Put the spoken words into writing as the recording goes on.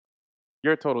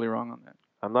You're totally wrong on that.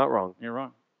 I'm not wrong. You're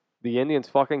wrong. The Indians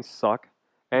fucking suck.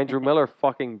 Andrew Miller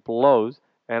fucking blows,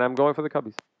 and I'm going for the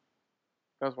Cubbies.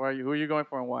 That's why. Who are you going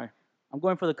for and why? I'm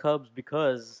going for the Cubs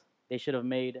because they should have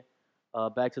made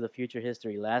Back to the Future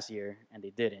history last year, and they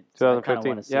didn't. So I kinda 2015.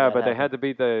 wanna see Yeah, that but they happen. had to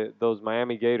beat those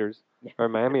Miami Gators or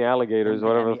Miami Alligators, The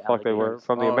whatever Miami the fuck they were, Alligators.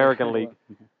 from the Oh, American yeah. League.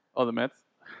 Oh, the Mets.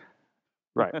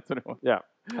 Right. That's what it was. Yeah.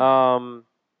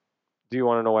 Do you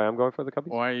want to know why I'm going for the Cubbies?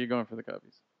 Why are you going for the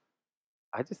Cubbies?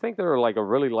 I just think they're like a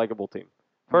really likable team.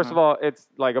 1st Uh-huh. of all, it's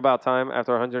like about time.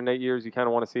 After 108 years, you kind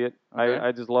of want to see it. Okay.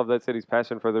 I just love that city's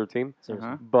passion for their team. Seriously.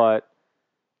 Uh-huh. But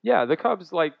yeah, the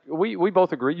Cubs, like we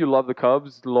both agree, you love the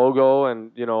Cubs logo and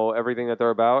everything that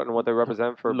they're about and what they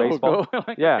represent for baseball.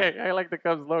 Like, Yeah. Okay, I like the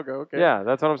Cubs logo. Okay. Yeah,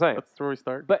 that's what I'm saying. That's where we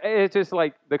start. But it's just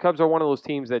like the Cubs are one of those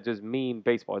teams that just mean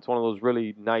baseball. It's one of those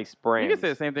really nice brands. You can say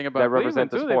the same thing about that Cleveland represent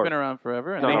the too. sport. They've been around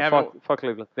forever, and No, they no, haven't. fuck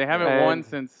Cleveland. They haven't And won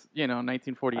since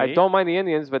 1948. I don't mind the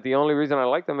Indians, but the only reason I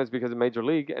like them is because of Major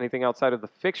League. Anything outside of the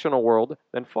fictional world,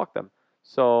 then fuck them.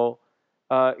 So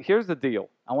here's the deal.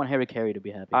 I want Harry Carey to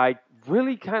be happy. I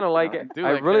really kind of like I it. do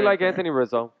I like really Harry like Carey. Anthony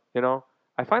Rizzo.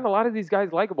 I find a lot of these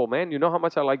guys likable, man. You know how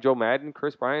much I like Joe Madden.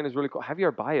 Chris Bryant is really cool.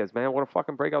 Javier Baez, man, what a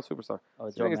fucking breakout superstar. oh, I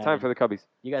Joe think it's time Madden. for the Cubbies.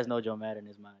 You guys know Joe Madden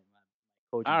is my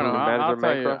coach. I don't know. Movie I'll manager, tell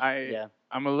man you. crush. Yeah.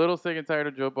 I'm a little sick and tired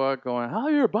of Joe Buck going,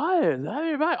 Javier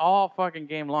Baez, all fucking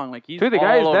game long. Like he's Dude, the all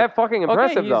guy is over. that fucking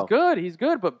impressive, okay, though. He's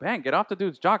good, but man, get off the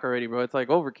dude's jock already, bro. It's like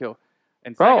overkill.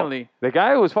 And Bro, secondly, the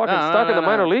guy who was fucking No, no, stuck no, in the no.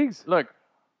 minor leagues. look,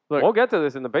 We'll get to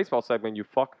this in the baseball segment, you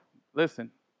fuck. listen.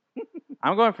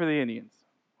 I'm going for the Indians.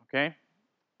 Okay?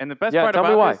 And the best Yeah, part tell me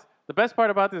about why. this, the best part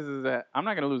about this is that I'm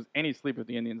not going to lose any sleep if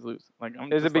the Indians lose. Like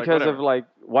I'm Is just it because of whatever.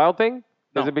 Wild Thing?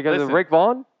 No, Is it because of listen. Rick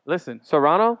Vaughn? Listen.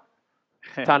 Serrano?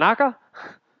 Tanaka?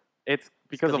 It's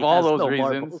because because of he all has those no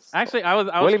reasons. marbles. Actually, I was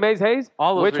Willie Mays Hayes?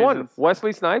 all those Which one? reasons.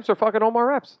 Wesley Snipes or fucking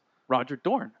Omar Epps? Roger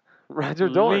Dorn. Roger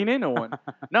Dorn. Lean into one.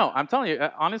 No, I'm telling you,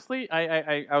 honestly,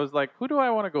 I was like, who do I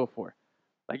want to go for?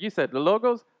 Like you said, the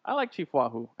logos, I like Chief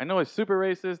Wahoo. I know it's super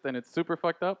racist and it's super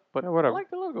fucked up, but Yeah, whatever. I like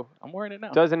the logo. I'm wearing it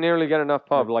now. Doesn't nearly get enough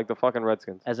pub like the fucking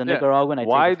Redskins. As a Yeah. Nicaraguan, I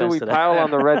Why take do offense we to that. pile on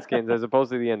the Redskins as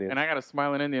opposed to the Indians? And I got a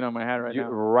smiling Indian on my hat right now.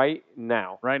 Right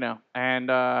now. Right now. And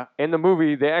In the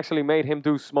movie, they actually made him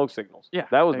do smoke signals. yeah,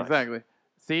 That was nice. exactly.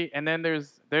 See, and then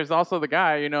there's also the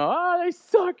guy, they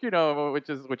suck,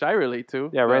 which I relate to.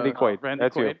 Yeah, Randy Quaid. Randy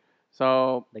That's you. Quaid.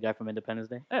 So The guy from Independence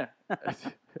Day. yeah. that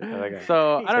guy.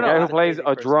 So He's I don't The know. guy who He's an plays amazing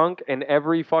a person. drunk in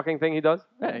every fucking thing he does.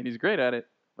 Yeah, and he's great at it.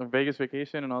 Like Vegas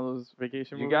Vacation and all those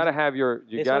vacation You movies. gotta have your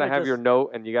They sort of your just-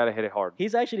 note and you gotta hit it hard.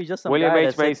 He's actually just some William guy H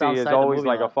that sits Macy is outside the always movie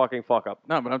like a lot. fucking fuck up.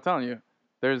 No, but I'm telling you,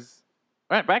 there's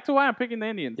right, back to why I'm picking the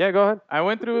Indians. Yeah, go ahead. I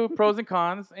went through pros and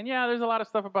cons, and yeah, there's a lot of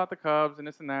stuff about the Cubs and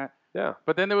this and that. Yeah.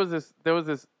 But then there was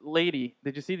this lady.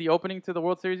 Did you see the opening to the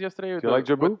World Series yesterday? Do you like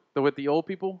Jabu? With the old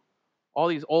people, all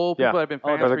these old Yeah. people that have been Oh,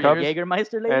 fans For for the Cubs? years.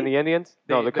 Jägermeister lady. And the Indians?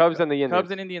 No, They- the Cubs and the Indians.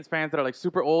 Cubs and Indians fans that are like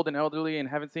super old and elderly and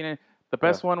haven't seen it. The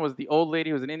best one was the old lady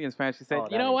who was an Indians fan. She said, Oh, "You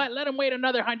that know lady. what? Let him wait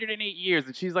another 108 years."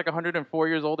 And she's like 104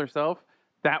 years old herself.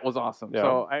 That was awesome. Yeah.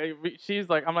 So she's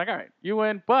like, I'm like, all right, you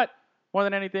win. But more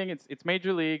than anything, it's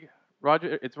Major League.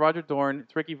 It's Roger Dorn.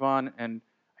 It's Ricky Vaughn, and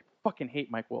I fucking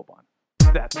hate Mike Wilbon.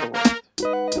 That's the worst.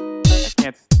 I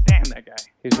can't stand that guy.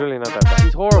 He's really not that bad.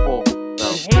 He's horrible.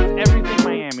 He hates everything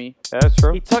Miami. Yeah, that's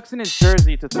true. He tucks in his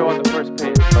jersey to throw out the first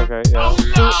pitch. Okay, yeah.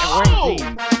 And wearing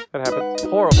jeans. That happens.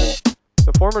 Horrible.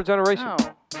 The former generation. No.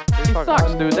 They He fuck-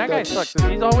 sucks, dude. That guy sucks.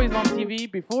 Dude. He's always on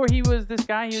TV. Before he was this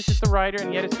guy, he was just a writer and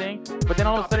he had his thing. But then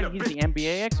all of a sudden, he's the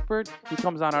NBA expert. He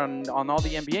comes out on all the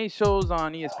NBA shows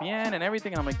on ESPN and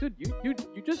everything. And I'm like, dude,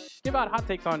 you just give out hot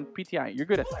takes on PTI. You're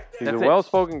good at that. He's a That's it.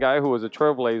 well-spoken guy who was a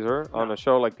trailblazer on a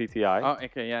show like PTI. Oh,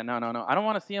 okay, yeah, no. I don't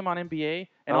want to see him on NBA.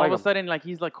 And I all like of a him. sudden, like,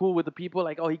 he's like cool with the people.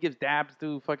 Like, oh, he gives dabs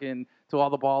to all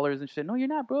the ballers and shit. No, you're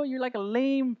not, bro. You're like a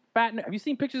lame, fat. Have you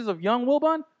seen pictures of young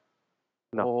Wilbon?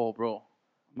 No. Oh, bro.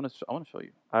 I want to show you.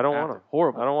 I don't After. want to.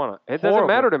 Horrible. I don't want to. It doesn't Horrible.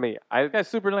 matter to me. That guy's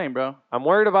super lame, bro. I'm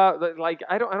worried about like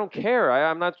I don't care.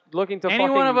 I'm not looking to Any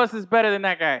fucking one of us is better than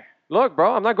that guy. Look,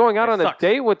 bro. I'm not going out He on a sucks.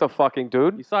 date with the fucking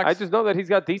dude. He sucks. I just know that he's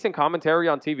got decent commentary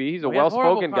on TV. He's a Oh, he has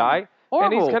horrible well-spoken guy, comment.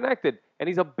 and he's Horrible. connected, and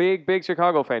he's a big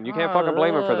Chicago fan. You can't fucking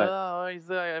blame him for that. Oh, he's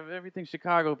everything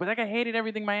Chicago. But that guy hated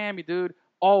everything Miami, dude.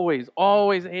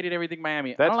 Always hated everything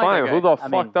Miami. I That's don't like fine. that Who guy. the I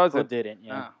fuck mean, who doesn't? didn't?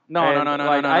 Yeah. No, And, no.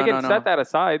 Like, I can no. set that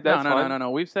aside. That's fine. No.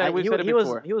 We've said it he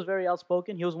before. was very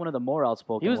outspoken. He was one of the more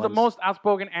outspoken. He was the ones. most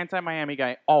outspoken anti-Miami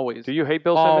guy. Always. Do you hate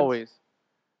Bill Simmons? Always.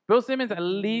 Bill Simmons, at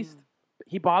least,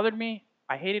 he bothered me.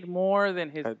 I hated more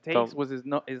than his takes don't- was his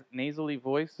nasally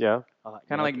voice. Yeah.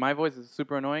 Kind of like my voice is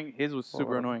super annoying. His was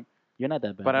super Oh. annoying. You're not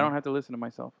that bad. But I man. don't have to listen to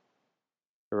myself.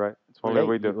 You're right. It's Only weird.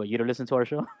 we do. Well, you don't listen to our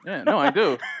show? Yeah, no, I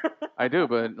do. I do,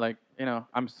 but like,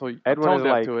 I'm so Edwin tone is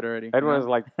deaf like- to it already. you Edwin know? is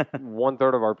like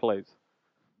 1/3 of our plays.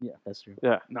 Yeah, that's true.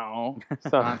 Yeah. No,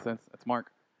 So nonsense. That's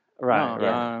Mark. right,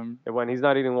 No, right. When he's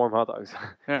not eating warm hot dogs,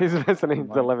 Yeah. he's listening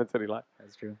to Mark. Lemon City Live.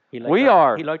 That's true. He We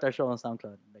liked our show on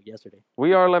SoundCloud like yesterday.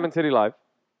 We are Lemon City Live.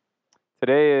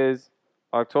 Today is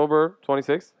October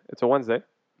 26th. It's a Wednesday.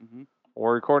 Mhm.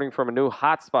 We're recording from a new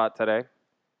hotspot today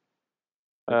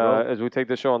The road. as we take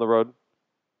the show on the road.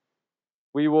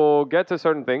 We will get to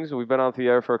certain things. We've been on the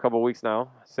air for a couple of weeks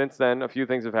now. Since then, a few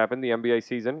things have happened. The NBA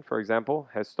season, for example,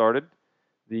 has started.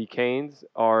 The Canes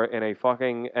are in a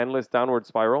fucking endless downward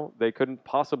spiral. They couldn't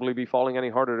possibly be falling any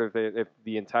harder if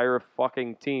the entire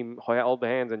fucking team held the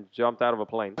hands and jumped out of a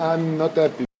plane. I'm not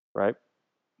that big. Right?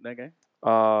 That guy.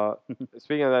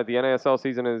 Speaking of that, the NASL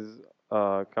season is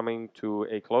coming to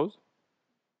a close.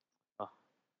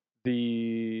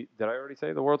 Did I already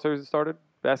say the World Series has started?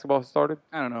 Basketball has started?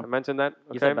 I don't I know. mentioned that.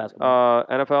 You said Okay. basketball.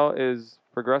 NFL is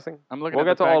progressing. I'm looking. We'll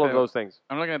at get the to fact all of that- those things.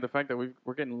 I'm looking at the fact that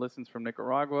we're getting listens from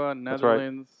Nicaragua, That's right.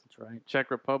 Netherlands, That's right. Czech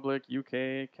Republic,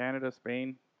 UK, Canada,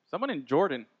 Spain. Someone in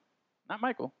Jordan, not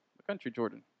Michael, the country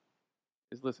Jordan,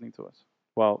 is listening to us.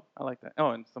 Well, I like that. Oh,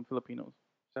 and some Filipinos.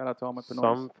 Shout out to all my Pinoys.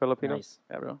 some Filipinos. Nice.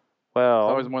 Yeah, bro. There's Well,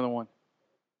 always more than one.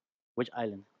 Which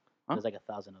island? Huh? There's like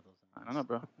 1,000 of those. I don't know,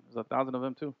 bro. There's 1,000 of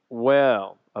them too.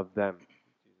 well of them.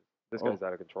 This Oh. guy's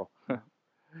out of control.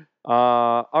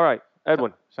 All right,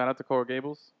 Edwin. Shout out to Coral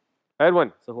Gables,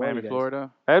 Edwin. So who are Miami, you guys?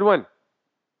 Florida, Edwin.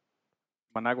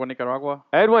 Managua, Nicaragua.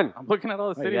 Edwin. I'm looking at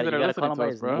all the Oh, you cities gotta- that you are gotta call listening him to by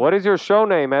us, his bro. name. What is your show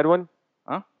name, Edwin?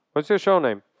 Huh? What's your show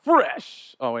name?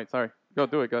 Fresh. Oh wait, sorry. Go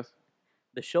do it, Gus.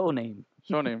 The show name.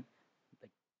 Show name.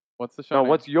 What's the show No, name?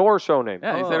 what's your show name?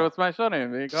 Yeah, he said Oh. what's my show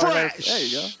name. There you go. There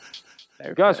you go.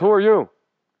 There, Gus, Fresh. who are you?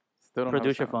 Still don't know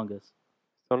Producer sound. Fungus.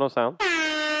 Still no sound.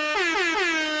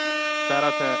 Shout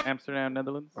out to Amsterdam,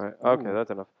 Netherlands. All right. Okay, Ooh. that's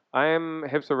enough. I am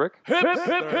Hipster Rick. Shout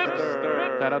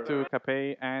out to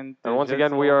Cape and. And once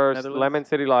again, we are Lemon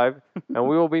City Live, and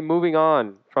we will be moving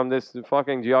on from this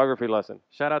fucking geography lesson.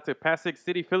 Shout out to Pasig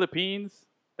City, Philippines.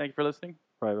 Thank you for listening.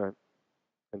 Right, right.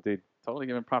 Indeed. Totally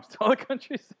giving props to all the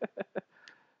countries.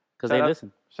 Because Shout they out-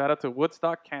 listen. Shout out to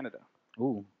Woodstock, Canada.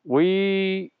 Ooh.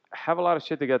 We have a lot of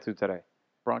shit to get to today.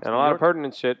 Bronx, And a New lot York. of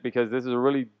pertinent shit because this is a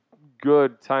really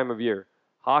good time of year.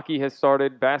 Hockey has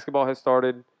started, basketball has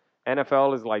started,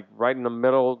 NFL is like right in the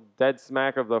middle, dead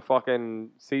smack of the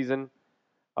fucking season.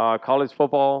 College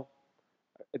football,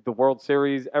 the World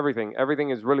Series, everything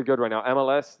is really good right now.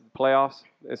 MLS playoffs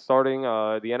is starting.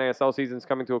 The NASL season is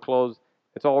coming to a close.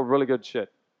 It's all really good shit.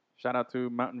 Shout out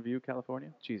to Mountain View, California.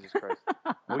 Jesus Christ.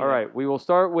 All right, we will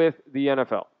start with the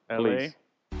NFL, LA. please.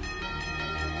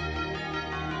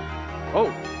 Oh.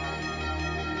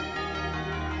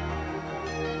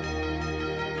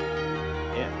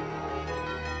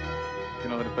 Yeah. You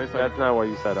know what it plays like? That's not what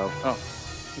you said, oh. Oh.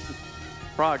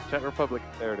 Prague, Czech Republic.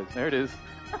 There it is. There it is.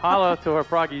 Holla to our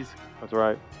Pragies. That's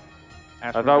right.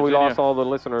 Ashford, I thought we Virginia. lost all the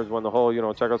listeners when the whole,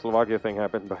 Czechoslovakia thing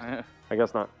happened, but I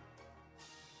guess not.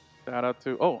 Shout out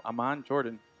to Amman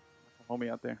Jordan. That's a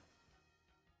homie out there.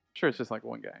 I'm sure it's just like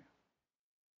one guy.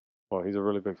 Well, he's a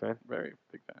really big fan. Very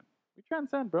big fan. We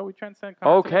transcend, bro. We transcend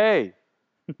continents, Okay,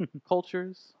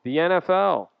 cultures, the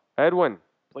NFL. Edwin,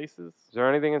 places. is there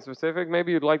anything in specific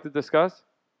maybe you'd like to discuss?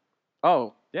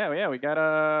 Oh, yeah. We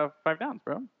got 5 downs,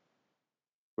 bro.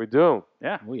 We do.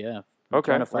 Yeah. Oh, yeah.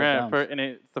 Okay. Return of We're 5 at, downs. and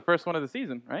it's the first one of the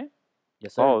season, right?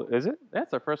 Yes, sir. Oh, is it?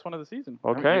 That's our first one of the season.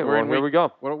 Okay, We're well, in here week, we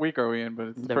go. What week are we in? But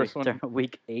it's the The first return one. of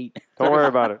week 8. Don't worry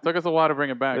about it. Took us a while to bring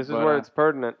it back. This is but, where it's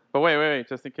pertinent. But wait,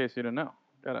 just in case you didn't know.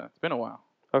 It's been a while.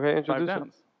 Okay, 5 introduce it.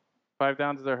 downs. 5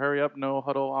 downs is a hurry up, no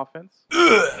huddle offense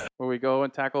where we go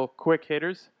and tackle quick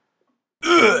hitters.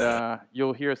 And,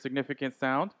 you'll hear a significant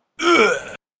sound.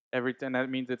 And that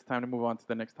means it's time to move on to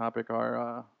the next topic.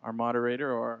 Our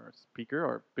moderator or our speaker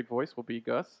or big voice will be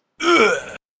Gus.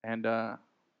 And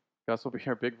Gus will be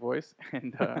our big voice.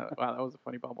 And wow, that was a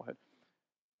funny bobblehead.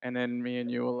 And then me and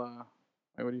you will.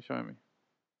 Wait, what are you showing me?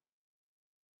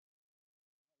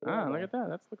 Ah, look at that.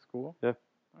 That looks cool. Yeah.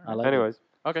 I like it. Anyways,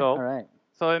 Okay. so All right.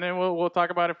 So and then we'll talk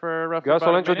about it for roughly Gus about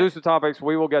will a introduce the topics.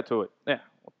 We will get to it. minute. Yeah,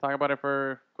 we'll talk about it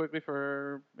for quickly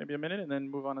for maybe a minute, and then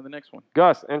move on to the next one.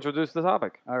 Gus, introduce the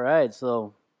topic. All right.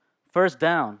 So, first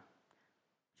down.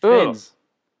 Ugh. Finns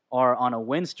are on a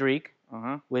win streak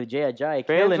with Jay Ajayi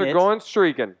Fans killing are it, going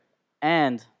streaking.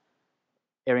 and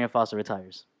Arian Foster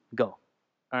retires. Go.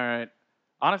 All right.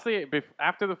 Honestly,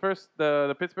 after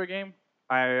the Pittsburgh game,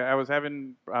 I was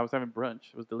having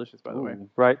brunch. It was delicious, by the way. Ooh.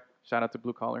 Right. Shout out to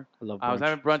Blue Collar. I love I was brunch.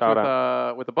 having brunch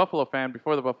Shout with a Buffalo fan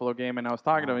before the Buffalo game, and I was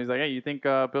talking to him. Wow. He's like, "Hey, you think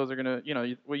Bills are gonna,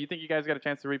 you think you guys got a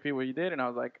chance to repeat what you did?" And I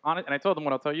was like, "On it." And I told him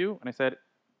what I'll tell you, and I said,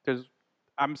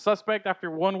 I'm suspect after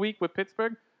 1 week with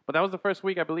Pittsburgh, but that was the first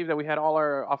week I believe that we had all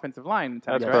our offensive line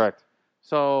intact. That's right? correct.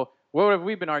 So what have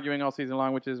we been arguing all season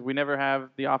long, which is we never have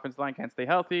the offensive line can't stay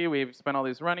healthy. We've spent all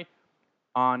this running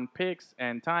on picks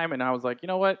and time, and I was like, you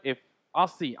know what? If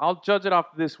I'll judge it off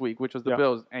this week, which was the Yeah.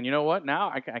 Bills, and you know what?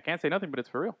 Now I can't say nothing, but it's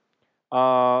for real.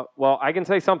 Well, I can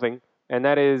say something, and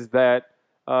that is that,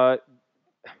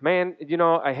 man,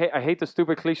 I hate the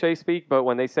stupid cliche speak, but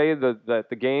when they say that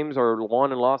the games are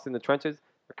won and lost in the trenches,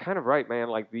 they're kind of right, man.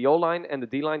 Like the O-line and the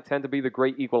D-line tend to be the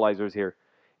great equalizers here.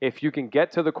 If you can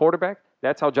get to the quarterback,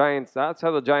 that's how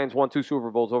the Giants won 2 Super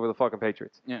Bowls over the fucking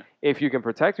Patriots. Yeah. If you can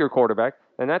protect your quarterback,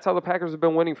 then that's how the Packers have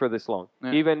been winning for this long.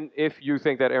 Yeah. Even if you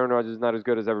think that Aaron Rodgers is not as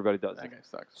good as everybody does. That guy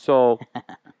sucks. So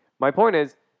my point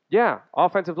is, yeah,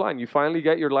 offensive line. You finally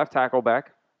get your left tackle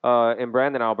back in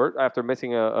Brandon Albert after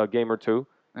missing a game or two.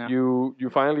 Yeah. You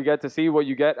finally get to see what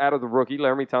you get out of the rookie,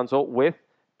 Laramie Tunsil, with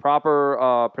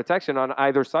proper protection on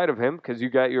either side of him because you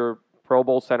got your Pro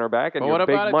Bowl center back and But your what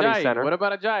big about money Ajayi? center. What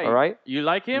about Ajayi? All right? You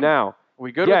like him? Now,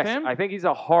 We good yes, with him? I think he's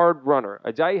a hard runner.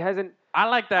 Ajayi hasn't. I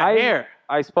like that hair.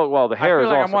 I spoke. Well, the hair I feel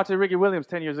is like awesome. I'm watching Ricky Williams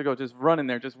 10 years ago, just running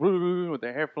there, just with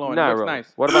their hair flowing. Not it looks really.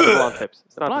 nice. What about the blonde tips?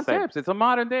 It's not Blonde the same. tips. It's a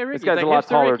modern day Ricky. This guy's it's a like lot hipster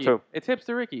taller, Ricky. too. It's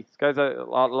hipster Ricky. This guy's a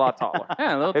lot taller.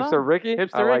 Yeah, a little Hipster taller. Ricky? Hipster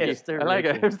I like Ricky. it. Hipster I like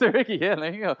it. Ricky. Hipster Ricky. Yeah,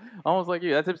 there you go. Almost like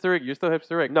you. That's hipster Ricky. You're still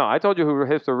hipster Rick. No, I told you who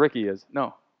Hipster Ricky is.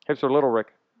 No. Hipster Little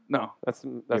Rick. No. That's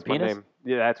my penis? name.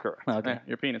 Yeah, that's correct. Okay. Yeah,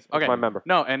 your penis. That's Okay. my member.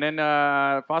 No, and then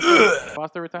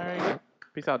Foster retiring.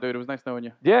 Peace out, dude. It was nice knowing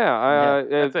you. Yeah,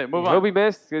 That's it. Move He'll on. be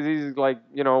missed because he's like,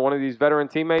 one of these veteran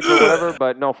teammates or whatever.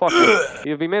 But no, fuck him.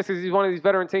 He'll be missed because he's one of these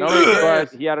veteran teammates. Nobody But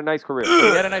cares. he had a nice career.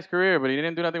 He had a nice career, but he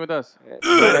didn't do nothing with us. He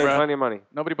made bro. plenty of money.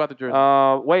 Nobody bought the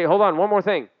jersey. Wait, hold on. One more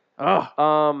thing.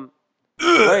 Oh.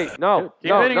 Wait, no, Keep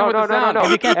no, hitting no, him with no, the no, sound. no.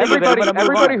 If you can't think of it, I'm gonna move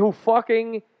Everybody on. who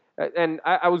fucking and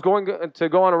I was going to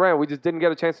go on a rant. We just didn't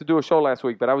get a chance to do a show last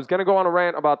week, but I was going to go on a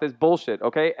rant about this bullshit.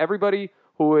 Okay, everybody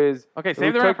who is Okay, who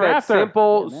save the rant took for that after.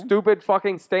 simple, Yeah, man. stupid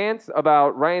fucking stance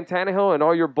about Ryan Tannehill and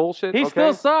all your bullshit. He okay?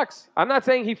 still sucks. I'm not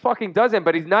saying he fucking doesn't,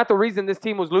 but he's not the reason this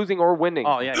team was losing or winning.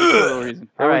 Oh, yeah, he's still the reason.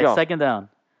 Here All we right, go. second down.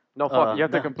 No fuck. you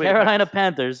have to the complete Carolina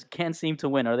Panthers can't seem to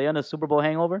win. Are they on a Super Bowl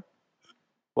hangover?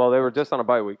 Well, they were just on a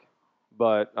bye week,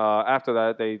 but after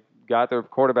that they got their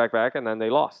quarterback back and then they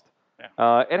lost.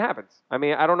 Yeah. It happens. I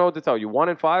mean, I don't know what to tell you.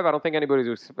 1-5. I don't think anybody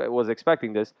was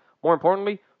expecting this. More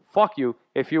importantly, fuck you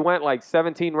if you went like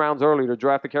 17 rounds early to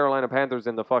draft the Carolina Panthers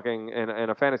in the fucking in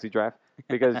a fantasy draft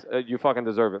because you fucking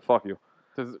deserve it. Fuck you.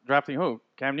 Does drafting who?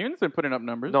 Cam Newton's been putting up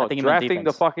numbers. No, think he meant drafting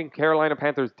the defense. fucking Carolina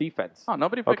Panthers defense. Oh,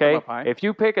 nobody picked Okay, him up high. if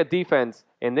you pick a defense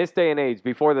in this day and age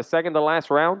before the second to last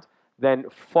round, then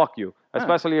fuck you.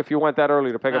 Especially if you went that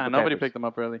early to pick up the nobody Panthers. picked them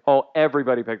up early. Oh,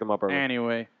 everybody picked them up early.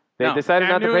 Anyway. They No, decided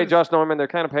Cam not to pay Newton's- Josh Norman. They're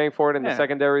kind of paying for it in the Yeah.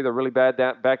 secondary. They're really bad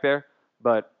back there,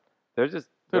 but they're just.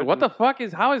 Dude, what the fuck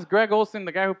is? How is Greg Olsen,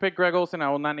 the guy who picked Greg Olsen? I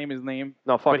will not name his name.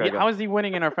 No, fuck But that guy. how is he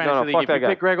winning in our fantasy no, league fuck if that you guy.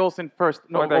 pick Greg Olsen first?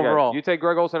 No, Fuck that guy. overall. You take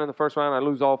Greg Olsen in the first round, I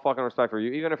lose all fucking respect for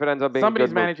you, even if it ends up being Somebody's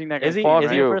good move. managing that guy. Is he Fuck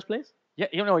in you. first place? Yeah,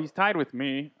 he's tied with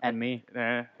me. And me.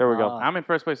 Eh, Here we go. I'm in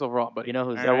first place overall, but You know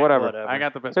who's Yeah, whatever. I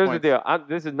got the best Here's points. the deal.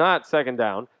 This is not second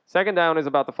down. Second down is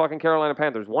about the fucking Carolina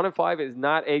Panthers. 1-5 is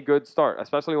not a good start,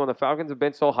 especially when the Falcons have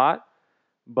been so hot.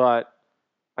 But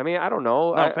I mean, I don't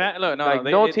know. No, look,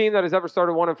 no team that has ever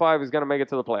started 1-5 is going to make it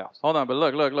to the playoffs. Hold on, but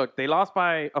look. They lost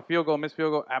by a missed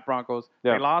field goal at Broncos.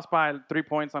 Yeah. They lost by 3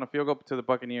 points on a field goal to the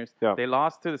Buccaneers. Yeah. They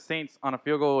lost to the Saints on a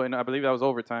field goal, and I believe that was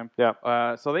overtime.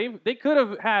 Yeah. So they could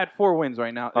have had 4 wins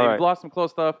right now. All They've right. lost some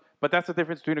close stuff, but that's the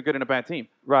difference between a good and a bad team.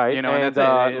 Right. You know, and and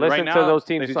that's it. listen Right to now, those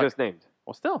teams they you suck. just named.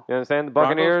 Well, still. You understand? The Broncos,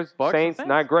 Buccaneers, Bucks, and Saints, Saints.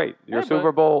 not great. Your Yeah,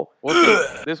 Super Bowl. We'll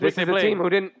see. This week This is they a play team who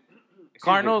didn't.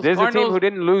 Cardinals. This is a team Cardinals- who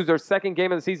didn't lose their second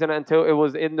game of the season until it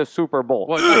was in the Super Bowl.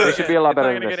 Well, it's not they gonna should get- be a lot it's better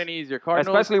not than gonna this. get any easier. Cardinals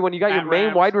Especially when you got your at main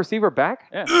Rams. wide receiver back.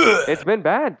 Yeah. It's been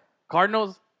bad.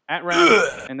 Cardinals at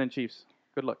Rams and then Chiefs.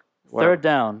 Good luck. Whatever. Third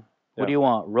down. Yeah. What do you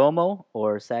want, Romo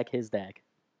or sack his Dak?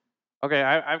 Okay,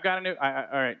 I've got a new. All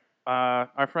right.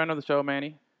 Our friend of the show,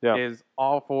 Manny, Yeah. is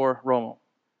all for Romo.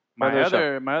 Friend of the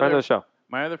show. My Friend of the show.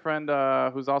 My other friend,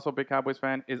 who's also a big Cowboys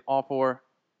fan, is all for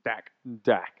Dak.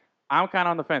 Dak. I'm kind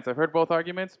of on the fence. I've heard both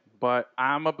arguments, but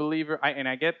I'm a believer. And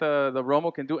I get the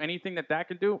Romo can do anything that Dak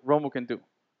can do. Romo can do,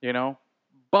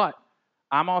 But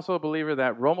I'm also a believer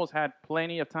that Romo's had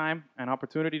plenty of time and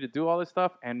opportunity to do all this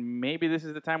stuff, and maybe this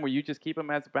is the time where you just keep him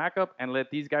as backup and let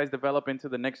these guys develop into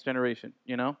the next generation,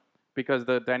 Because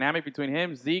the dynamic between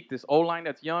him, Zeke, this O-line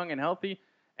that's young and healthy,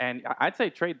 And I'd say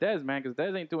trade Dez, man, because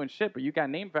Dez ain't doing shit, but you got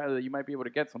name value that you might be able to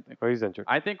get something. Oh, he's injured.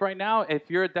 I think right now, if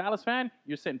you're a Dallas fan,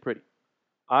 you're sitting pretty.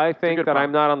 I think good that problem.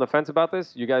 I'm not on the fence about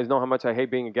this. You guys know how much I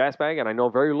hate being a gas bag, and I know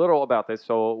very little about this.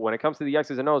 So when it comes to the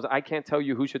X's and O's, I can't tell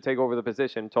you who should take over the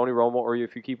position, Tony Romo, or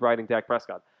if you keep riding Dak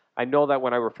Prescott. I know that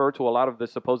when I refer to a lot of the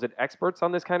supposed experts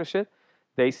on this kind of shit,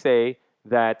 they say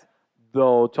that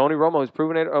though Tony Romo has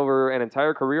proven it over an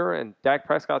entire career and Dak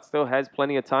Prescott still has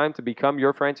plenty of time to become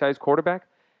your franchise quarterback,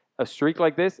 a streak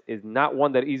like this is not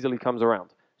one that easily comes around.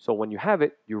 So when you have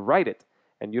it, you ride it.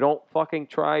 And you don't fucking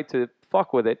try to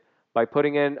fuck with it by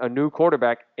putting in a new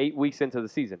quarterback 8 weeks into the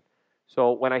season.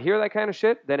 So when I hear that kind of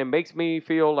shit, then it makes me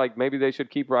feel like maybe they should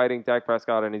keep riding Dak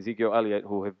Prescott and Ezekiel Elliott,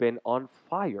 who have been on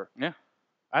fire. Yeah.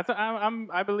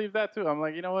 I believe that too. I'm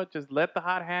like, you know what? Just let the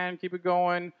hot hand keep it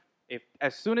going. If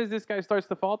as soon as this guy starts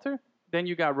to falter, then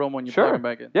you got Romo and you plug him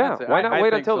back in. Yeah, That's it. why not I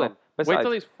wait think until so. then? Besides, Wait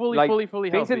till he's fully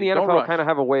things healthy. in the Don't NFL rush. kind of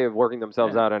have a way of working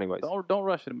themselves Yeah. out anyways. Don't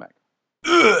rush him back.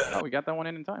 Oh, we got that one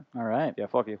in time. All right. Yeah,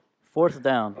 fuck you. 4th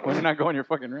down. When you're not going your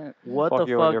fucking rant. What Fuck the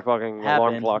you and your fuck fucking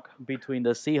alarm happened clock. between the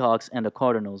Seahawks and the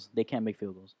Cardinals? They can't make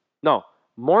field goals. No.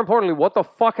 More importantly, what the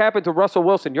fuck happened to Russell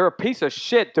Wilson? You're a piece of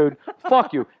shit, dude.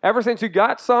 Fuck you. Ever since you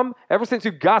got some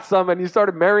and you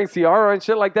started marrying Ciara and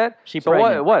shit like that. She so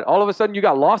pregnant. what? All of a sudden you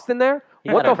got lost in there? He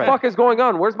What got the her fuck is going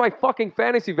on? Where's my fucking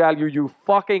fantasy value, you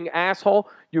fucking asshole?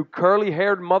 You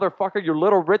curly-haired motherfucker. You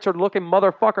little Richard-looking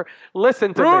motherfucker.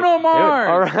 Listen to me. Bruno Mars.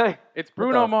 All right? It's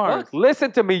Bruno the Mars. fuck?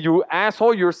 Listen to me, you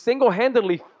asshole. You're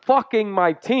single-handedly fucking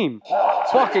my team.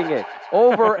 Fucking it.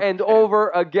 Over and over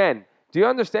again. Do you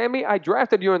understand me? I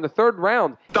drafted you in the 3rd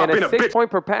round in a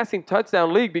 6-point per passing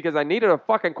touchdown league because I needed a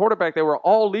fucking quarterback. They were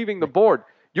all leaving the board.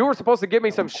 You were supposed to give me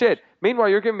some shit. Meanwhile,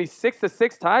 you're giving me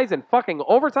 6-6 ties and fucking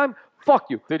overtime? Fuck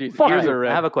you. Dude, his Fuck ears you. are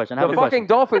red. I have a question. The fucking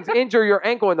Dolphins injure your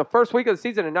ankle in the first week of the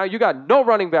season, and now you got no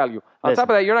running value. On Listen. top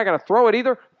of that, you're not going to throw it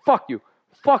either. Fuck you.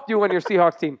 Fuck you and your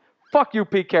Seahawks team. Fuck you,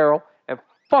 Pete Carroll. And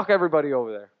fuck everybody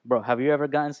over there. Bro, have you ever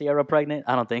gotten Ciara pregnant?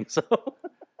 I don't think so.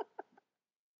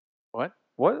 What?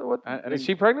 What? I Is didn't-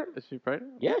 she pregnant? Is she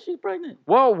pregnant? Yeah, she's pregnant.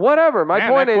 Well, whatever. My Man,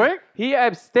 point that is, quick? he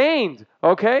abstained,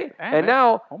 okay? Man, And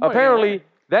now, homeboy, apparently, man.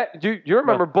 that you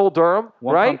remember Bull Durham,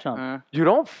 One right? pump chump. You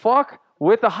don't fuck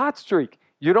with the hot streak.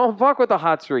 You don't fuck with the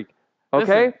hot streak,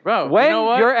 okay? Listen, bro, you when know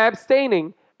what? you're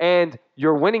abstaining and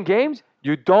you're winning games,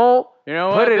 you don't You know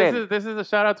put what? it in. This is a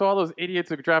shout out to all those idiots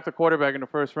who draft a quarterback in the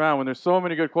 1st round when there's so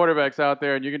many good quarterbacks out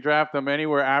there and you can draft them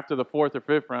anywhere after the 4th or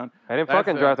 5th round. I didn't That's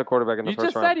fucking it. draft a quarterback in the You first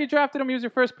just round. said you drafted him. He was your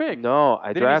first pick. No, I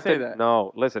Didn't he drafted. say that?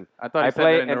 No, listen. I thought I he said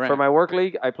play that in the and rant. for my work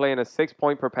league. I play in a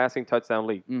 6-point per passing touchdown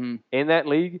league. Mm-hmm. In that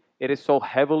league, it is so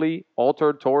heavily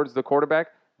altered towards the quarterback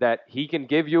that he can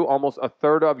give you almost a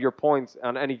third of your points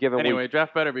on any given Anyway, week.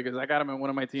 draft better because I got him in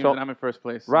one of my teams So- and I'm in first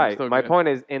place. So I'm Right. still My good. point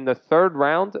is, in the 3rd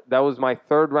round, that was my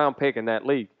 3rd round pick in that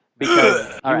league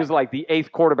because he All right. was like the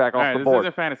 8th quarterback All off right, the this board. is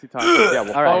a fantasy talk. Yeah, well, All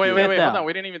fuck right, Oh, wait, you. wait, fifth wait. down. Hold on.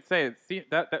 We didn't even say it. See,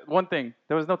 that one thing.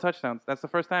 There was no touchdowns. That's the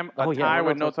first time a Oh, yeah, tie no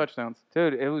with no touchdowns.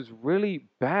 touchdowns. Dude, it was really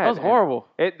bad. That was And horrible.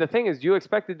 the thing is, you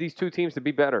expected these two teams to be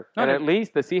better. No, And no. at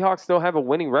least the Seahawks still have a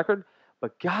winning record.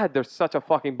 But, God, they're such a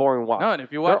fucking boring watch. No, and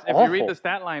if you They're watch, if you read awful. the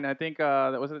stat line, I think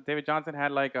that was it. David Johnson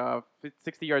had like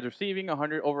 60 yards receiving,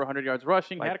 over 100 yards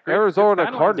rushing. Like had a great Arizona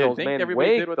stat line. Cardinals, I think man, everybody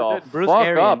wake did what the they did. Bruce fuck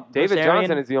Arian- up. Bruce David Arian-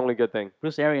 Johnson is the only good thing.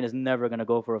 Bruce Arian is never going to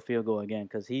go for a field goal again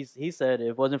because he said if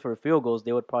it wasn't for field goals,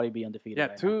 they would probably be undefeated. Yeah,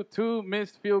 right now. two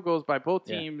missed field goals by both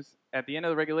Yeah. teams at the end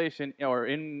of the regulation or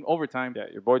in overtime. Yeah,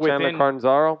 your boy Chandler Within-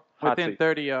 Catanzaro, hot Within seat.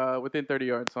 30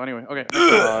 yards. So anyway, okay.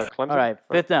 Clemson? All right,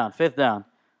 fifth down.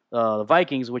 The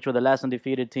Vikings, which were the last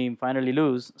undefeated team, finally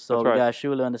lose. So That's we right. got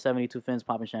Shula and the 72 Fins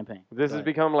popping champagne. This Go has ahead.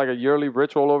 become like a yearly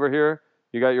ritual over here.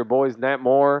 You got your boys Nat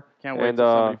Moore. Can't wait and,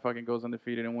 till somebody fucking goes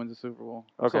undefeated and wins the Super Bowl.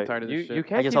 I'm okay, so tired of this you, shit. you I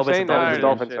can't just keep hope it's saying the that tired as of a this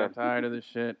Dolphins shit. I'm fan. tired of this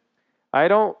shit.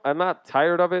 I'm not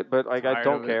tired of it, but like I Tired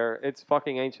don't of it. care. It's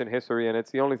fucking ancient history, and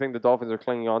it's the only thing the Dolphins are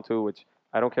clinging on to, which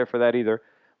I don't care for that either.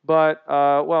 But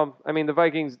well, I mean, the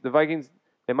Vikings,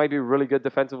 they might be really good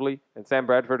defensively, and Sam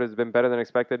Bradford has been better than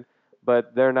expected,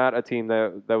 but they're not a team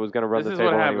that was going to run This the is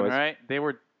table what happened, anyways.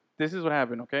 right? This is what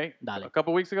happened, okay? Dale. A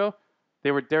couple weeks ago,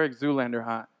 they were Derek Zoolander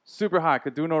hot. Super hot,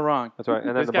 could do no wrong. That's right. And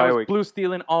then This the guy bye was week. blue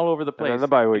stealing all over the place. then the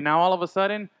bye week. And now all of a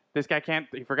sudden, this guy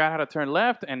he forgot how to turn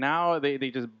left, and now they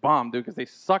just bombed, dude, because they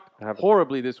sucked Happened.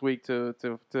 horribly this week to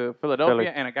Philadelphia Philly.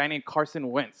 and a guy named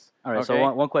Carson Wentz. All right, okay?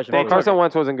 so one question. They real quick. Carson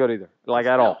Wentz wasn't good either, like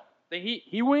at all.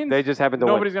 He wins. They just happened to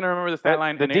Nobody's win. going to remember the stat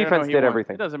line. The and they're gonna know defense he did won.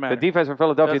 everything. It doesn't matter. The defense for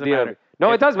Philadelphia Doesn't did matter. everything. No,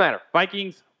 If- it does matter.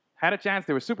 Vikings had a chance.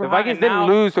 They were super The hot. Vikings and didn't now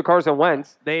lose to Carson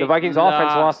Wentz. they The Vikings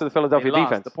offense lost to the They Philadelphia lost.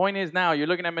 defense. The point is now you're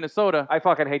looking at Minnesota. I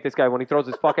fucking hate this guy when he throws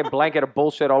his fucking blanket of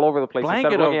bullshit all over the place instead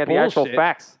Blanket of looking of at the actual bullshit.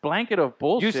 facts. Blanket of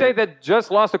bullshit. You say that just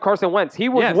lost to Carson Wentz. He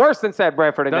was Yes. worse than Sad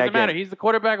Bradford in Doesn't that matter. game. He's the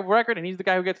quarterback of record, and he's the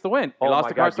guy who gets the win. He Oh lost my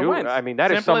to God, Carson you- Wentz. I mean, that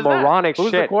is Simple some as that. moronic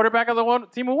Who's the shit. quarterback of the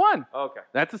team who won? Okay.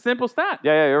 That's a simple stat.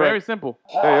 Yeah, you're Very right. simple.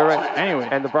 Yeah, you're right. Anyway.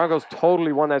 And the Broncos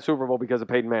totally won that Super Bowl because of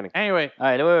Peyton Manning. Anyway, All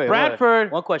right, wait.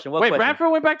 Bradford. One question. Wait,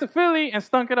 Bradford went back to Philly and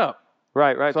stunk it up.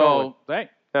 Right, So, totally. hey,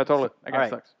 Yeah, totally. that guy All right.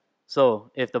 sucks. So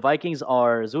if the Vikings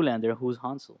are Zoolander, who's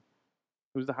Hansel?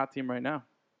 Who's the hot team right now?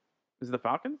 Is it the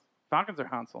Falcons? Falcons or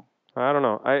Hansel? I don't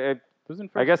know. Who's in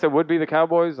first? I guess it would be the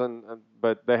Cowboys,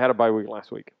 but they had a bye week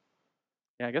last week.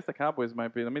 Yeah, I guess the Cowboys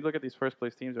might be. Let me look at these first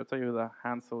place teams. I'll tell you who the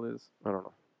Hansel is. I don't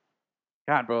know.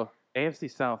 God, bro. AFC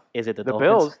South. Is it the The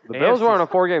Dolphins? Bills were on a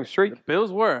 4-game The streak,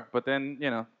 Bills were, but then,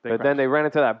 but then they ran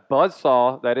into that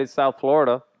buzzsaw that is South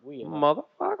Florida. We are.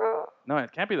 Motherfucker. No,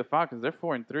 it can't be the Falcons. They're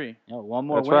 4-3. Yeah, one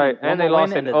more That's win. right. One And they more win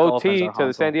lost in the Dolphins OT are to the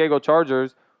Hansel. San Diego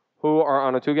Chargers, who are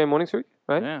on a 2-game winning streak,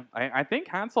 right? Yeah. I think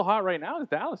Hansel hot right now is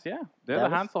Dallas, yeah. They're Dallas?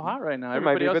 the Hansel hot right now. It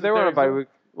might Everybody be, else but is they were on a Derek bye Zimmer. week.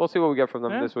 We'll see what we get from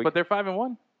them Yeah, this week. But they're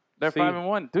 5-1. They're See.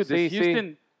 5-1. Dude, See, this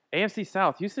Houston, AFC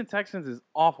South, Houston Texans is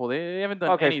awful. They haven't done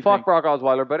Okay, anything. fuck Brock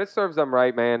Osweiler, but it serves them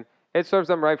right, man. It serves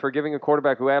them right for giving a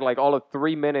quarterback who had like all of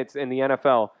 3 minutes in the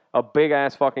NFL a big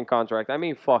ass fucking contract. I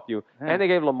mean, fuck you. Yeah. And they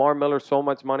gave Lamar Miller so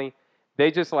much money.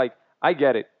 They just like, I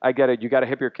get it. You got to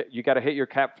hit your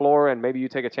cap floor, and maybe you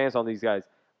take a chance on these guys.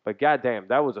 But goddamn,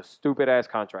 that was a stupid ass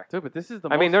contract. Dude, but this is the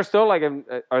I mean, most- they're still like,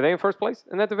 are they in first place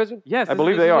in that division? Yes, I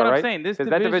believe this they is are, what I'm right? saying. This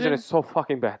Because that division is so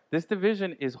fucking bad. This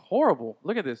division is horrible.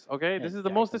 Look at this, okay? This is the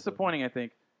most Jacksonville. disappointing, I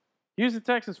think. Houston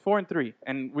Texans 4-3,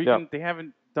 and they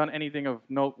haven't done anything of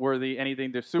noteworthy.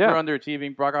 Anything. They're super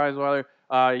underachieving. Brock Osweiler.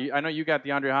 I know you got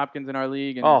DeAndre Hopkins in our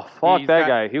league. And Oh, fuck he's that got-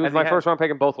 guy. He was has my had- first round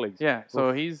pick in both leagues. Yeah,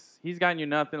 so he's gotten you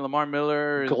nothing. Lamar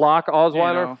Miller. Is, Glock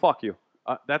Osweiler, know. fuck you.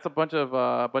 that's a bunch of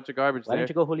garbage Why there. didn't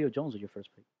you go Julio Jones with your first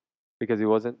pick? Because he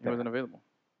wasn't. He wasn't available.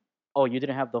 Oh, you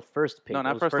didn't have the first pick. No, It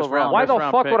not was first overall. round. Why First the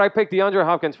round fuck pick. would I pick DeAndre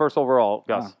Hopkins first overall,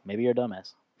 Gus? Ah, maybe you're a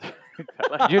dumbass.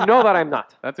 You know that I'm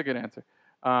not. That's a good answer.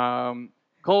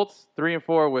 Colts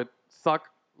 3-4 with suck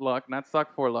luck, not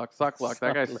suck for luck. Suck luck.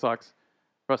 That guy Suck luck. sucks.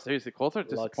 Bro, seriously, Colts are Luck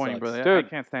disappointing, sucks. brother. Dude, I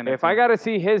can't stand that. If I got to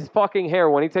see his fucking hair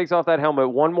when he takes off that helmet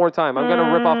one more time, I'm going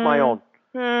to rip off my own.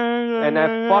 And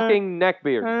that fucking neck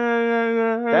beard.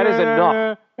 That is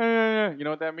enough. You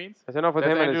know what that means? That's enough with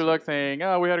That's him and Andrew his... Luck saying,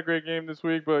 "Oh, we had a great game this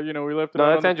week, but we left it No, out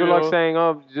that's on the Andrew Luck field." saying,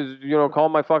 oh, just, call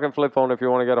my fucking flip phone if you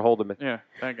want to get a hold of me. Yeah,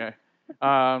 that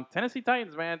guy. Tennessee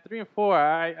Titans, man,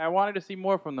 3-4. I wanted to see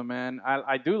more from them, man.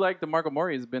 I do like DeMarco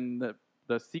Murray has been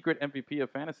the secret MVP of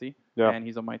fantasy, and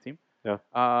he's on my team. Yeah.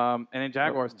 And then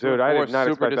Jaguars, Dude, I did not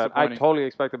super expect that. I disappointing. totally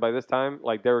expected by this time,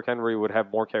 like, Derrick Henry would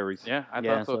have more carries. Yeah, I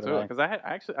Yeah, thought so so did too.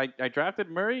 I. Because I drafted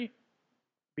Murray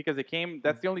because it came.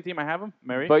 That's the only team I have him,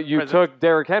 Murray. But you President. took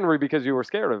Derrick Henry because you were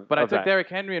scared of But I of took that. Derrick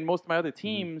Henry in most of my other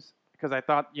teams because I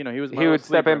thought he was. My He little would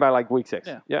step sleeper. in by like week 6.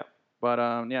 Yeah. Yeah. But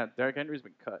Derrick Henry's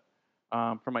been cut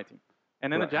from my team.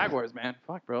 And then Right. the Jaguars, man,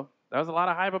 fuck, bro. That was a lot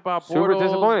of hype about Super Bortles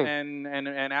disappointing.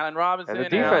 and Allen Robinson And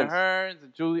the Allen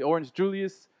defense. Hurns, Orange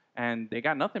Julius, and they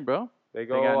got nothing, bro. They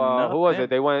got go. Who was nothing. it?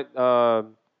 They went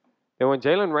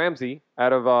Jalen Ramsey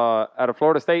out of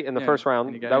Florida State in the Yeah, first and round.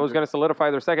 he got That was injured. going to solidify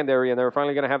their secondary, and they were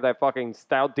finally going to have that fucking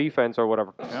stout defense or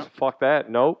whatever. Yeah. Fuck that.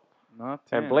 Nope. Nothing.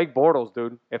 And Blake Bortles,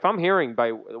 dude. If I'm hearing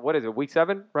by what is it, week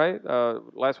 7, right?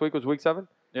 Last week was week 7.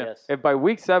 Yeah. Yes. If by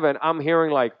week 7 I'm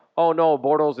hearing like, oh no,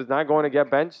 Bortles is not going to get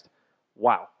benched.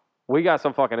 Wow, we got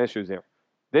some fucking issues here.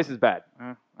 This is bad.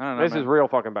 I don't know. This is real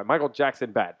fucking bad. Michael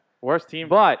Jackson bad. worst team.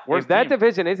 But worst if that team.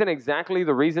 division isn't exactly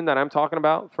the reason that I'm talking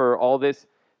about for all this,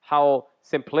 how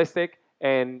simplistic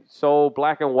and so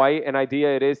black and white an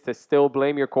idea it is to still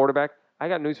blame your quarterback, I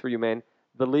got news for you, man.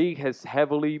 The league has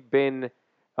heavily been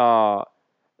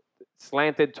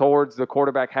slanted towards the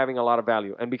quarterback having a lot of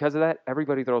value, and because of that,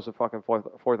 everybody throws for fucking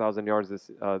 4,000 yards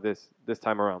this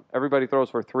time around. Everybody throws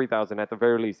for 3,000 at the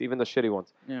very least, even the shitty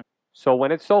ones. Yeah. So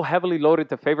when it's so heavily loaded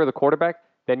to favor the quarterback,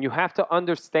 then you have to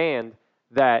understand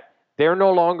that they're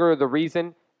no longer the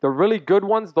reason. The really good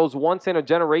ones, those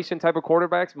once-in-a-generation type of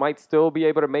quarterbacks, might still be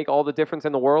able to make all the difference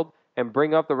in the world and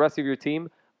bring up the rest of your team,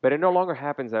 but it no longer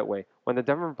happens that way. When the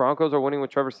Denver Broncos are winning with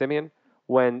Trevor Siemian,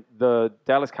 when the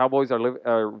Dallas Cowboys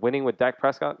are winning with Dak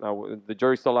Prescott, now the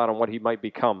jury's still out on what he might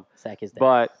become. Sack is dead.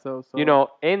 But, So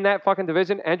in that fucking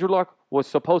division, Andrew Luck was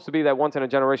supposed to be that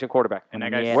once-in-a-generation quarterback. and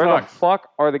that guy Yeah. Where the sucks. fuck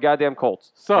are the goddamn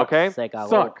Colts? Sucks. Okay? Sack out.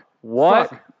 Suck. What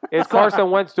Suck. is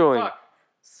Carson Wentz doing?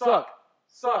 Suck.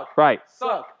 Right.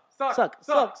 Suck. Suck.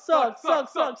 Suck. Suck. Suck.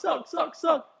 Suck. Suck. Suck.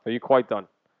 Suck. Are you quite done?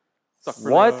 Suck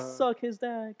for What? love. Suck his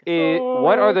dick.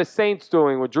 What are the Saints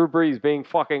doing with Drew Brees being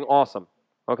fucking awesome?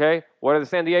 Okay, what are the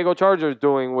San Diego Chargers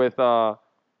doing with Philip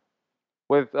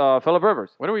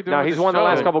Rivers? What are we doing? Now with he's this won the show?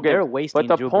 last couple They're games. wasting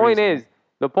But Drew the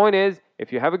Brees, point is,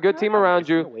 if you have a good team around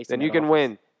They're you, wasting then you that can offense.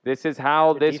 win. This is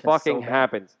how Their this defense fucking so bad.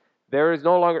 happens. There is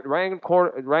no longer Ryan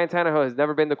Tannehill has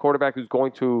never been the quarterback who's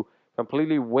going to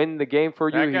completely win the game for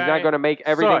you. That He's guy not going to make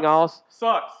everything else.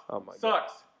 Sucks. Oh my God.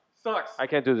 Sucks. I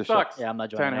can't do this Sucks. shit. Yeah, I'm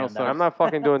not joining Tannehill him. sucks. I'm not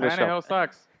fucking doing this show. Tannehill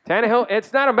sucks. Tannehill,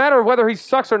 it's not a matter of whether he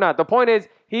sucks or not. The point is,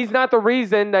 he's not the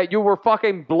reason that you were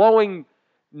fucking blowing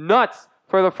nuts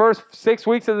for the first 6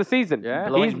 weeks of the season. Yeah. He's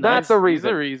Blowing not nuts. the He's reason.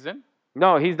 the reason.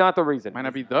 No, he's not the reason. Might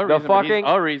not be the reason, but fucking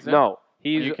he's a reason. No,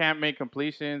 When he's. you can't make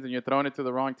completions and you're throwing it to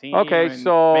the wrong team. Okay, and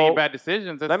so making bad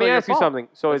decisions. That's Let me still your ask you fault. something.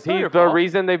 So That's is still he your the fault.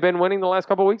 reason they've been winning the last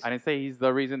couple weeks? I didn't say he's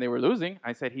the reason they were losing.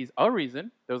 I said he's a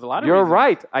reason. There was a lot of You're reasons.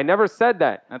 right. I never said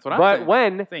that. That's what I'm But saying.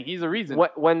 when I'm saying he's a reason.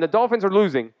 when the Dolphins are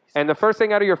losing and the first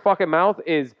thing out of your fucking mouth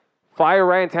is fire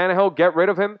Ryan Tannehill, get rid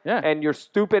of him, Yeah. and your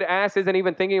stupid ass isn't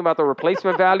even thinking about the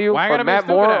replacement value Why I or gotta be a Matt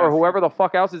stupid Moore or ass? whoever the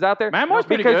fuck else is out there. Matt Moore's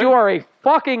pretty because good. you are a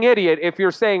fucking idiot if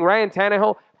you're saying Ryan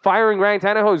Tannehill, firing Ryan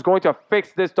Tannehill is going to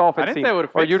fix this Dolphins I didn't team. say it would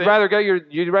Or fix you'd it.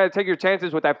 rather take your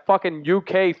chances with that fucking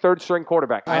UK third string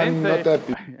quarterback. I didn't I'm say. not that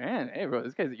big. Man, hey, bro,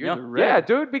 this guy's ears Yeah. are red. Yeah,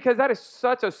 dude, because that is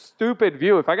such a stupid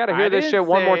view. If I got to hear I this didn't shit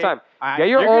one more say- time. I, Get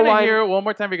your you're gonna O-line- hear it one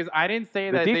more time because I didn't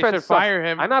say The that they defense should sucks. fire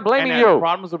him. I'm not blaming and that you.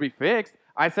 Problems will be fixed.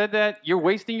 I said that you're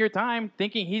wasting your time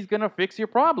thinking he's gonna fix your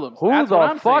problems. Who That's the what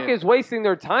I'm fuck saying. is wasting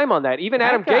their time on that? Even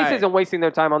That Adam guy. Gase isn't wasting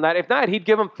their time on that. If not, he'd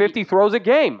give him 50 throws a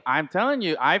game. I'm telling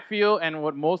you, I feel, and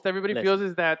what most everybody Listen. feels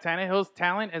is that Tannehill's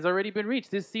talent has already been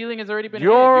reached. His ceiling has already been hit.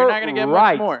 You're You're not gonna get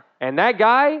right. much more. And that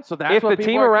guy, So that's if what the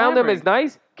people team are around him clamoring. is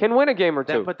nice, can win a game or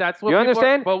two. But that's what You people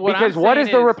understand? But what Because I'm what saying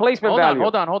is the replacement value?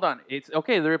 Hold on. It's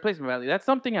okay. The replacement value. That's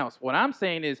something else. What I'm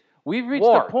saying is we've reached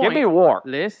War. a point. Give me war.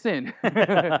 Listen,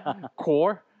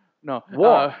 core. No,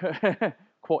 War.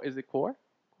 core. Is it core? Wins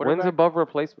Quarterback? above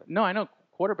replacement. No, I know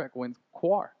quarterback wins.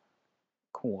 Core.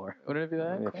 Core. Wouldn't it be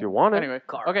that? If you want it. Anyway,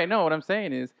 Car. okay. No, what I'm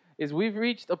saying is we've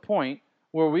reached a point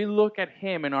where we look at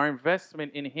him and our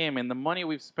investment in him and the money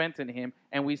we've spent in him,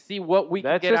 and we see what we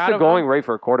That's can get just out the of going him. rate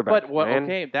for a quarterback. But what? man.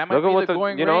 Okay, that might Look at be what the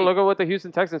going you rate. know. Look at what the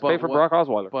Houston Texans But pay for what- Brock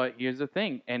Osweiler. But here's the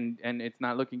thing, and it's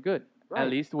not looking good. Right. At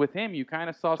least with him, you kind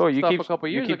of saw So some you stuff keep- a couple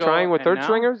you years keep ago. trying with and third now-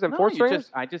 stringers and no, fourth you stringers?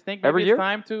 I just think maybe Every it's year?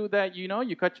 time to that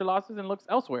you cut your losses and look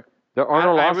elsewhere. There are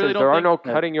no I losses. really don't there are think-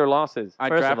 no cutting your losses. I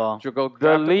First draft, of all, you go The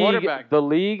draft a league, quarterback. the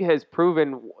league has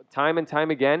proven time and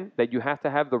time again that you have to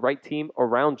have the right team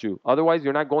around you. Otherwise,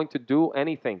 you're not going to do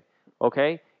anything.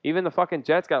 Okay? Even the fucking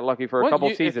Jets got lucky for a Well, couple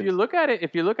If seasons. you look at it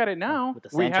now, With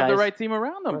the we have the franchise. right team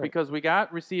around them Right. because we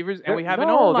got receivers and There- we have an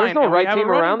no, O-line. there's no and we right have a team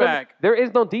running around them. back. There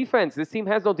is no defense. This team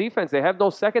has no defense. They have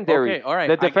no secondary. Okay, all right.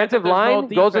 The I get that defensive there's no line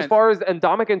goes as defense. far as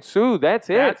Ndamukong Suh.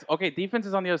 That's it. That's okay. Defense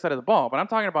is on the other side of the ball, but I'm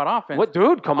talking about offense. What,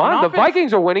 dude? Come On on. The offense-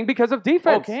 Vikings are winning because of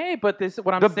defense. Okay, but this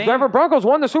what I'm The saying. Denver Broncos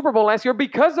won the Super Bowl last year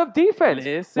because of defense.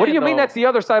 Listen, What do you mean though. that's the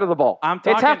other side of the ball? I'm It's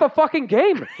half talking- the fucking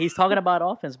game. He's talking about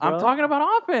offense, bro. I'm talking about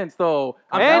offense, though.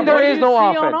 I'm And saying, there what do is you no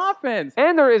see offense. on offense.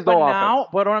 And there is But no now, offense.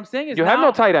 but what I'm saying is You now, have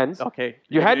no tight ends. Okay.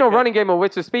 You had no running game of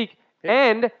which to speak.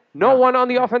 And no Yeah. one on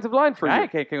the offensive line for you.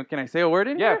 Right, can I say a word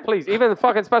in Yeah, here? please. Even the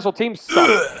fucking special teams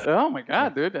suck. Oh my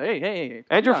God, dude. Hey.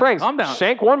 Andrew calm down, Franks, calm down.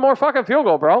 shank one more fucking field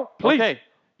goal, bro. Please. Okay,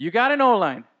 you got an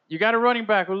O-line. You got a running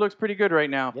back who looks pretty good right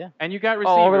now. Yeah. And you got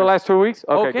receivers. Oh, over the last 2 weeks?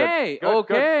 Okay, good. Good,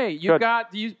 okay. good, You good. got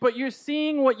but you're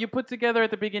seeing what you put together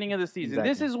at the beginning of the season. Exactly.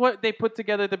 This is what they put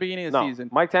together at the beginning of the No, season.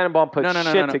 Mike Tannenbaum put No.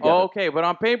 shit together. Okay, but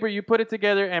on paper you put it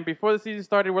together, and before the season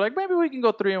started, we're like, maybe we can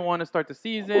go 3-1 and start the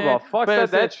season. Who the fuck But said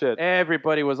that shit?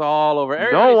 Everybody was all over.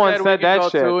 Everybody one said said we can that go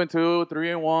shit. 2-2,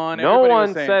 3-1. No Everybody one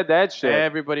was saying- said that shit.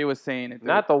 Everybody was saying it. Dude.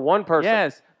 Not the one person.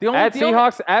 Yes, the only At the only-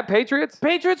 Seahawks, at Patriots?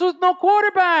 Patriots was no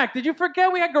quarterback. Did you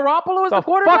forget we had Garoppolo as the The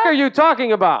quarterback? fuck are you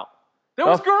talking about? There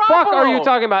was the Garoppolo. fuck are you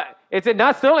talking about? Is it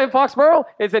not still in Foxborough?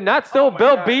 Is it not still my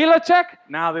Bill God. Belichick?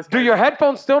 Now this Do guy's- your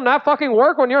headphones still not fucking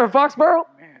work when you're in Foxborough?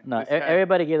 Man, No, this guy-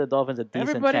 everybody gave the Dolphins a decent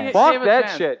Everybody chance. Fuck gave a that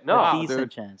chance. shit. No. a Wow, decent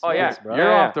dude. chance. Oh, yeah. Yes, bro. You're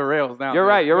Yeah. off the rails now. You're dude.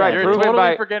 right, you're right. You're Proven totally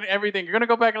by- forgetting everything. You're gonna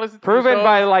go back and listen to Proven the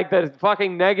by show. like the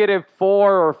fucking -4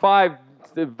 or 5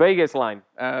 Vegas line.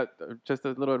 Just a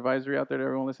little advisory out there to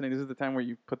everyone listening. This is the time where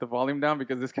you put the volume down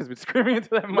because this guy's been screaming into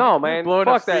that mic. No, man. blowing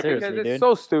up Fuck that speakers. because Seriously, it's dude.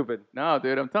 so stupid. No,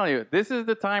 dude, I'm telling you, this is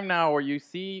the time now where you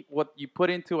see what you put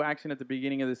into action at the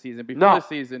beginning of the season. Before No. the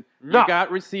season, No. you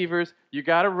got receivers, you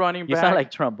got a running You back. sound like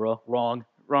Trump, bro. Wrong.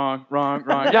 wrong.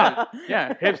 Yeah.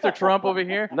 Yeah, hipster Trump over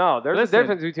here. No, there's Listen. a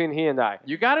difference between he and I.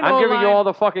 You got an I'm giving you O-line. all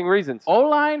the fucking reasons.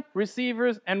 O-line,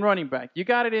 receivers, and running back. You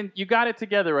got it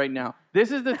together right now.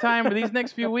 This is the time. These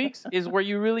next few weeks is where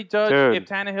you really judge Dude. if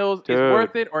Tannehill is Dude.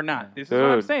 worth it or not. This is what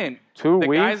I'm Dude. saying. 2 The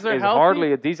weeks guys are is healthy.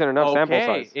 hardly a decent enough sample Okay,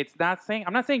 size. it's not saying.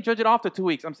 I'm not saying judge it off the 2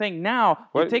 weeks. I'm saying now you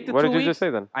What, take the what 2 did weeks. you just say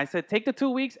then? I said take the 2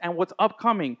 weeks and what's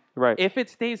upcoming. Right. If it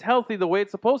stays healthy the way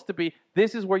it's supposed to be,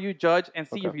 this is where you judge and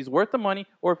see Okay. if he's worth the money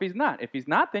or if he's not. If he's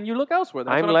not, then you look elsewhere.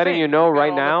 That's I'm what letting saying. you know got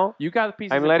right all the- now. You got the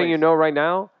pieces. I'm in letting you place. know right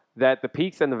now that the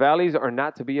peaks and the valleys are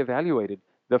not to be evaluated.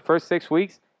 The first 6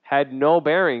 weeks had no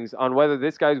bearings on whether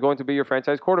this guy is going to be your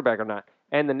franchise quarterback or not.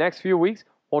 And the next few weeks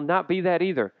will not be that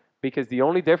either, because the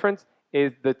only difference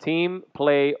is the team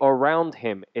play around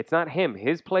him. It's not him.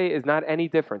 His play is not any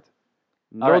different.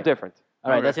 No All right. different.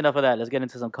 All right, Okay. that's enough of that. Let's get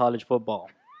into some college football.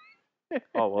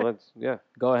 Oh, well, that's, yeah.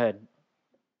 Go ahead.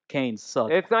 Canes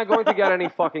suck. It's not going to get any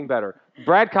fucking better.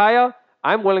 Brad Kaya,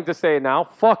 I'm willing to say it now.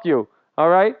 Fuck you. All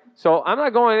right? So I'm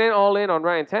not going in all in on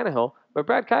Ryan Tannehill, but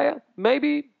Brad Kaya,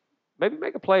 maybe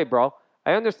make a play, bro.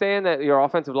 I understand that your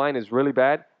offensive line is really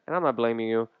bad, and I'm not blaming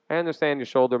you. I understand your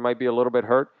shoulder might be a little bit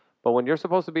hurt, but when you're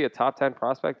supposed to be a top 10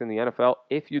 prospect in the NFL,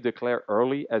 if you declare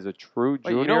early as a true Wait,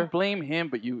 junior, you don't blame him,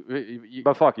 but you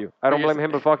but fuck you. I don't you're blame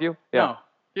him, but fuck you. Yeah.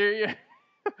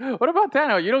 No. What about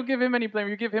Tannehill? You don't give him any blame.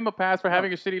 You give him a pass for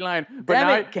having a shitty line. But Damn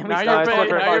now, it, can we now stop you're it's talking blaming, different.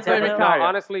 now you're about blaming Tannehill? No, Kaya.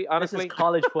 honestly, This is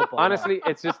college football. honestly,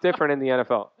 it's just different in the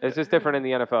NFL. It's just different in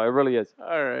the NFL. It really is.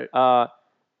 All right.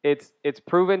 It's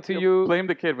proven to you. Blame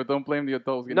the kid, but don't blame the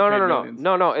adults. getting No, paid no. millions.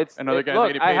 No. It's Another guy's look.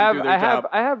 getting I paid to have, do their I have, job.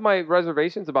 I have my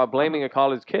reservations about blaming a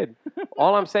college kid.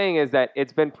 All I'm saying is that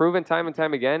it's been proven time and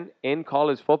time again in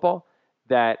college football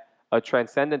that a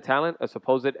transcendent talent, a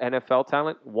supposed NFL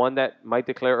talent, one that might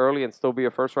declare early and still be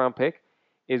a first-round pick,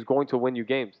 is going to win you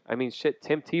games. I mean, shit.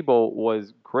 Tim Tebow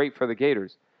was great for the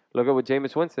Gators. Look at what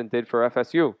Jameis Winston did for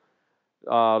FSU.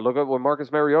 Look at what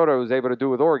Marcus Mariota was able to do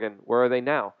with Oregon. Where are they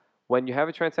now? When you have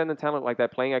a transcendent talent like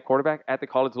that playing at quarterback at the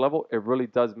college level, it really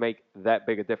does make that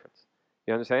big a difference.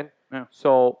 You understand? Yeah.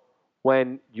 So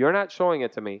when you're not showing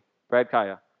it to me, Brad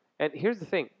Kaya, and here's the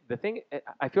thing.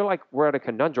 I feel like we're at a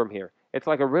conundrum here. It's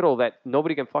like a riddle that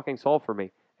nobody can fucking solve for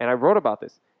me. And I wrote about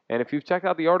this. And if you've checked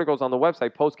out the articles on the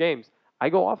website post-games, I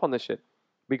go off on this shit.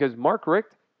 Because Mark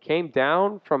Richt came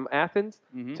down from Athens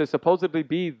Mhm. to supposedly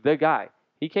be the guy.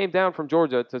 He came down from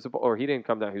Georgia or he didn't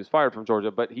come down. He was fired from Georgia,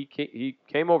 but he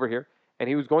came over here, and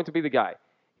he was going to be the guy.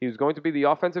 He was going to be the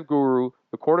offensive guru,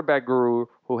 the quarterback guru,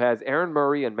 who has Aaron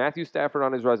Murray and Matthew Stafford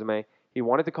on his resume. He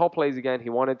wanted to call plays again. He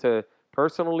wanted to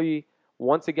personally,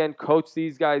 once again, coach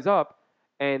these guys up.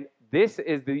 And this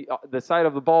is the side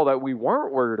of the ball that we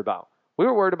weren't worried about. We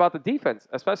were worried about the defense,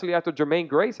 especially after Jermaine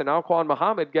Grace and Alquan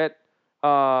Muhammad get.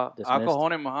 Dismissed.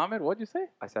 Alcohone Muhammad, what'd you say?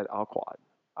 I said Alquad.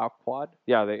 Alquad?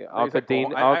 Yeah, they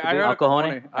Al-Qadin. I heard Alcohone? I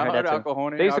I heard heard that too.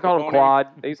 Alcohone. They used to call him Quad.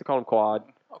 They used to call him Quad.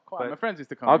 Oh, Quad. But- My friends used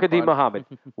to call him Al-Qadin Quad. Muhammad.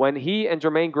 When he and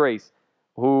Jermaine Grace,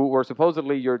 who were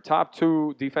supposedly your top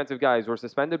two defensive guys, were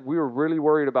suspended, we were really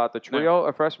worried about the trio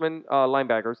of freshman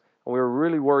linebackers, and we were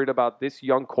really worried about this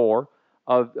young core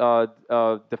of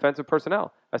defensive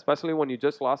personnel, especially when you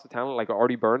just lost a talent like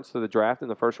Artie Burns to the draft in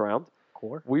the first round.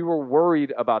 Core. We were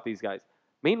worried about these guys.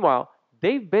 Meanwhile,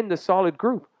 they've been the solid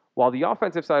group. While the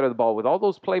offensive side of the ball, with all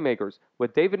those playmakers,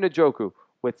 with David Njoku,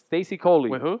 with Stacey Coley,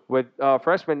 With who? with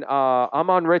freshman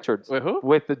Amon Richards, With who?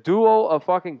 with the duo of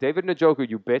fucking David Njoku,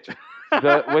 you bitch,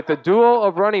 with the duo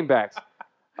of running backs,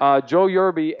 Joe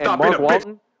Yerby and Mark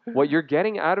Walton, what you're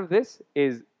getting out of this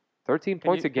is 13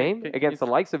 points you- a game can against you-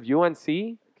 the likes of UNC.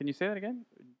 Can you say that again?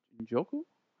 Njoku?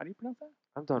 How do you pronounce that?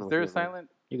 I'm done Is with there you, a man. silent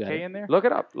You got K it. in there? Look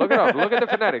it up. Look it up. Look at the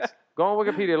phonetics. Go on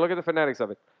Wikipedia. Look at the phonetics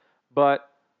of it. But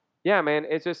yeah, man,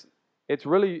 it's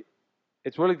really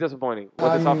disappointing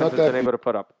what this offense has been able to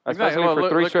put up, especially Exactly. Well, for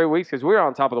look- 3 look- straight weeks because we were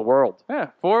on top of the world.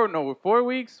 Yeah, 4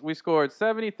 weeks we scored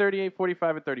 70, 38,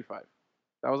 45, and 35.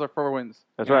 That was our 4 wins.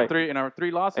 That's In our right. In our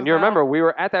 3 losses. And you now, remember, we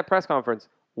were at that press conference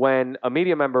when a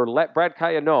media member let Brad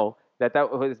Kaya know that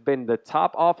has been the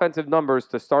top offensive numbers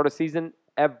to start a season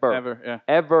ever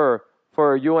ever,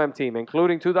 for a UM team,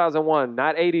 including 2001,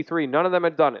 not 83. None of them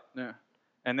had done it. yeah.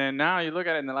 And then now you look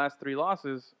at it in the last 3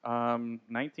 losses,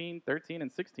 19, 13,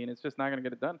 and 16. It's just not going to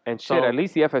get it done. And shit, So- at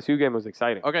least the FSU game was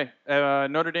exciting. Okay,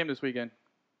 Notre Dame this weekend.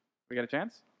 We got a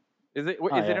chance? Is it Oh,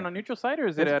 is it yeah. on a neutral site or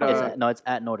is it It's at It's a? at, no, it's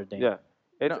at Notre Dame. Yeah.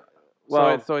 It's, No.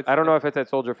 well, So it's I don't know if it's at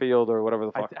Soldier Field or whatever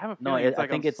the I fuck. have a No, feeling it's I like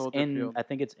think on it's Soldier in. Field. I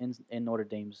think it's in Notre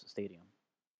Dame's stadium.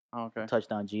 Oh, okay.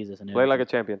 Touchdown Jesus and Play like a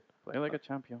everything. champion Play like a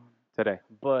champion. today.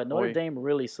 But Notre Oi. Dame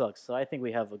really sucks, so I think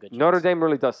we have a good chance. Notre Dame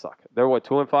really does suck. They're what,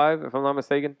 2-5, if I'm not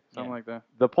mistaken? Something Yeah. like that.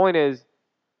 The point is,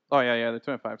 Oh, yeah, they're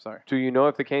 2-5, sorry. do you know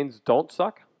if the Canes don't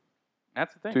suck?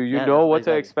 That's the thing. Do you Yeah, know what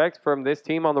exactly. to expect from this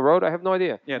team on the road? I have no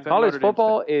idea. Yeah, it's at College Notre Dame's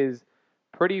football is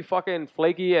pretty fucking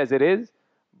flaky as it is,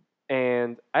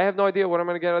 And I have no idea what I'm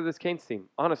going to get out of this Canes team,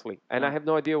 honestly. And No. I have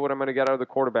no idea what I'm going to get out of the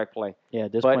quarterback play. Yeah,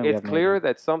 at this But point, we it's have no clear idea.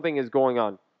 that something is going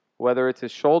on, whether it's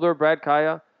his shoulder, Brad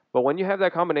Kaya. But when you have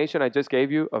that combination I just gave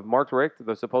you of Mark Richt,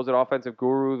 the supposed offensive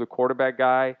guru, the quarterback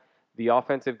guy, the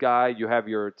offensive guy, you have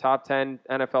your top 10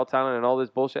 NFL talent and all this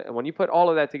bullshit. And when you put all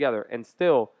of that together and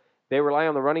still they rely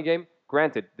on the running game,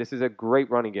 granted, this is a great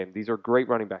running game. These are great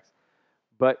running backs.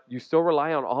 But you still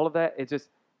rely on all of that. It just,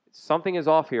 something is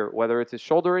off here, whether it's his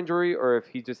shoulder injury or if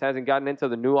he just hasn't gotten into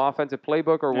the new offensive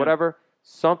playbook or Yeah. whatever.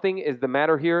 Something is the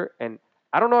matter here. And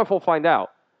I don't know if we'll find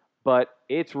out, but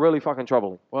it's really fucking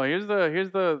troubling. Well, here's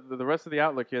the rest of the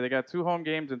outlook here. They got 2 home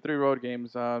games and 3 road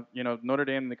games. Notre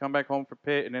Dame, they come back home for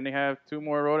Pitt, and then they have 2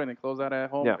 more road, and they close out at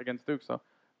home Yeah. against Duke. So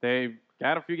they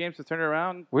got a few games to turn it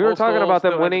around. We were talking Coastal about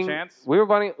them still has a winning. chance. We were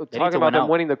to talking about win them out.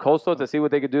 winning the Coastal to see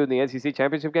what they could do in the NCC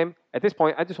championship game. At this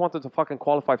point, I just want them to fucking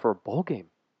qualify for a bowl game.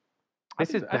 I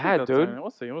This think- is I think bad, they'll dude. turn it.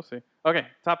 We'll see. Okay,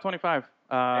 top 25.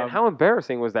 And how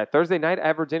embarrassing was that Thursday night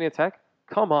at Virginia Tech?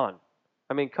 Come on.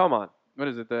 I mean, come on. What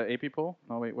is it? The AP poll?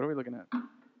 No, wait. What are we looking at?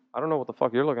 I don't know what the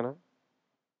fuck you're looking at.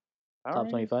 Power Top rankings?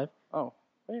 25. Oh,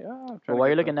 wait. I'm trying Well, to while get you're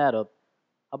the- looking that up,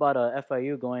 how about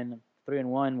FIU going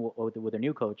 3-1 with their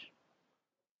new coach?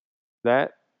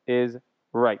 That is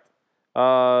right.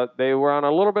 They were on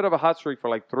a little bit of a hot streak for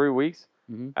like 3 weeks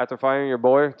Mhm. after firing your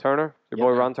boy Turner, your Yep.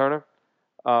 boy Ron Turner.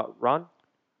 Rob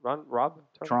Turner?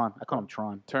 Tron. I call him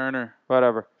Tron. Turner.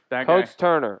 Whatever. That Coach guy.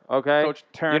 Turner, okay? Coach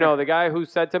Turner. You know, the guy who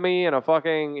said to me in a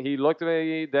fucking, he looked at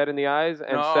me dead in the eyes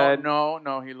and said, no.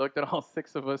 He looked at all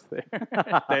 6 of us there,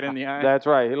 dead in the eye. that's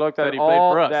right. He looked Said at he played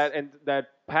all for us. that and that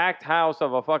packed house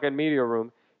of a fucking media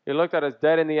room. He looked at us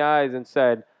dead in the eyes and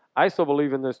said, I still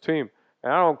believe in this team.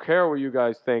 And I don't care what you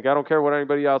guys think. I don't care what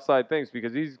anybody outside thinks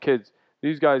because these kids,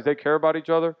 these guys, they care about each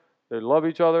other. They love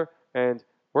each other. And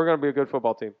we're going to be a good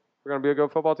football team. We're going to be a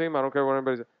good football team. I don't care what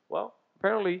anybody says. Well,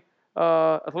 apparently,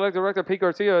 athletic director Pete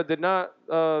Garcia did not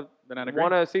They're not agree.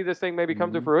 want to see this thing maybe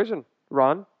come to Mhm. fruition.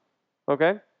 Ron,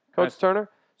 okay? Coach Right. Turner.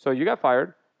 So you got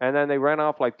fired. And then they ran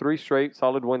off like 3 straight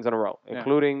solid wins in a row, Yeah.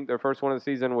 including their first one of the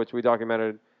season, which we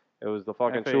documented. It was the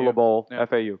fucking FAU. Chula Bowl, Yeah.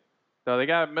 FAU. So they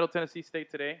got Middle Tennessee State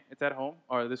today. It's at home,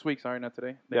 or this week. Sorry, not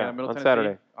today. They Yeah, got Middle on Tennessee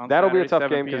Saturday. on That'll be a Saturday, tough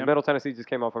 7 game because p.m. Middle Tennessee just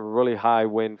came off of a really high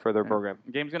win for their Yeah. program.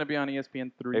 Game's gonna be on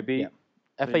ESPN 3. They beat Yeah.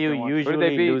 So you FAU can watch. Who did they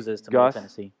usually beat? loses to Gus? Middle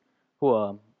Tennessee.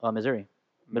 Who? Missouri.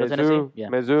 Middle Mizzou, Tennessee? Yeah.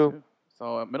 Mizzou,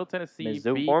 So Middle Tennessee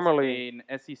Mizzou. beat Formerly- an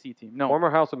SEC team. No, former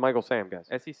house of Michael Sam, guys.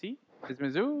 SEC is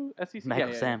Mizzou SEC. Michael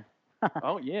Yeah, yeah, Sam. yeah.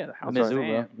 Oh yeah, the house That's of Mizzou,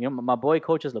 Sam. bro. You know, my boy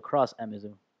coaches lacrosse at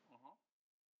Mizzou.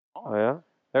 Oh, yeah?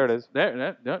 There it is. There,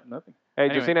 nothing. Hey,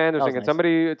 Anyway, Josina Anderson, was can nice.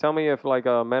 somebody tell me if like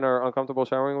men are uncomfortable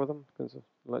showering with them?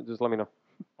 Just let me know.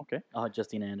 Okay.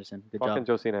 Justina Anderson. Good Fucking job.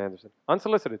 Josina Anderson.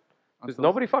 Unsolicited. Just Unsolicited.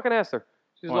 nobody fucking asked her.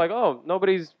 She's What? like, oh,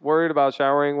 nobody's worried about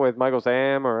showering with Michael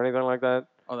Sam or anything like that.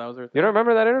 Oh, that was her. You don't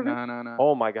remember that interview? No.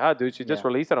 Oh my god, dude! She just Yeah.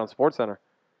 released it on SportsCenter.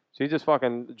 She just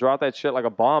fucking dropped that shit like a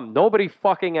bomb. Nobody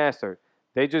fucking asked her.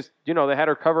 They just, they had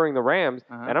her covering the Rams,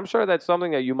 Uh-huh. and I'm sure that's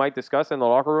something that you might discuss in the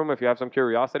locker room if you have some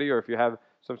curiosity or if you have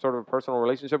some sort of a personal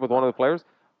relationship with one of the players.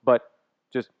 But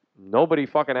just nobody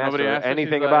fucking asked Nobody her asked her.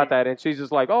 anything She's about like- that, and she's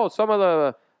just like, oh, some of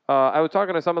the. I was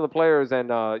talking to some of the players and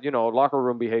locker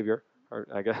room behavior, or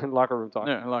I guess locker room talk.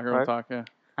 Yeah, locker room Right? talk.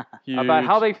 Yeah. About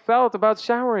how Huge. they felt about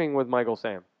showering with Michael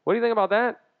Sam. What do you think about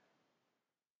that?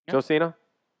 Yeah. Josina?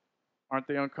 Aren't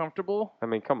they uncomfortable? I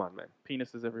mean, come on, man.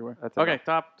 Penises everywhere. That's Okay,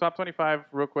 enough. top 25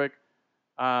 real quick.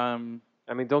 I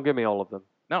mean, don't give me all of them.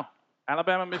 No,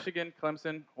 Alabama, Michigan,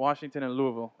 Clemson, Washington, and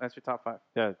Louisville. That's your top 5.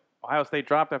 Yeah. Ohio State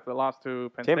dropped after the loss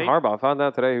to Penn Tim State. Harbaugh found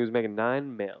out today he was making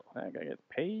 $9 million. That guy gets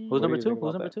paid. Who's What do number you 2? think Who's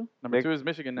about number that? 2? Number Nick- 2 is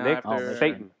Michigan now Nick after Michigan.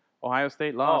 Satan. Ohio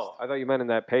State lost. Oh, I thought you meant in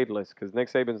that paid list because Nick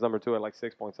Saban's number 2 at like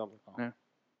 6 point something.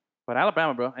 But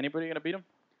Alabama, bro, anybody gonna beat them?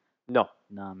 No.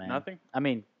 Nah, man. Nothing. I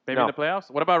mean, Maybe No. in the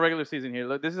playoffs. What about regular season here?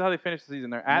 Look, this is how they finished the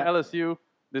season. They're at LSU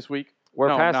this week. We're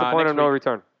No, past the nah, point next of no week.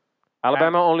 return.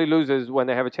 Alabama only loses when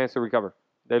they have a chance to recover.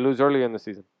 They lose early in the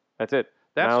season. That's it.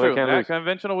 That's Now they true. can't That lose.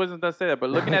 conventional wisdom does say that.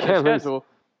 But looking They at their can't lose. schedule,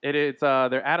 it's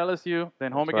they're at LSU,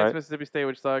 then home That's against right. Mississippi State,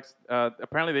 which sucks.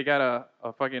 Apparently they got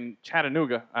a fucking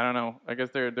Chattanooga. I don't know. I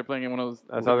guess they're playing in one of those.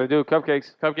 That's how they do.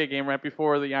 Cupcakes. Cupcake game right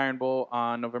before the Iron Bowl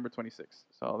on November 26th.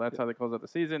 So that's how they close out the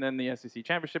season. Then the SEC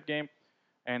championship game,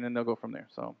 and then they'll go from there.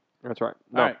 So That's right.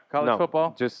 No, all right, college no.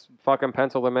 football. Just fucking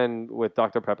pencil them in with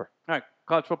Dr. Pepper. All right,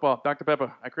 college football. Dr.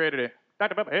 Pepper. I created it.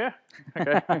 Dr. Pepper. Yeah.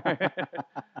 Okay.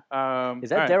 is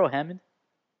that Daryl Hammond?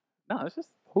 No, it's just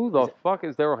Who the fuck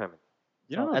is Daryl Hammond?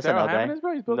 you know who That's Daryl another Hammond guy. is,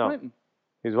 bro. He's Bill No. Clinton.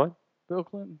 He's what? Bill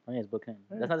Clinton. Oh, yeah, it's Bill Clinton.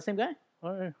 Yeah. That's not the same guy?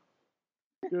 Oh, yeah.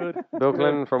 Good. Bill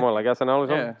Clinton from what, like SNL or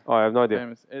something? Yeah. Oh, I have no idea.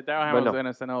 Famous. Daryl Hammond no. was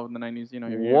in SNL in the 90s. You know.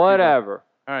 Whatever.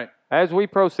 All right. As we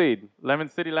proceed,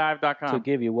 LemonCityLive.com. To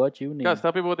give you what you need. Gus,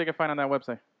 tell people what they can find on that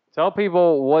website. tell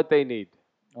people what they need.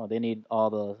 Oh, they need all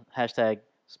the hashtag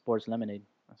sports lemonade.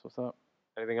 That's what's up.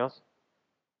 Anything else?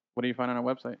 What do you find on our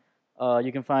website?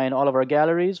 You can find all of our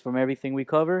galleries from everything we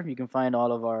cover. You can find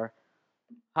all of our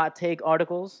hot take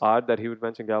articles. Odd that he would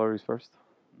mention galleries first.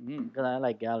 Because I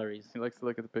like galleries. He likes to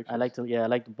look at the pictures. I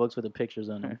like the books with the pictures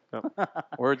on them.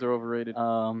 Words are overrated.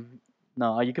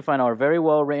 No, you can find our very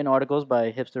well written articles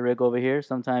by Hipster Rick over here.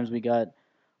 Sometimes we got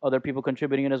other people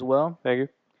contributing it as well. Thank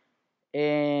you.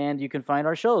 And you can find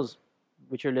our shows,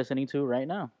 which you're listening to right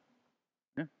now.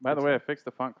 Yeah. By the way, I fixed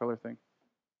the font color thing.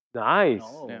 Nice.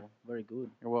 Oh, Yeah. very good.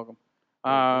 You're welcome.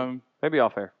 Maybe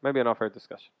off air. Maybe an off air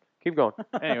discussion. Keep going.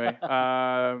 Anyway,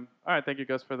 all right. Thank you,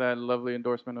 Gus, for that lovely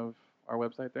endorsement of our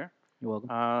website there. You're welcome.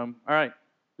 All right.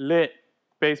 Lit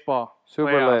baseball.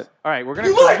 Super playoffs. lit. All right. We're gonna.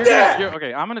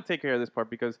 Okay. I'm gonna take care of this part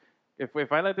because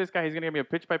if I let this guy, he's gonna give me a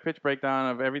pitch by pitch breakdown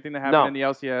of everything that happened in the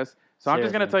LCS. So I'm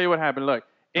just gonna Seriously. tell you what happened. Look,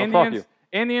 fuck you.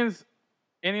 Indians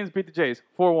beat the Jays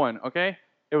 4-1. Okay.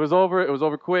 It was over. It was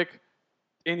over quick.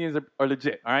 Indians are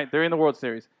legit. All right. They're in the World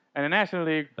Series. And in the National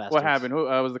League, what Bastards. happened? Who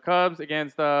was the Cubs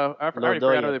against I already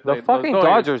forgot who they The played. fucking Los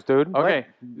Dodgers, dude. Okay,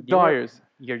 What? Dodgers.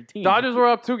 Your team. Dodgers were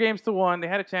up 2-1. They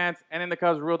had a chance, and then the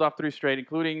Cubs reeled off 3 straight,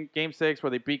 including Game 6 where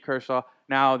they beat Kershaw.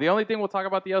 Now, the only thing we'll talk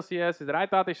about the LCS is that I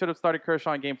thought they should have started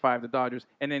Kershaw in Game 5, the Dodgers,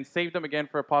 and then saved them again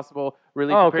for a possible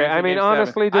relief Okay, appearance I in mean, Game 7.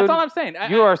 honestly, dude, That's all I'm saying.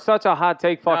 You are such a hot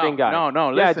take fucking guy. No,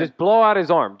 Yeah, listen. just blow out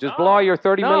his arm. Just blow out your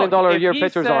 $30 million a year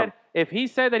pitcher's arm. If he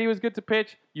said that he was good to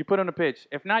pitch, you put him to pitch.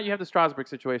 If not, you have the Strasburg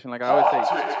situation, like I always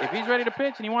say. If he's ready to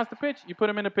pitch and he wants to pitch, you put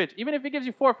him in the pitch. Even if he gives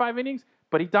you 4 or 5 innings,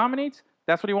 but he dominates,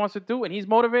 that's what he wants to do, and he's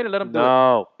motivated, let him do it.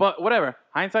 No. But whatever.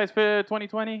 Hindsight's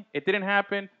 2020. It didn't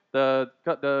happen.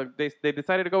 They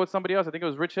decided to go with somebody else. I think it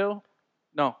was Rich Hill.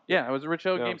 No, yeah, it was Rich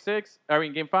Hill. Yeah.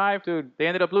 Game 5. Dude. They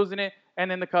ended up losing it,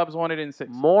 and then the Cubs won it in 6.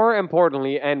 More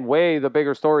importantly, and way the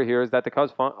bigger story here, is that the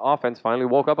Cubs offense finally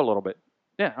woke up a little bit.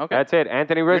 Yeah, okay. That's it.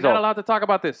 Anthony You're Rizzo. not allowed to talk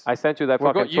about this. I sent you that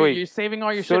fucking tweet. You're saving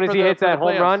all your As soon shit as for he the, hits for that the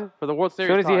home playoffs, run, for the World As Series.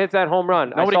 soon as he hits that home run,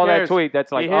 Nobody I saw cares. that tweet.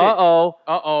 That's like, He hit it.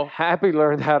 uh-oh. Happy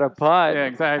learned how to putt. Yeah,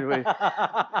 exactly.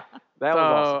 That was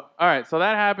awesome. All right, so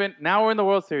that happened. Now we're in the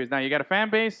World Series. Now you got a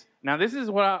fan base. Now this is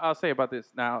what I'll say about this.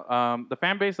 Now the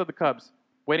fan base of the Cubs,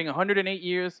 waiting 108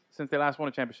 years since they last won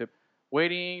a championship,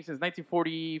 waiting since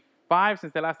 1945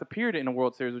 since they last appeared in a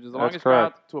World Series, which is the longest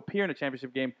drought to appear in a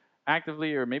championship game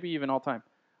actively or maybe even all time.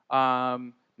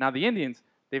 Now the Indians,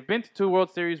 they've been to 2 World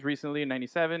Series recently in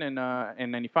 '97 and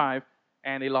 95,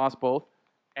 and they lost both.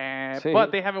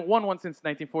 But they haven't won one since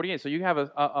 1948. So you have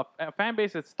a fan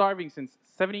base that's starving since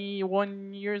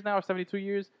 71 years now, or 72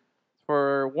 years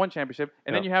for one championship.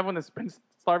 And then you have one that's been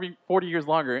starving 40 years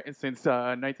longer since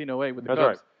 1908 with the Cubs.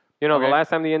 Right. You know, the last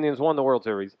time the Indians won the World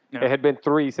Series, it had been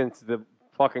 3 since the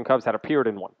fucking Cubs had appeared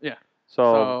in one. Yeah.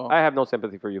 So I have no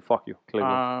sympathy for you. Fuck you,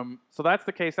 Cleveland. So that's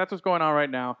the case. That's what's going on right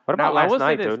now. What about now, last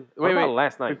night, dude? What about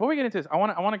last night? Before we get into this, I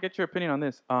want to get your opinion on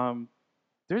this.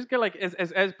 There's like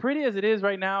as pretty as it is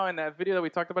right now, in that video that we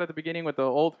talked about at the beginning with the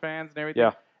old fans and everything.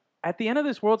 Yeah. At the end of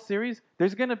this World Series,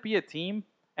 there's gonna be a team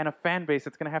and a fan base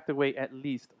that's gonna have to wait at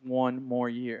least one more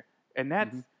year, and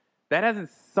that hasn't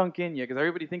sunk in yet because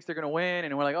everybody thinks they're gonna win,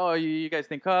 and we're like, oh, you guys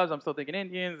think Cubs, I'm still thinking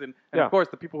Indians, and of course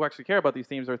the people who actually care about these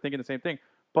teams are thinking the same thing.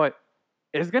 But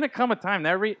it's gonna come a time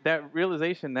that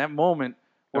realization, that moment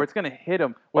where it's gonna hit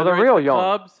them. Well, Whether they're real it's the young.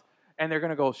 Cubs, and they're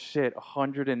gonna go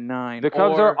 109. The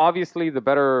Cubs are obviously the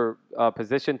better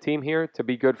position team here to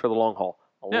be good for the long haul.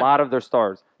 A lot of their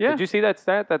stars. Yeah. Did you see that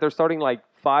stat that they're starting like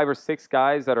 5 or 6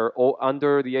 guys that are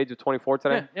under the age of 24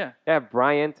 today? Yeah. They have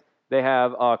Bryant. They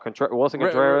have Wilson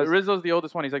Contreras. Rizzo's the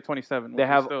oldest one. He's like 27. They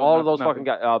have all of those fucking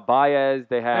guys. Baez.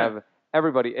 They have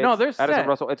everybody. No, they're Addison set.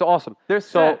 Russell. It's awesome. They're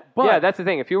so, set, but- yeah, that's the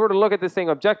thing. If you were to look at this thing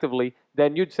objectively,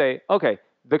 then you'd say, okay,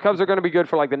 the Cubs are going to be good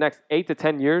for like the next 8 to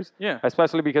 10 years. Yeah.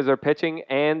 Especially because their pitching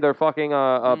and their fucking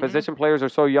position players are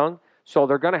so young. So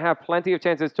they're going to have plenty of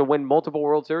chances to win multiple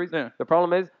World Series. Yeah. The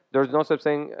problem is there's no such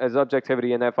thing as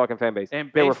objectivity in that fucking fan base.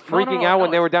 And They were no, freaking no, out no,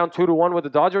 when they were down 2-1 with the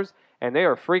Dodgers, and they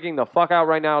are freaking the fuck out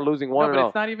right now, losing 1-0. No, but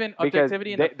it's not even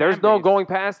objectivity in the fan there's no base. going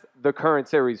past the current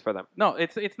series for them. No,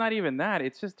 it's not even that.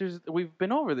 It's just we've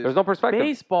been over this. There's no perspective.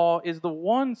 Baseball is the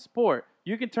one sport.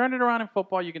 You can turn it around in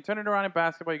football. You can turn it around in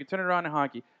basketball. You can turn it around in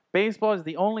hockey. Baseball is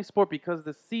the only sport because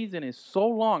the season is so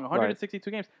long,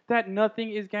 162 games, that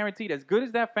nothing is guaranteed. As good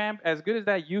as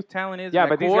that youth talent is, Yeah,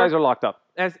 but these guys are locked up.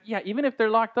 Even if they're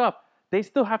locked up, they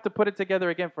still have to put it together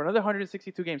again for another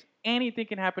 162 games. Anything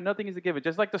can happen. Nothing is a given.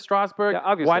 Just like the Strasburg. Yeah,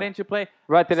 obviously. Why didn't you play?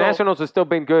 Right, the Nationals have still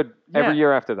been good every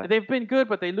year after that. They've been good,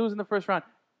 but they lose in the first round.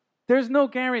 there's no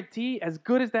guarantee, as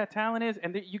good as that talent is,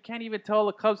 and you can't even tell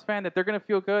a Cubs fan that they're going to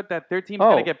feel good that their team's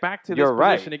going to get back to this you're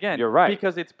right. position again. You're right.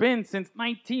 Because it's been since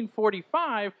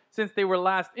 1945 since they were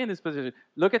last in this position.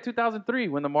 Look at 2003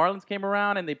 when the Marlins came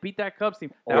around and they beat that Cubs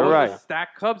team. That You're was right. a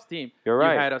stacked Cubs team. You're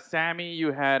right. You had Sammy.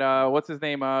 You had, what's his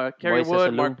name? Kerry Moises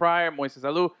Wood, Alou. Mark Pryor, Moises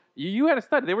Alou. You had a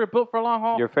stud. They were built for a long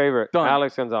haul. Your favorite, Done.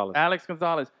 Alex Gonzalez. Alex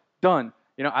Gonzalez, done.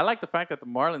 You know, I like the fact that the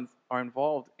Marlins are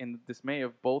involved in the dismay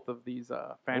of both of these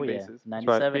fan bases.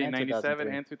 97 Being and 97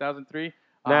 2003. and 2003.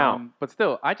 Now- But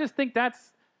still, I just think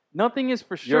that's nothing is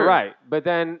for sure. You're right, but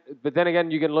then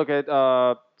again, you can look at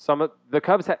some of the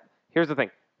Cubs. Here's the thing: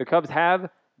 the Cubs have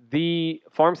the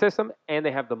farm system and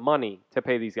they have the money to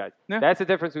pay these guys. Yeah. That's the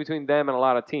difference between them and a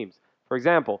lot of teams. For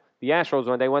example, the Astros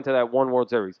when they went to that one World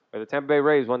Series, or the Tampa Bay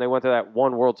Rays when they went to that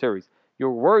one World Series. You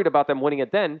were worried about them winning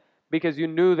it then because you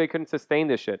knew they couldn't sustain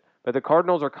this shit. But the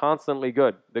Cardinals are constantly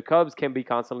good. The Cubs can be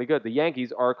constantly good. The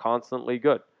Yankees are constantly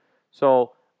good.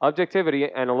 So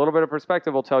objectivity and a little bit of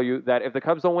perspective will tell you that if the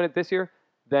Cubs don't win it this year,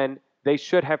 then they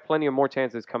should have plenty of more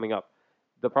chances coming up.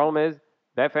 The problem is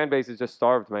that fan base is just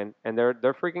starved, man, and they're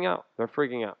freaking out. They're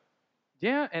freaking out.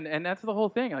 Yeah, and that's the whole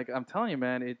thing. Like I'm telling you,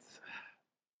 man, it's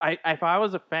if I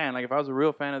was a fan, like if I was a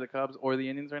real fan of the Cubs or the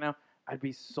Indians right now, I'd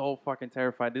be so fucking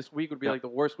terrified. This week would be like the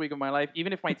worst week of my life,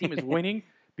 even if my team is winning,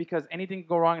 because anything can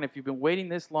go wrong. And if you've been waiting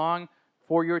this long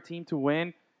for your team to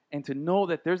win, and to know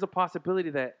that there's a possibility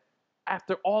that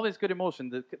after all this good emotion,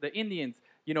 the Indians,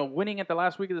 you know, winning at the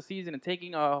last week of the season and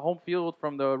taking a home field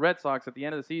from the Red Sox at the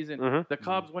end of the season, Mhm. the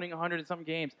Cubs winning 100 and something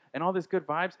games, and all this good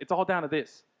vibes, it's all down to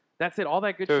this. That's it. All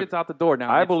that good Dude, shit's out the door now.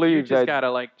 I You believe just that- gotta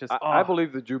like just. I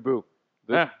believe the Drew Boo.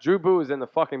 Yeah. Drew Boo is in the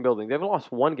fucking building. They've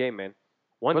lost one game, man.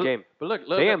 One game. But look,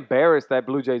 They embarrassed that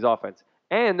Blue Jays offense.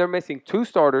 And they're missing two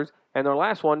starters, and their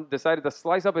last one decided to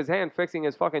slice up his hand fixing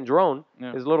his fucking drone,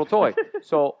 Yeah. his little toy.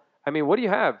 So, I mean, what do you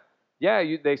have? Yeah,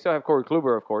 they still have Corey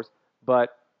Kluber, of course,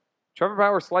 but Trevor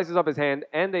Bauer slices up his hand,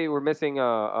 and they were missing, who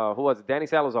was it? Danny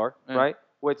Salazar, Yeah. right?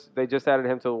 Which they just added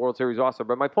him to the World Series roster.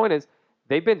 But my point is,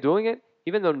 they've been doing it,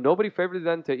 even though nobody favored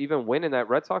them to even win in that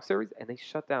Red Sox series, and they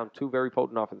shut down two very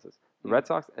potent offenses, the Red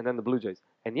Sox and then the Blue Jays.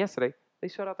 And yesterday, they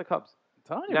shut out the Cubs. I'm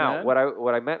telling you, Now, man.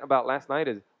 what I meant about last night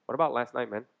is, what about last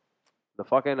night, man? The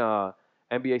fucking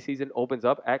NBA season opens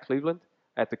up at Cleveland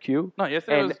at the Q, No,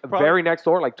 yesterday and was probably, very next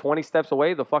door, like 20 steps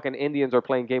away, the fucking Indians are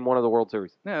playing Game 1 of the World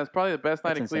Series. yeah, it's probably the best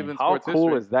night That's in insane. Cleveland How sports cool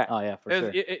history. is that? Oh yeah, for It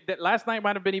was- sure. that last night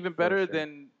might have been even better sure.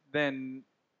 than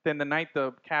the night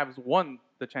the Cavs won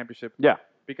the championship. Yeah.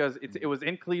 Because it was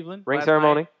in Cleveland. Ring last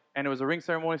ceremony. night, and it was a ring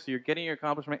ceremony, so you're getting your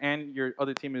accomplishment, and your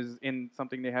other team is in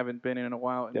something they haven't been in a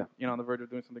while, and Yeah. you know on the verge of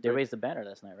doing something They great. raised the banner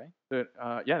last night, right? Dude,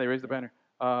 yeah, they raised the banner.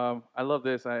 I love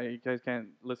this. You guys can't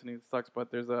listen to it, sucks, but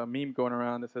there's a meme going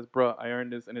around that says, "Bruh, I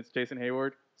earned this," and it's Jason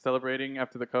Hayward celebrating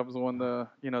after the Cubs won the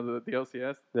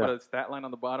LCS. Yeah. But the stat line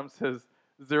on the bottom says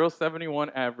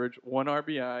 0.71 average, 1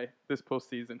 RBI this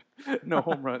postseason, no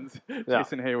home runs.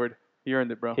 Jason Hayward, he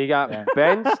earned it, bro. He got Yeah.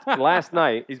 benched last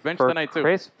night He's benched for tonight too.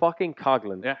 Chris fucking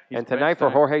Coughlin, Yeah, he's and tonight benched for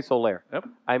tonight. Jorge Soler. Yep.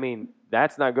 I mean,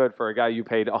 that's not good for a guy you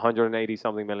paid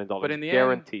 $180-something million. But in the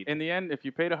guaranteed. end, if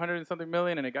you paid 100 and something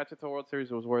million and it got you to the World Series,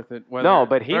 it was worth it. No,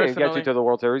 but he didn't get you personally- to the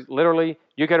World Series. Literally,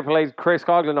 you could have played Chris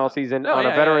Coughlin all season Oh, on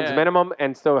yeah, a veteran's yeah. minimum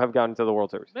and still have gotten to the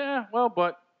World Series. Yeah, well,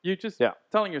 but you just Yeah.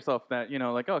 telling yourself that,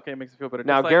 like, okay, it makes you feel better.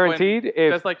 Now, Just like when- guaranteed,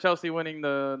 if just like Chelsea winning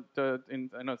I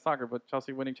know it's soccer, but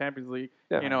Chelsea winning Champions League.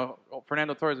 Yeah.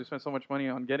 Fernando Torres, we spent so much money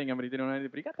on getting him, but he didn't win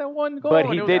anything. But he got that one goal. but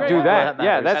and he it was did great. do Well, that. that Yeah,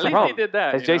 matters. that's At the least problem. he did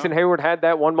that. Has Jason Hayward had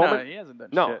that one No, moment? he hasn't done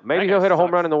No, shit. maybe That he'll guy hit a home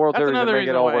sucks. run in the World That's Series and another make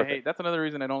reason it all why I worth hate. it. That's another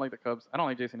reason I don't like the Cubs. I don't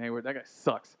like Jason Hayward. That guy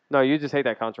sucks. No, you just hate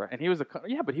that contract. And he was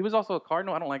but he was also a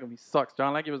Cardinal. I don't like him. He sucks.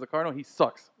 John Lackey was a Cardinal. He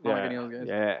sucks. I don't like any of those guys.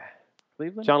 Yeah.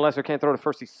 Cleveland. John Lester can't throw to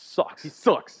first. He sucks. He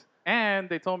sucks. And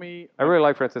they told me. I really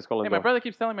like Francisco Hey, Lindor. my brother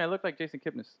keeps telling me I look like Jason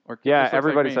Kipnis. Or Kipnis Yeah, looks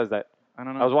everybody like me. says that. I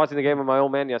don't know. I was watching the game with my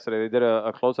old man yesterday. They did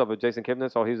a close-up of Jason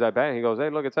Kipnis while he was at bat, and he goes, "Hey,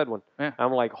 look, it's Edwin." Yeah.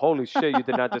 I'm like, "Holy shit, you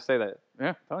did not just say that."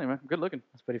 Yeah, telling you, man. Good looking.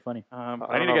 That's pretty funny. I don't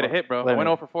need to get know. a hit, bro. Wait I a went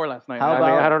minute. 0 for 4 last night. How I mean,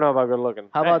 about- I don't know about good looking.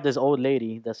 How Hey. about this old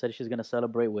lady that said she's gonna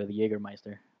celebrate with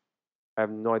Jägermeister? I have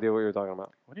no idea what you're talking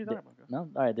about. What are you talking about? Gus? No,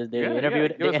 all right. They You gotta interviewed.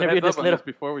 give They us a interviewed heads this up on little. this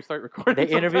before we start recording.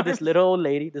 They interviewed this sometimes. little old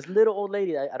lady. This little old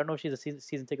lady. I don't know if she's a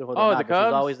season ticket holder. Oh, or the not, but she's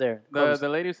Cubs? always there. The Cubs.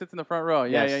 lady who sits in the front row.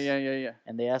 Yeah, Yes. yeah.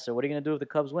 And they asked her, "What are you gonna do if the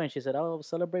Cubs win?" She said, "I'll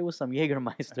celebrate with some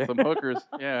Jägermeister." Some hookers.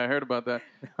 Yeah, I heard about that.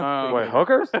 Wait,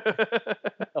 hookers?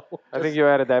 I think you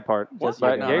added that part. Just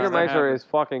But Jägermeister. Jägermeister is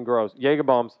fucking gross. Jaeger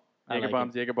bombs. I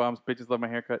like Jaeger bombs. Bitches love my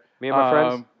haircut. Me and my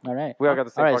friends, All right. we all got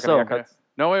the same All right, fucking so- haircuts.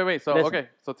 No, wait. So, Listen. okay.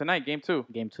 So tonight, game 2.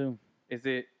 Game 2. Is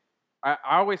it I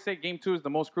always say game 2 is the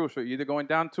most crucial. You're either going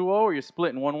down 2-0 or you're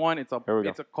splitting 1-1. It's a Here we go.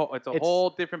 it's a It's- whole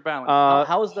different balance.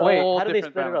 How is the wait. how do they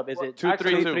Different split it up? balance. Is it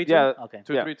 2-3-2. 2-3-2? Yeah. Okay.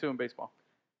 2-3-2 in baseball.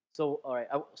 So all right,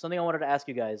 something I wanted to ask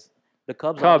you guys. The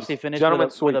Cubs Cubs, obviously finished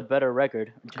gentlemen's with a sweep. better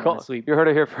record. Gentlemen's sweep. You heard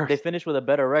it here They first. finished with a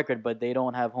better record, but they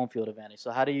don't have home field advantage.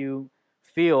 So how do you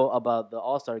feel about the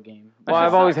All-Star game? Well, That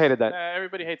I've shit always sucks. hated that.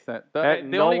 Everybody hates that. The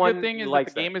No only one good thing is that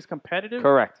likes the game is competitive.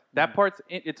 Correct. That part's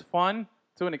it's fun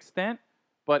to an extent,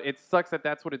 but it sucks that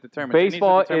that's what it determines. It needs to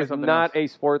Baseball determine is something not else. a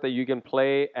sport that you can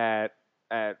play at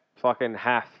fucking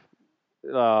half.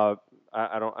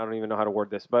 I don't even know how to word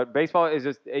this, but baseball is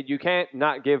just you can't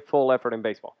not give full effort in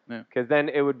baseball Yeah. because then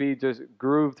it would be just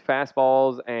grooved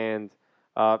fastballs and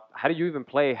how do you even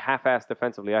play half-assed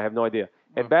defensively? I have no idea.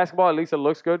 In Well. basketball, at least it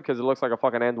looks good because it looks like a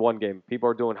fucking end one game. People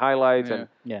are doing highlights and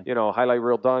Yeah. highlight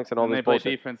reel dunks and all And this they play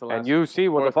bullshit. defense the And last you see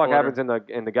what the fourth fuck quarter. happens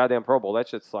in the goddamn Pro Bowl. That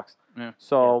shit sucks. Yeah.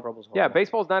 So Pro Bowl's yeah, horrible.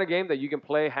 baseball's not a game that you can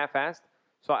play half-assed.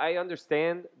 So I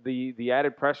understand the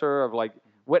added pressure of like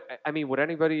what I mean. Would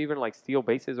anybody even like steal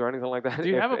bases or anything like that? Do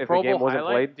you have a if Pro the game Bowl wasn't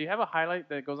highlight? played? Do you have a highlight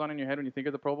that goes on in your head when you think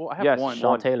of the Pro Bowl? I have Yes, one.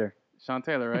 Sean Taylor. Sean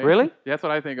Taylor, right? Really? That's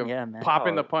what I think of. Yeah, man.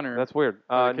 Popping Oh, the punter. That's weird.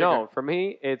 Or the No, kicker. for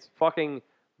me, it's fucking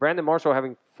Brandon Marshall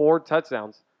having 4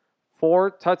 touchdowns.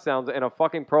 4 touchdowns in a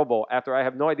fucking Pro Bowl after I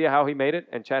have no idea how he made it,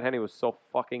 and Chad Henne was so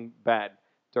fucking bad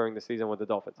during the season with the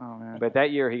Dolphins. Oh man. But that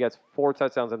year, he gets 4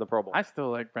 touchdowns in the Pro Bowl. I still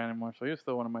like Brandon Marshall. He was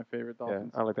still one of my favorite Yeah,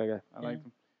 Dolphins. I like that guy. I liked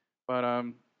him. But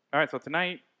all right. So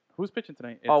tonight, who's pitching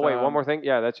tonight? Oh It's, wait, one more thing.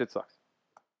 Yeah, that shit sucks.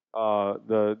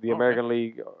 The Okay. American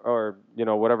League or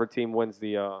whatever team wins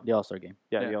the The All-Star game.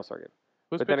 the Yeah. All-Star game.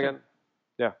 Who's But pitching? then again,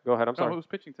 yeah, go ahead. I'm No, sorry. who's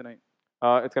pitching tonight?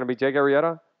 It's gonna be Jake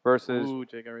Arrieta versus Ooh,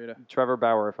 Jake Arrieta. Trevor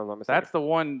Bauer, if I'm not mistaken. That's the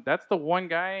one. That's the one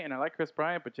guy, and I like Chris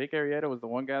Bryant, but Jake Arrieta was the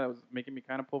one guy that was making me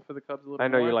kind of pull for the Cubs a little. I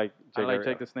know more. you like I Jake like Arrieta.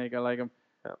 Jake the Snake. I like him.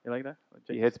 Yeah. You like that? Jake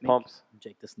He the hits Snake? pumps.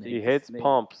 Jake the Snake. He hits Snake.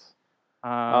 pumps.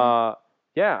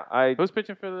 Yeah, Who's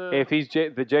pitching for the? if he's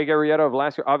the Jake Arrieta of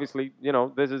last year, obviously,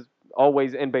 this is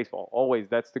always in baseball. Always.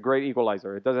 That's the great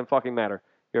equalizer. It doesn't fucking matter.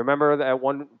 You remember that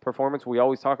one performance we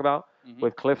always talk about Mhm.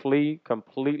 with Cliff Lee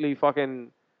completely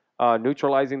fucking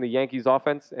neutralizing the Yankees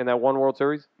offense in that one World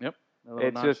Series? A little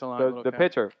It's just nonchalant, the little the cap.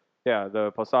 pitcher. Yeah,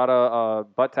 the Posada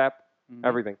butt tap, Mhm.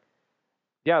 everything.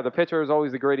 Yeah, the pitcher is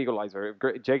always the great equalizer.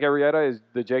 If Jake Arrieta is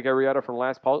the Jake Arrieta from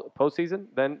last postseason,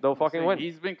 then they'll fucking See, win.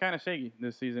 He's been kind of shaky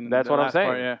this season. That's the what I'm last saying.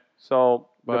 part, yeah. So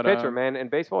But, the pitcher, man, in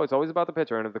baseball, it's always about the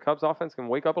pitcher. And if the Cubs offense can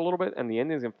wake up a little bit and the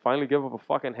Indians can finally give up a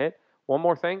fucking hit, one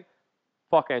more thing,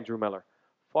 fuck Andrew Miller.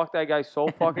 Fuck that guy so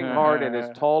fucking hard and his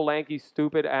tall, lanky,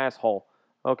 stupid asshole.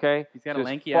 Okay? He's got a Just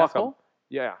lanky fuck him. asshole.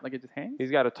 Yeah. Like it just hangs.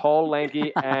 He's got a tall,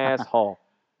 lanky asshole.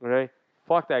 Okay?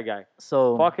 Fuck that guy.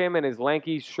 So Fuck him and his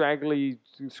lanky,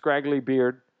 scraggly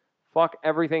beard. Fuck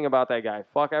everything about that guy.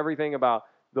 Fuck everything about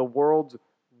the world's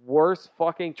worst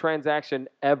fucking transaction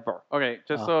ever. Okay,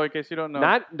 just so in case you don't know,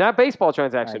 Not baseball all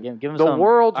transaction. right, give him The some.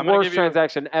 world's I'm gonna worst give you-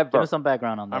 transaction Give ever. him some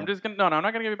background on that. I'm just gonna no, I'm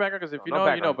not gonna give you background because if you No know, you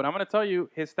know. background. But I'm gonna tell you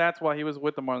his stats while he was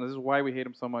with the Marlins. This is why we hate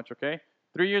him so much. Okay,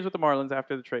 3 years with the Marlins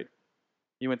after the trade.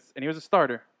 He went and he was a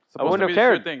starter. I Supposed wouldn't to have be the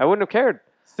sure cared. thing. I wouldn't have cared.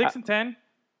 6-10,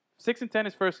 6-10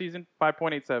 his first season,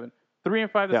 5.87.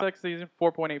 3-5 the Yeah. second season,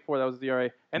 4.84. That was the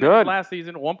ERA. And then Good. his last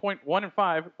season,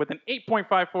 1.1-5 with an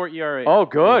 8.54 ERA. Oh,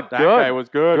 good. that good. guy was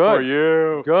good, Good. for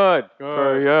you. Good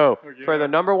for Good. you. Oh, For yeah. the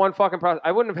number one fucking prospect.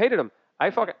 I wouldn't have hated him. I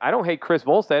don't hate Chris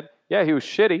Volstead. Yeah, he was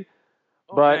shitty.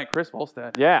 Oh, but- man, Chris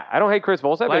Volstad. Yeah, I don't hate Chris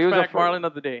Volstead, but he was a Flashback Marlin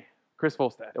of the day, Chris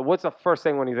Volstad. What's the first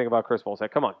thing when you think about Chris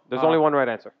Volstead? Come on. There's Uh, only one right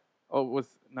answer. Oh,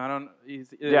 was not on.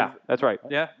 Yeah, that's right.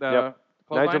 Yeah. Yep.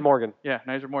 Clothesline? Nigel Morgan. Yeah,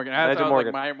 Nigel Morgan. Nigel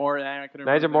Morgan. Like, I couldn't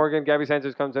Nigel remember. Morgan, Gabby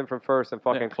Sanchez comes in from first and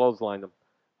fucking Yeah. clotheslined them.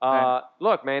 Yeah.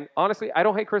 Look, man, honestly, I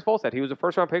don't hate Chris Volstead. He was a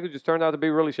first-round pick who just turned out to be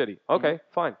really shitty. Okay,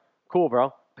 fine. Cool,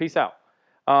 bro. Peace out.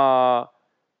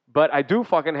 But I do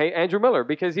fucking hate Andrew Miller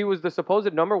because he was the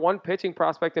supposed number one pitching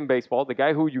prospect in baseball, the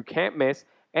guy who you can't miss,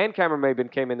 and Cameron Maybin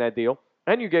came in that deal.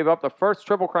 And you gave up the first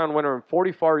Triple Crown winner in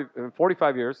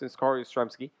 45 years since Carl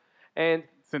Yastrzemski. And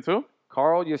Since who?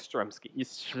 Carl Yastrzemski.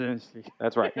 Yastrzemski.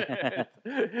 That's right.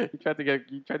 You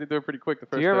tried to do it pretty quick the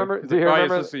first you time. remember- He's do you like, "Oh,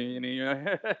 remember- Yastrzemski," and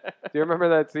Do you remember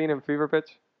that scene in Fever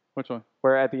Pitch? Which one?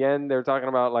 Where at the end they're talking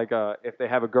about like if they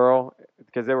have a girl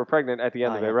because they were pregnant at the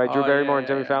end Oh, of it, yeah. right? Drew Oh, Barrymore yeah, and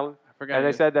Jimmy yeah. Fallon, I forgot. and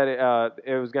they said that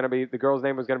it was gonna be the girl's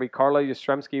name was gonna be Carla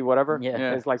Yastrzemski, whatever. Yeah. Yeah.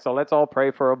 And it's like so let's all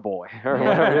pray for a boy or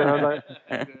whatever. You know what I'm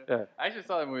saying? Yeah. I actually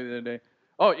saw that movie the other day.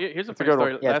 Oh, here's a It's a funny good one.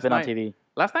 story. Yeah, last it's been night, on TV.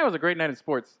 Last night was a great night in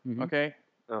sports. Mhm. Okay.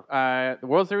 Oh. The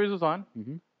World Series was on.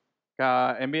 Mhm.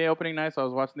 NBA opening night, so I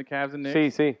was watching the Cavs and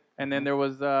Knicks. See. And then there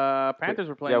was Panthers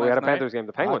were playing. Yeah, we had a last night. Panthers game.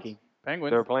 The Penguins. Hockey.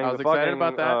 Penguins. They were playing I was the excited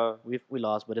fucking, about that. We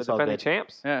lost, but the it's all defending good.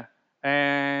 champs. Yeah.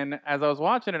 And as I was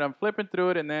watching it, I'm flipping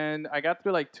through it, and then I got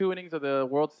through like 2 innings of the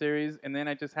World Series, and then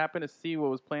I just happened to see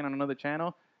what was playing on another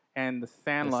channel, and the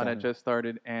Sandlot had Sandlot. just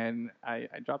started, and I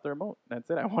dropped the remote. That's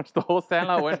it. I watched the whole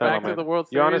Sandlot, went Sandlot, back to man. the World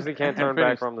Series. You honestly can't and turn back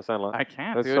finished. from the Sandlot. I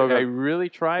can't, That's dude. so good. I really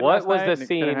tried. What last was night, the and it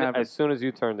couldn't scene happen. as soon as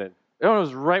you turned in? No, it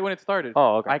was right when it started.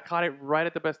 Oh, okay. I caught it right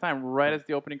at the best time, right as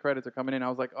the opening credits are coming in. I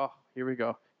was like, oh, here we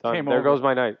go. Done. Game There over. goes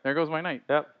my night. There goes my night.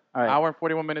 Yep. All right. Hour and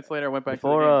 41 minutes later, I went back to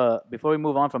the game. Before we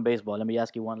move on from baseball, let me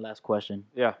ask you one last question.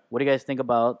 Yeah. What do you guys think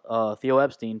about Theo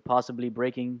Epstein possibly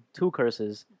breaking 2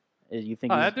 curses? You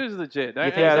think Oh, he's that dude's legit. think Yeah,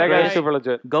 he's that the guy's greatest? super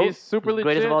legit. GOAT? He's super legit.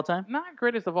 Greatest of all time? Not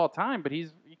greatest of all time, but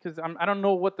he's because I don't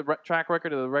know what the track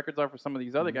record of the records are for some of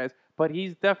these other guys, but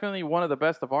he's definitely one of the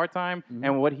best of our time.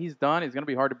 And what he's done is going to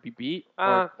be hard to be beat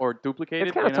or duplicated.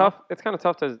 It's kind of tough. It's kind of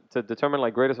tough to determine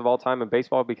like greatest of all time in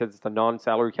baseball because it's a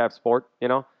non-salary cap sport, you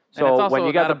know. And it's So also when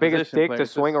you got not the a biggest position dick player, to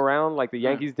it's swing just- around like the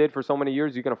Yankees did for so many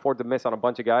years, you can afford to miss on a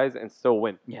bunch of guys and still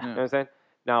win. Yeah. You know what I'm saying?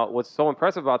 Now, what's so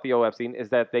impressive about Theo Epstein is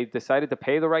that they decided to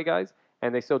pay the right guys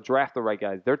and they still draft the right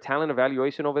guys. Their talent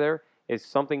evaluation over there is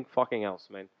something fucking else,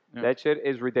 man. Yeah. That shit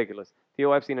is ridiculous.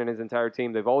 Theo Epstein and his entire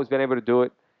team, they've always been able to do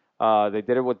it. They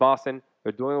did it with Boston.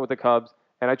 They're doing it with the Cubs.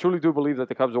 And I truly do believe that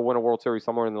the Cubs will win a World Series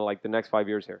somewhere in the next 5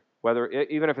 years here,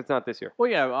 even if it's not this year. Well,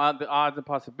 yeah, the odds and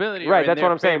possibility. Right, are in that's their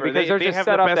what I'm saying, favor. because they're just have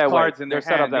set the up best that way. cards in their They're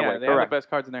set up hand. that Yeah, way, they have correct. the best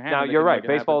cards in their hand. Now, and they you're can right. make it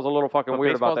happen. Baseball's a little fucking But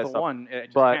weird about baseball's that the stuff. one. I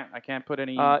just But- I can't put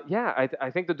any. Yeah, I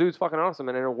think the dude's fucking awesome.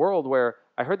 And in a world where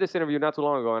I heard this interview not too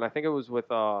long ago, and I think it was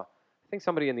with I think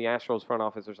somebody in the Astros front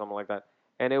office or something like that,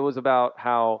 and it was about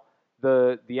how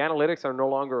the analytics are no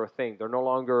longer a thing. They're no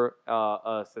longer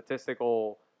a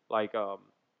statistical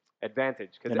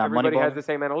advantage because They're not everybody has moneyballing? the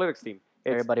same analytics team.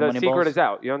 Everybody The moneyballs? secret is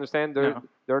out. You understand? No.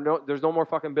 There's no more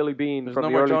fucking Billy Bean There's from no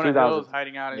the more early Jonah 2000s. Hills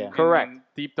hiding out Yeah. in Correct.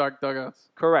 deep dark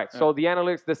dugouts. Correct. Yeah. So the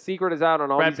analytics, the secret is out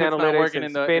on all Brad these Pitt's not analytics working and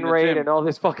in the- spin in the rate gym. and all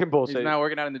this fucking bullshit. He's not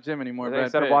working out in the gym anymore. Brad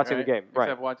Instead of Pitt, watching the right? game, right.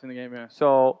 Except watching the game, yeah.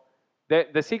 So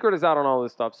the secret is out on all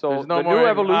this stuff. So There's no the more new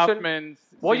evolution. Hoffman,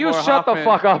 Well, you Seymour shut the Hoffman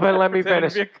fuck up and let me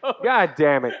pretending finish. to be a coach. God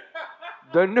damn it.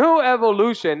 The new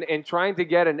evolution in trying to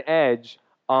get an edge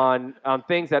on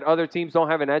things that other teams don't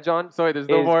have an edge on. Sorry, there's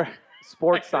no is more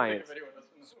sports science.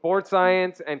 Sports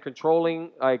science and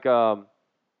controlling like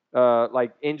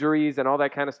injuries and all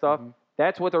that kind of stuff.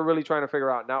 That's what they're really trying to figure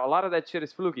out. Now, a lot of that shit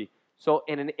is fluky. So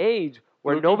in an age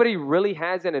where Fluky? nobody really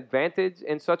has an advantage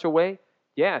in such a way,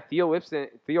 yeah, Theo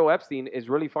Epstein is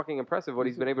really fucking impressive what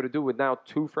he's been able to do with now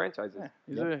 2 franchises.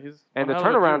 Yeah, he's And the one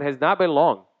hell of a turnaround Jew. has not been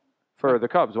long for the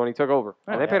Cubs when he took over.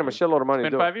 Yeah. And they paid him a shitload of money It's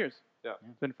to been do 5 it. years. Yeah.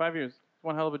 It's been 5 years.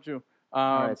 One hell of a Jew.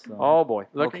 All right, so Oh, boy.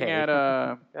 Looking Okay. at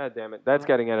God damn it. That's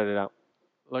getting edited out.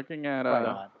 looking at Right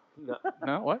on.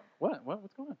 no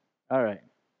what's going on? All right.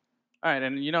 All right,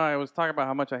 and I was talking about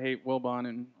how much I hate Wilbon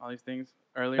and all these things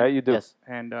earlier. Yeah, you do. Yes.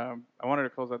 And I wanted to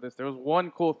close out this. There was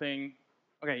one cool thing.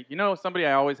 Okay, somebody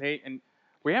I always hate, and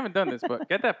we haven't done this, but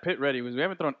get that pit ready because we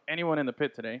haven't thrown anyone in the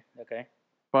pit today. Okay.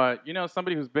 But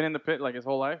somebody who's been in the pit like his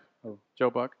whole life? Who? Joe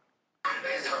Buck.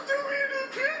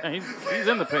 Yeah, he's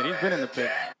in the pit. He's been in the pit.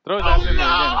 Throw his ass in there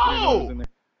again if you didn't know he was in there.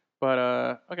 But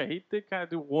okay, he did kind of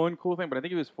do one cool thing, but I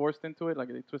think he was forced into it. Like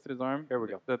they twisted his arm. Here we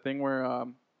go. The thing where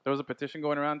there was a petition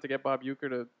going around to get Bob Uecker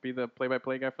to be the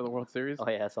play-by-play guy for the World Series. Oh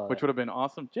yeah, I saw Which that. would have been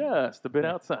awesome just a bit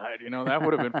outside. That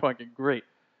would have been fucking great.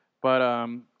 But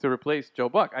to replace Joe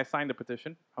Buck, I signed the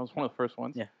petition. I was one of the first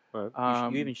ones. Yeah.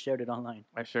 Right. You even shared it online.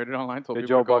 I shared it online. Told Did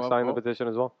people Joe to go Buck up, sign the vote. petition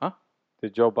as well? Huh?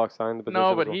 Did Joe Buck sign the petition?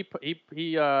 No, as but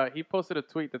well? he posted a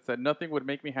tweet that said nothing would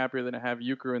make me happier than to have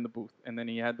Euchre in the booth, and then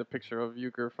he had the picture of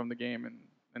Euchre from the game,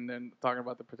 and then talking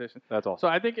about the petition. That's awesome. So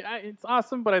I think it's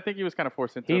awesome, but I think he was kind of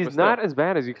forced into it. He's but still. not as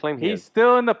bad as you claim he He's is.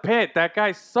 still in the pit. That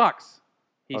guy sucks.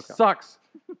 He Okay. sucks.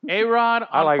 A-Rod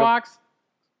I on like him. Fox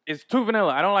is too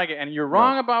vanilla. I don't like it. And you're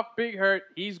wrong about Big Hurt.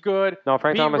 He's good. No,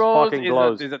 Frank Pete Thomas Rose fucking is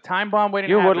blows. is a time bomb waiting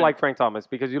You to would happen. like Frank Thomas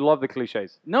because you love the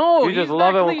cliches. No, You just he's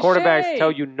love it not when quarterbacks cliche.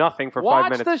 tell you nothing for Watch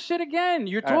 5 minutes. the shit again.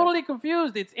 You're All right. totally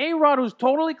confused. It's A-Rod who's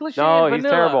totally cliche. No, and he's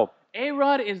vanilla. terrible.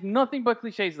 A-Rod is nothing but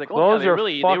cliches. Like, Close they your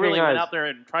really fucking went eyes. out there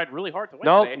and tried really hard to win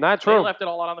Nope, today. not They true. left it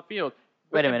all out on the field.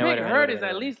 Wait a But minute, Big wait a minute, Hurt wait a is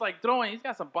minute. at least like throwing. He's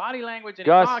got some body language and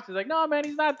Gus. he talks. He's like, no, man,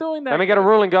 he's not doing that. Let me get a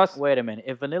ruling, Gus. Wait a minute.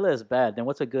 If vanilla is bad, then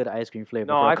what's a good ice cream flavor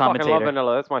No, for a I fucking commentator? love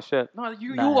vanilla. That's my shit. No,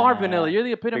 you Nah. are vanilla. You're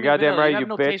the epitome You're of goddamn vanilla. right, You have you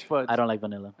no bitch. taste buds. I don't like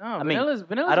vanilla. No, I mean, vanilla's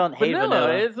I don't hate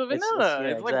vanilla. It's a It's- vanilla. yeah,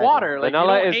 It's like exactly. water. Like,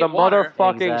 Vanilla you don't is the hate water.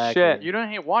 motherfucking Exactly. shit. You don't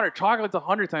hate water. Chocolate's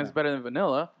 100 times better than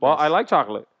vanilla. Well, Yes. I like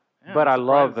chocolate, Yeah, but I I'm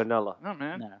love surprised. vanilla. No,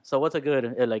 man. Nah. So what's a good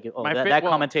My that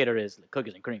well- commentator is like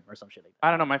cookies and cream or some shit like that.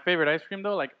 I don't know. My favorite ice cream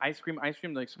though, like ice cream,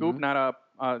 like scoop, not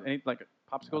any like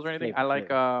popsicles or anything. Flavor, I like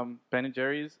flavor. Ben and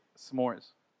Jerry's s'mores.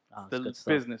 Oh, The it's good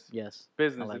stuff. business. Yes.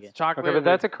 Business. I like It's it. chocolate. Okay, but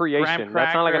that's a with creation.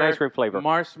 That's not like an ice cream flavor.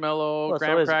 Marshmallow, Well, so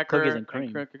graham is cracker, cookies and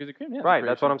cream. Cookies and cream. Yeah, Right,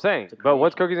 that's what I'm saying. It's a But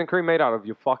what's creation. cookies and cream made out of,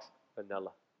 you fucks?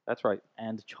 Vanilla. That's right,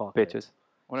 And chocolate. bitches.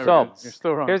 Whatever. So, dude. You're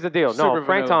still wrong. Here's the deal. Super No,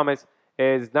 Frank vanilla. Thomas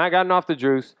is not gotten off the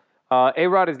juice.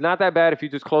 A-Rod is not that bad if you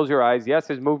just close your eyes. Yes,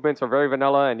 his movements are very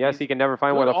vanilla, and yes, he can never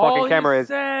find where the Dude, all fucking he camera is.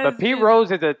 says But Pete is-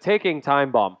 Rose is a ticking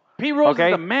time bomb. Pete Rose Okay?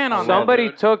 is the man on Somebody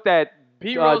that, dude. took that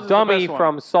Pete Rose is the dummy best one.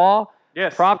 from Saw,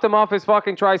 Yes. propped him off his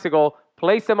fucking tricycle,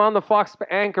 placed him on the Fox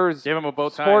Anchors Give him a bow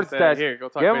tie. sports and say, desk. Here, go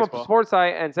talk Give him baseball. a sports tie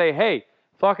and say, hey,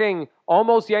 fucking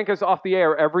almost yank us off the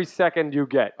air every second you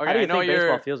get. Okay, How do you I know think you're.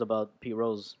 baseball feels about Pete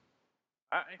Rose?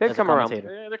 They've as a come around.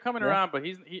 commentator? Yeah, they're coming Yeah. around, but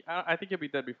I think he'll be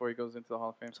dead before he goes into the Hall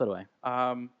of Fame. So do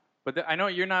I. But I know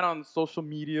you're not on social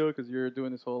media because you're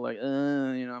doing this whole like,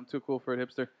 I'm too cool for a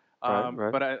hipster.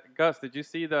 Right. But Gus, did you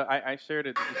see I shared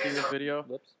it? Did you see this video?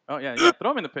 Whoops. Oh yeah.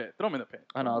 Throw him in the pit. Throw him in the pit.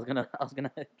 I know. I was gonna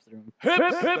hipster him.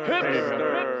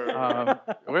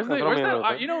 Where's Throw me in the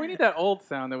that? pit. We need that old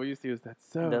sound that we used to use. That's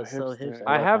so That's so hipster. hipster.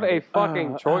 I have a Uh,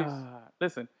 fucking choice.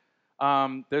 Listen,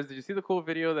 did you see the cool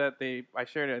video that I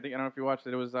shared it? I don't know if you watched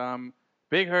it. It was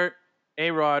Big Hurt,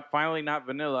 A-Rod, finally not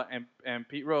Vanilla, and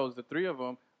Pete Rose. The three of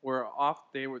them were off.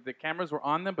 The cameras were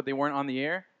on them, but they weren't on the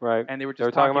air, Right. and they were They were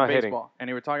just talking talking about hitting. baseball. And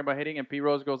they were talking about hitting, and Pete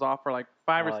Rose goes off for like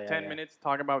 5 Oh, or yeah, 10 yeah. minutes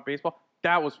talking about baseball.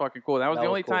 That was fucking cool. That was That the was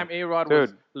only cool. time A-Rod was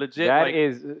Dude, legit. That like,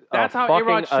 is that's a how fucking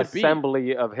A-Rod should be.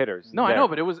 assembly of hitters. No, I there. know,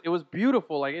 but it was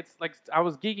beautiful. Like it's like I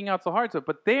was geeking out so hard to it.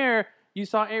 But there you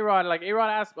saw A-Rod. Like A-Rod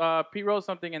asked Pete Rose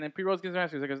something, and then Pete Rose gives an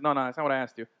answer. He's like, "No, that's not what I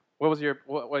asked you. What was your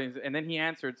what is it?" And then he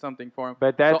answered something for him.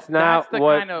 But that's So not the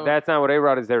what kind of- that's not what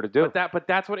A-Rod is there to do. But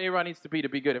that's what A-Rod needs to be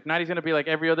good. If not, he's gonna be like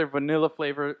every other vanilla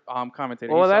flavor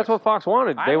commentator. Well, He that's sucks. what Fox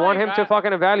wanted. I They want like him to that.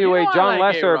 fucking evaluate You know I John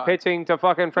like Lesser A-Rod. pitching to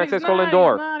fucking Francisco He's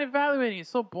Lindor. not evaluating. He's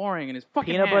so boring, and his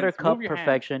fucking Peanut butter hands. cup Move your hands.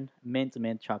 perfection, mint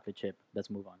chocolate chip.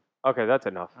 Let's move on. Okay, that's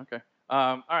enough. Okay.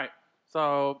 All right.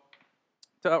 So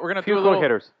we're gonna Few do a cool little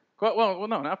hitters. Well,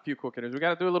 no, not few quick hitters. We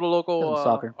got to do a little local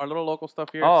Soccer. our little local stuff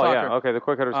here. Oh Soccer. yeah, okay. The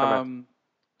quick hitters come out.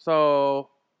 So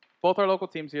both our local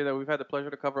teams here that we've had the pleasure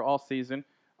to cover all season.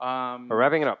 We're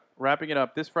wrapping it up. Wrapping it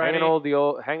up this Friday.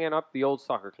 Hanging up the old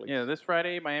soccer cleats. Yeah, this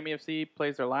Friday, Miami FC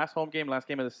plays their last game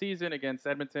of the season against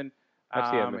Edmonton.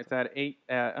 FC Edmonton. It's at 8.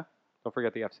 Don't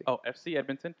forget the FC. FC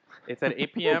Edmonton. It's at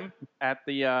 8 p.m. at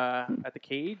the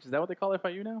Cage. Is that what they call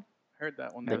FIU now? I heard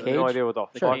that one. The I have Cage? no idea what the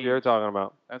Sure. fuck you're talking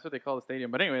about. That's what they call the stadium.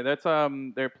 But anyway, that's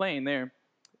they're playing there,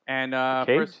 and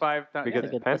Cage? first 5 times. Because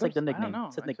That's like, Panthers? that's like the I don't nickname. know.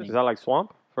 It's a I nickname. Is that like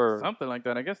swamp for? Something like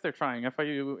that. I guess they're trying.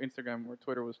 FIU Instagram or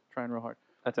Twitter was trying real hard.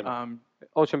 That's enough. Um,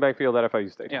 Ocean Bank Field at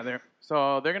FIU Stadium. yeah,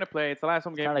 so they're gonna play. It's the last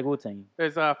home It's game. kind of like Wu-Tang.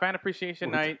 There's a fan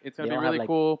appreciation night. It's gonna They be all have, really like,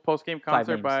 cool. Post game 5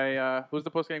 concert names. by who's the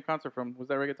post game concert from? Who's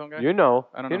that reggaeton guy? You know.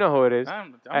 I don't You know. know who it is.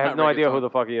 I'm I have not no idea reggaeton. who the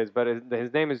fuck he is, but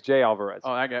his name is Jay Alvarez.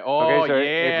 Oh, that guy. Oh, so yeah.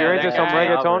 if you're into that some guy.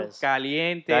 reggaeton, Alvarez.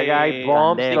 Caliente. that guy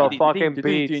bumps Candela. the fucking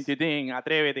beats.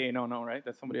 Atrévete. No, right?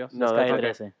 That's somebody else. No, It's that's Calle okay.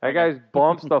 13. That guy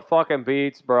bumps the fucking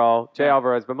beats, bro. Jay Yeah.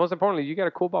 Alvarez. But most importantly, you get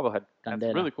a cool bobblehead. That's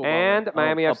Candela. really cool. And Bobby.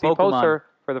 Miami a FC Pokemon. poster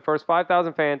for the first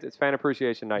 5,000 fans. It's Fan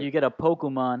Appreciation Night. You get a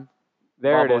Pokemon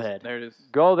There it is. bobblehead. There it is.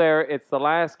 Go there. It's the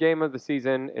last game of the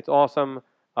season. It's awesome.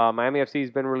 Miami FC's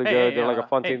been really Hey, good. hey, They're like a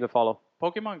fun hey. team to follow.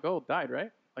 Pokemon Go died,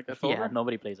 right? Like that's Yeah, over.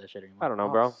 nobody plays that shit anymore. I don't know, Oh,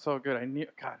 bro. so good. I knew.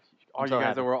 God, all I'm you so guys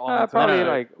happy. that were all into Probably that.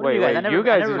 like, What do you wait, guys? I never- you I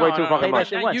guys never- is no, way no, too no, fucking play that much.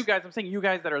 shit Not once. you guys. I'm saying you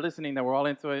guys that are listening that were all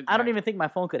into it. I don't even think my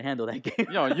phone could handle that game.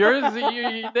 Yo, yours.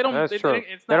 They don't. That's they, true.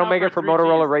 It's They not don't make out it for 3Gs.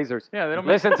 Motorola Razors. Yeah, they don't.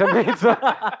 Make Listen to me. It's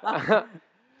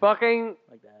fucking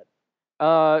like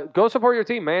that. go support your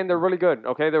team, man. They're really good.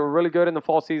 Okay, they were really good in the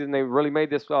fall season. They really made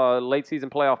this late season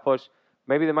playoff push.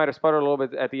 Maybe they might have sputtered a little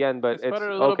bit at the end, but They it's sputtered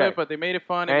a little okay. bit, but they made it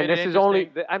fun. They And made this it is only,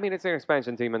 interesting. I mean, it's an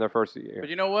expansion team in their first year. But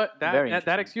you know what? Very That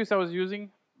interesting. excuse I was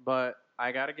using, but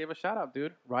I gotta give a shout out,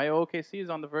 dude. Rayo OKC is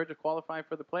on the verge of qualifying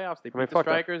for the playoffs. They beat mean, the fuck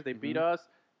that. Strikers. They beat us,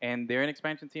 and they're an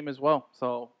expansion team as well.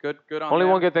 So good on Only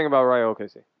them. one good thing about Rayo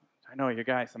OKC. I know your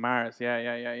guy, Samaras. Yeah.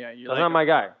 You That's like not him. my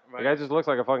guy. Right. The guy just looks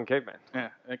like a fucking caveman. Yeah,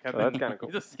 So that's kinda cool.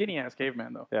 He's a skinny ass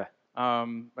caveman though. Yeah.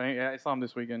 But I saw him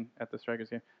this weekend at the Strikers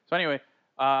game. So anyway,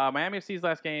 Miami FC's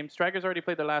last game. Strikers already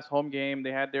played their last home game.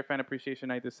 They had their fan appreciation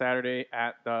night this Saturday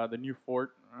at the new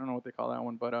fort. I don't know what they call that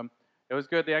one, but it was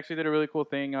good. They actually did a really cool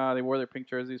thing. They wore their pink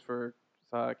jerseys for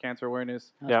cancer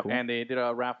awareness, That's Yeah. cool. and they did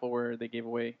a raffle where they gave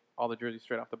away all the jerseys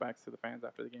straight off the backs to the fans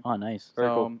after the game. Oh, nice. Very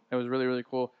So cool. it was really, really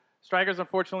cool. Strikers,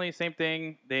 unfortunately, same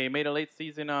thing. They made a late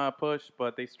season push,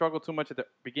 but they struggled too much at the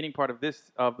beginning part of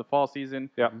the fall season,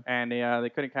 Yeah. and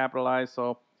they couldn't capitalize.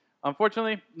 So,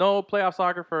 unfortunately, no playoff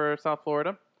soccer for South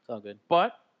Florida. It's all good.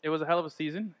 But it was a hell of a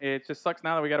season. It just sucks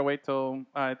now that we got to wait till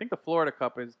I think the Florida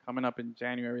Cup is coming up in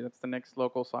January. That's the next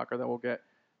local soccer that we'll get.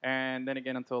 and then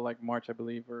again until like March, I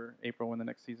believe, or April when the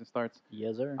next season starts.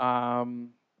 Yes, sir.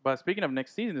 But speaking of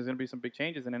next season, there's going to be some big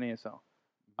changes in NASL.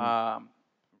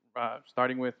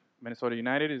 Starting with Minnesota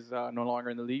United is no longer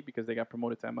in the league because they got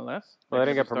promoted to MLS. Well, they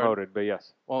didn't get Started- promoted, but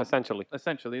yes, Well, essentially.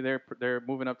 Essentially, they're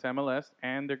moving up to MLS,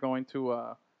 and they're going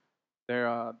to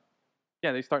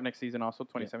they start next season also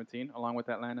 2017 along with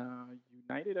Atlanta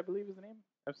United, I believe is the name,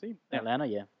 FC. Yeah. Atlanta,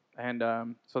 yeah.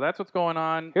 And so that's what's going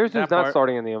on. Here's who's that not part.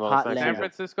 starting in the MLS Hot next San Atlanta. season.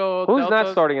 Francisco. Who's Deltas.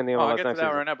 not starting in the I'll MLS get to next that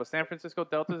season? right now. But San Francisco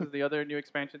Deltas is the other new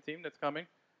expansion team that's coming.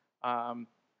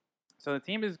 So the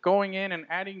team is going in and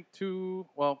adding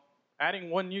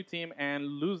one new team and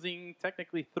losing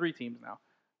technically 3 teams now.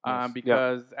 Yes.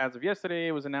 Because as of yesterday,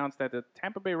 it was announced that the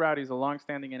Tampa Bay Rowdies, a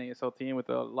long-standing NASL team with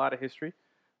a lot of history,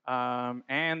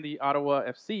 and the Ottawa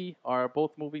FC are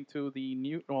both moving to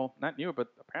the not new, but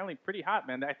apparently pretty hot,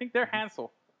 man. I think they're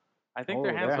Hansel. I think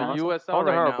they're they're Hansel. Hansel? USL I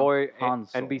wonder right how now. our boy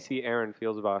Hansel. NBC Aaron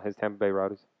feels about his Tampa Bay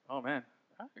Rowdies. Oh, man.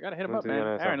 I got to hit him Into up, the man.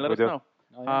 NSL. Aaron, let We us do. know.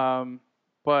 Oh, yeah.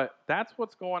 But that's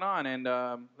what's going on. And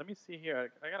let me see here.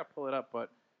 I got to pull it up. But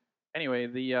anyway,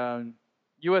 the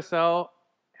USL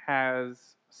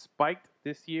has spiked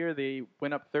this year. They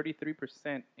went up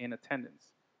 33% in attendance.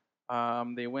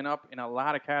 They went up in a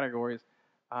lot of categories.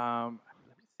 Let me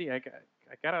see. I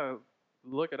got to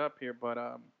look it up here.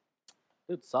 But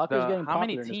Dude, soccer's getting how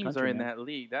many popular in this teams country, are in man. that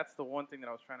league? That's the one thing that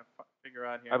I was trying to figure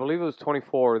out here. I believe it was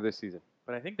 24 this season.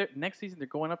 But I think that next season they're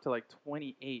going up to like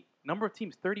 28. Number of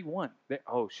teams, 31.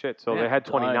 Oh, shit. So Yeah. they had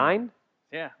 29?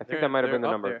 Yeah. I think that might have been the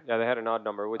they're up number. there. Yeah, they had an odd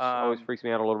number, which always Um, freaks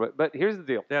me out a little bit. But here's the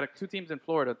deal. They had 2 teams in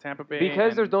Florida, Tampa Bay. Because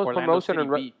and there's no Orlando promotion City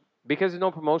and B. Because there's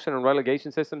no promotion and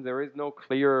relegation systems, there is no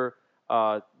clear.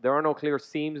 There are no clear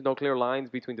seams, no clear lines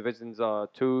between divisions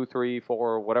 2, 3,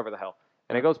 4, whatever the hell.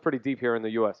 And it goes pretty deep here in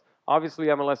the U.S. Obviously,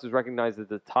 MLS is recognized as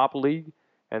the top league,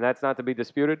 and that's not to be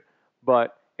disputed.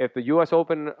 But if the U.S.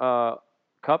 Open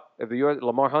Cup, if the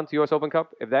Lamar Hunt U.S. Open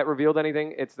Cup, if that revealed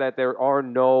anything, it's that there are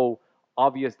no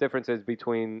obvious differences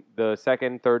between the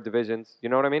second, third divisions. You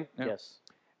know what I mean? Yeah. Yes.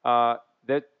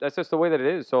 That's just the way that it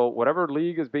is. So whatever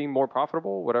league is being more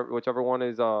profitable, whichever one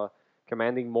is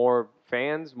commanding more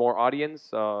fans, more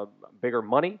audience, bigger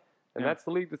money, and Yeah. that's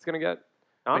the league that's going to get.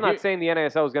 Now, I'm But not here- saying the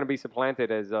NASL is going to be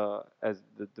supplanted as the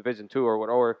Division Two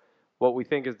or what we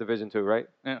think is Division Two, right?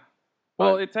 Yeah.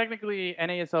 Well, But- it technically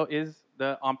NASL is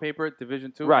the on paper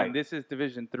Division 2, Right. and this is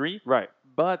Division 3. Right.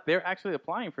 But they're actually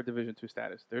applying for Division 2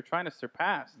 status. They're trying to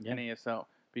surpass Yeah. NASL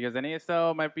because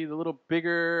NASL might be the little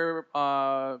bigger.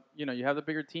 You have the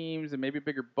bigger teams and maybe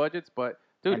bigger budgets, but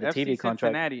dude, And the FC TV contract.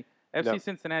 Cincinnati, FC Yeah.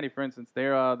 Cincinnati, for instance,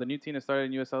 they're the new team that started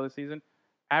in USL this season,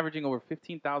 averaging over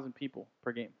 15,000 people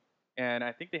per game, and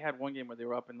I think they had one game where they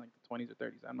were up in like the 20s or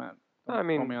 30s. I'm not. I Don't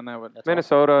mean, quote me on that, but That's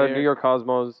Minnesota, They're- New York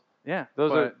Cosmos, yeah,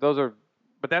 those are.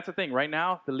 But that's the thing. Right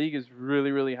now, the league is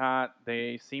really, really hot.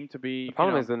 They seem to be. The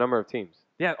problem is the number of teams.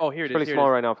 yeah. Oh, here It's it is. pretty here it small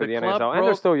is. right now for the club NASL, and they're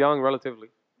broke- still young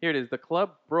relatively. Here it is. The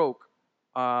club broke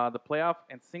the playoff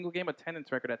and single game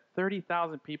attendance record at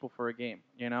 30,000 people for a game.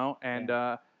 And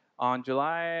on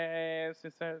July,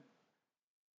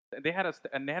 they had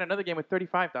another game with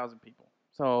 35,000 people.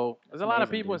 So there's a lot of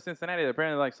amazing, people in dude. Cincinnati that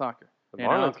apparently like soccer. The You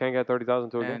know? Marlins can't get 30,000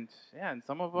 to a game. And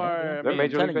some of Yeah, our yeah. I They're mean,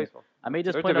 Major League telling you. Baseball. I made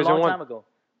this They're point a Division long One. time ago.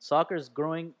 Soccer is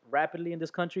growing rapidly in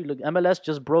this country. Look, MLS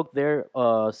just broke their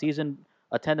season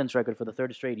attendance record for the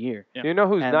 3rd straight year. Yeah. You know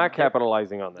who's And not there-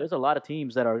 capitalizing on that? There's a lot of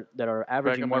teams that are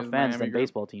averaging Beckham more is fans Miami than Group.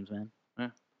 baseball teams, man. Yeah.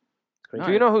 It's crazy.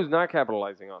 Do you know who's not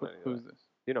capitalizing on it? Who's this?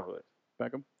 You know who it is.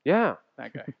 Beckham? Yeah.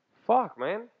 That guy. Fuck,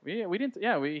 man. we didn't.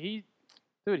 Yeah,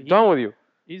 dude. Done with you.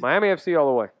 He's Miami FC all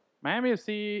the way. Miami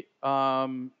FC.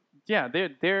 Yeah,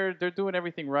 they're doing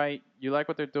everything right. You like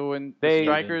what they're doing. The They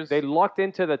strikers. they lucked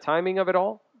into the timing of it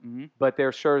all, Mhm. but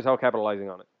they're sure as hell capitalizing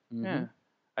on it. Mhm. Yeah.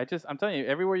 I'm telling you,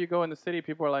 everywhere you go in the city,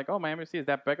 people are like, "Oh, Miami FC is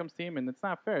that Beckham's team," and it's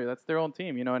not fair. That's their own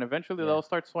team, And eventually Yeah. they'll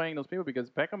start swaying those people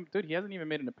because Beckham, dude, he hasn't even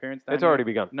made an appearance. Down It's here. already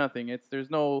begun. Nothing.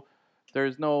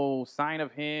 There's no sign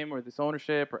of him or this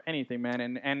ownership or anything, man.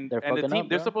 And They're the fucking team up,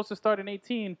 they're bro. supposed to start in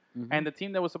 18, Mhm. and the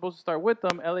team that was supposed to start with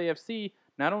them, LAFC.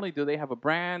 Not only do they have a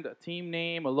brand, a team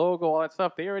name, a logo, all that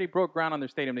stuff, they already broke ground on their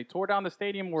stadium. They tore down the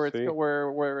stadium where See?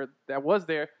 where that was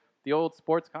there, the old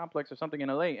sports complex or something in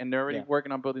LA, and they're already Yeah.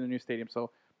 working on building a new stadium. So,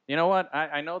 you know what?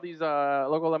 I know these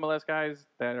local MLS guys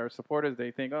that are supporters.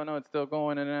 They think, oh no, it's still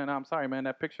going. And I'm sorry, man.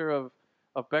 That picture of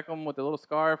Beckham with the little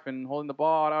scarf and holding the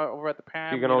ball out over at the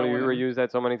Pam. You can only when- reuse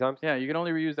that so many times. Yeah, you can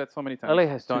only reuse that so many times. LA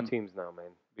has Done. 2 teams now,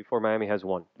 man. Before Miami has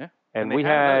 1. Yeah. And And they we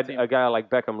had another had team. a guy like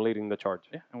Beckham leading the charge.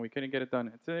 Yeah, and we couldn't get it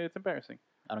done. It's embarrassing.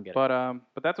 I don't get it.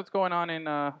 But that's what's going on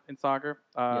in soccer.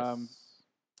 Yes.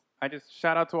 I just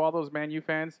shout out to all those Man U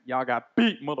fans. Y'all got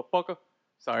beat, motherfucker.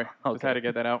 Sorry, just Okay. had to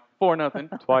get that out.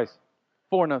 4-0. Twice.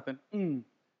 4-0.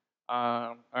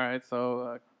 All right,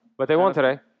 so But they won Shout out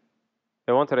today.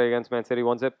 They won today against Man City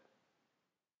 1-0.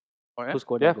 oh yeah, Who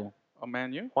scored Yeah. that goal? oh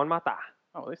Man U. Juan Mata.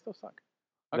 Oh, they still suck.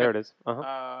 There Okay. it is.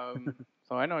 Uh-huh.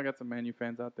 So I know I got some Man U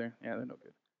fans out there. Yeah, they're no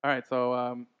good. All right,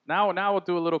 so now we'll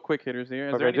do a little quick hitters here.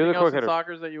 Is there Okay, do the anything else quick in hitters.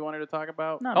 soccer that you wanted to talk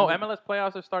about? No, oh, no. MLS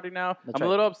playoffs are starting now. That's I'm a right.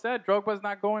 little upset. Drogba's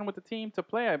not going with the team to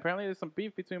play. Apparently, there's some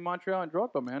beef between Montreal and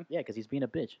Drogba, man. Yeah, because he's being a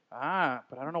bitch.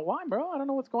 But I don't know why, bro. I don't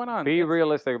know what's going on. Be It's-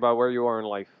 realistic about where you are in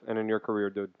life and in your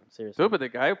career, dude. Seriously. Dude, but the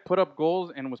guy put up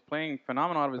goals and was playing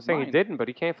phenomenal out of I'm his saying mind. he didn't, but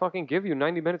he can't fucking give you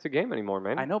 90 minutes a game anymore,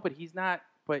 man. I know, but he's not.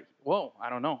 But whoa, I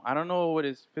don't know. I don't know what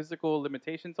his physical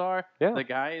limitations are. Yeah. The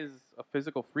guy is a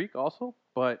physical freak, also.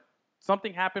 But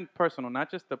something happened personal, not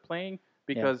just the playing,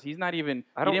 because he's not even.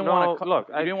 I don't he didn't know. Want to,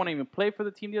 Look, he didn't want to even play for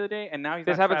the team the other day, and now he's.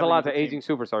 This not happens a traveling lot to with the team. aging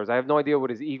superstars. I have no idea what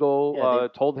his ego Yeah,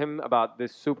 told him about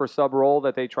this super sub role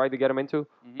that they tried to get him into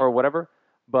Mhm. or whatever.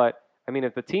 But, I mean,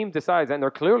 if the team decides, and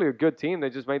they're clearly a good team, they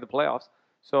just made the playoffs.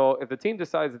 So if the team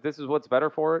decides that this is what's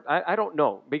better for it, I don't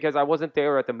know because I wasn't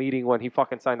there at the meeting when he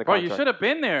fucking signed the Bro, contract. you should have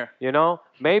been there. You know?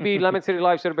 Maybe Lemon City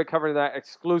Live should have been covering that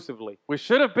exclusively. We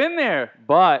should have been there.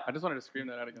 But I just wanted to scream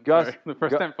that out again. Gus- Sorry. The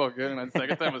first Gu- time felt good, and the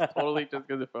second time was totally just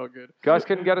because it felt good. Gus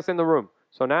couldn't get us in the room.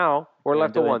 So now we're Yeah,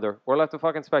 left to do it. wonder. We're left to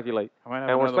fucking speculate. I might have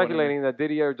And we're another one in me. speculating that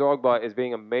Didier Drogba is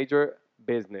being a major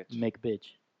business. Make bitch.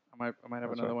 I might have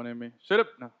That's another right. one in me. Should have.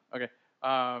 No. Okay.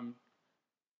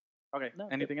 Okay. No,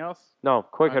 Anything else? No,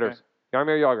 quick Okay. hitters.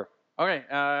 Yarmir Yager. Okay. we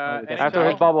got NHL. After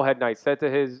his bobblehead night, said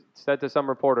to some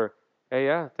reporter, "Hey,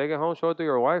 yeah, take it home, show it to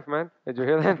your wife, man." Did you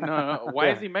hear that? No. Why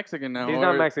Yeah. is he Mexican now? He's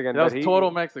not Or- Mexican, That was but he-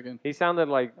 total Mexican. He sounded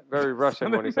like very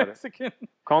Russian when he said it. Mexican.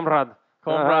 Comrade.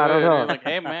 Comrade. I don't know. Like,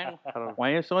 hey man, I don't know. why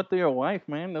you show it to your wife,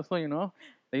 man? That's what you know.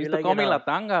 They used You're to like call in me a- la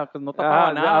tanga because no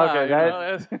Ah, tapaba nada. okay, you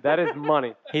know? That is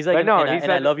money. He's like, But no, and, he I,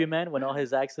 and I said- love you, man, when all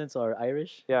his accents are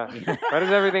Irish. Yeah. Why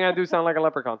does everything I do sound like a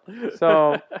leprechaun?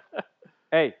 So,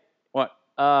 hey, What?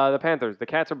 the Panthers, the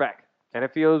Cats are back, and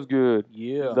it feels good.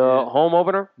 Yeah. The home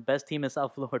opener, Best team in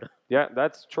South Florida. yeah,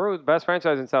 that's true. Best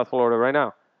franchise in South Florida right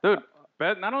now. Dude,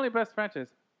 not only best franchise,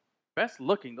 best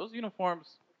looking. Those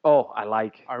uniforms Oh, I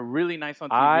like. are really nice on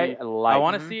TV. I like. I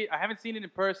want to see. I haven't seen it in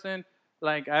person.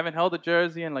 Like I haven't held the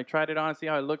jersey and like tried it on and see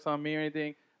how it looks on me or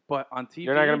anything. But on TV,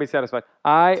 You're not gonna be satisfied.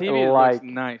 I TV it like. looks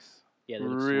nice. Yeah, they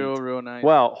look Real, sweet. real nice.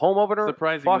 Well, home opener,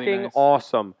 Surprisingly fucking nice.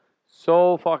 awesome.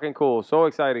 So fucking cool. So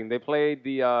exciting. They played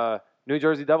the New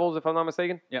Jersey Devils, if I'm not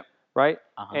mistaken. Yep. Right?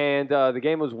 Uh-huh. And the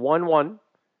game was 1-1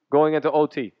 going into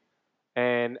OT.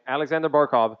 And Alexander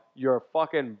Barkov, your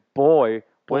fucking boy,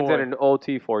 wins it Boy. in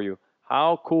OT for you.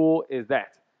 How cool is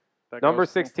that? That guy Number was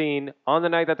cool. 16, on the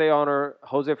night that they honor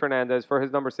Jose Fernandez for his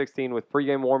number 16 with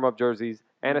pregame warm-up jerseys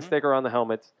and a Mhm. sticker on the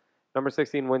helmets. Number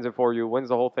 16 wins it for you, wins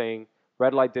the whole thing.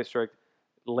 Red Light District,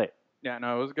 lit. Yeah,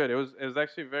 no, it was good. It was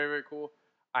actually very, very cool.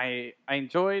 I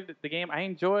enjoyed the game. I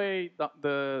enjoy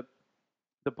the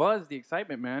buzz, the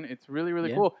excitement, man. It's really,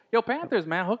 really Yeah. cool. Yo, Panthers,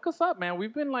 man, hook us up, man.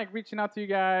 We've been like reaching out to you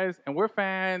guys, and we're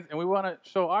fans, and we want to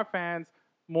show our fans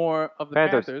more of the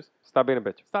Panthers. Panthers. Stop being a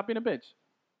bitch. Stop being a bitch.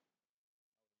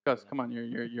 Gus, come on,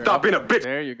 you're Stop up. being a bitch.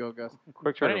 There you go, Gus. Quick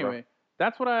But trigger, anyway,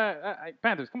 that's what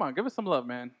Panthers. Come on, give us some love,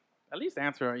 man. At least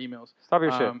answer our emails. bro. Stop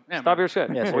your shit. yeah, Stop man. your shit.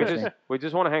 Yeah, we seriously.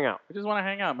 just want to hang out. We just want to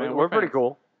hang out, man. We're pretty fans.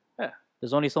 cool.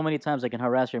 There's only so many times I can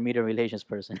harass your media relations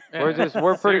person. Yeah, We're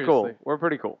pretty cool. seriously. We're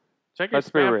pretty cool. Check your Let's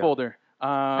be spam real. folder.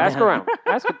 Ask around.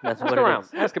 Ask That's ask what it around. is.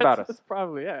 Ask about us. That's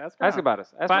probably Ask Ask around. about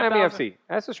us. Ask 5,000. MEFC.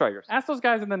 Ask the Strikers. Ask those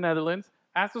guys in the Netherlands.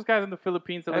 Ask those guys in the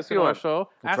Philippines that Ask listen to our you. show.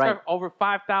 That's Ask right. our over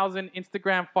 5,000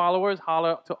 Instagram followers.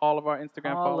 Holla to all of our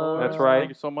Instagram Holla. followers. That's right. Thank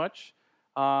you so much.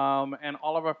 And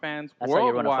all of our fans That's how you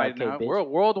run a worldwide 5K, now. bitch. We're a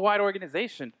worldwide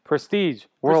organization. Prestige.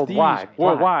 Worldwide.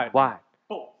 Worldwide. Wide.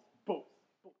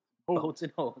 Boats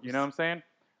and hoes. You know what I'm saying?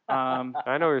 I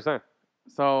know what you're saying.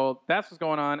 So that's what's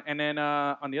going on. And then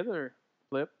on the other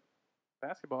flip,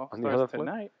 basketball On the starts other flip?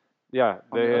 tonight. Yeah.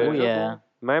 On the They, Oh, yeah.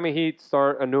 Miami Heat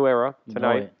start a new era You know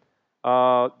tonight.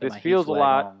 it. This my Heat feels a swag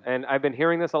lot, on. and I've been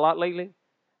hearing this a lot lately.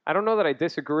 I don't know that I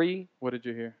disagree. What did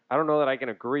you hear? I don't know that I can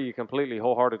agree completely,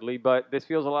 wholeheartedly, but this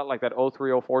feels a lot like that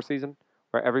 03-04 season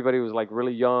where everybody was like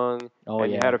really young, Oh,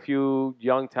 and yeah. you had a few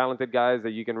young, talented guys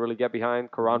that you can really get behind.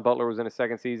 Karan Butler was in his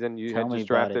second season. You Tell had me just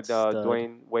about drafted it, stud.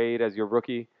 Dwayne Wade as your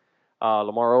rookie.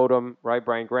 Lamar Odom, right?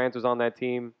 Brian Grant was on that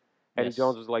team. Eddie Yes.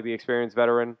 Jones was like the experienced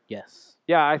veteran. Yes.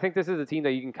 Yeah, I think this is a team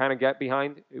that you can kind of get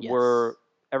behind. Yes. Where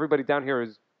everybody down here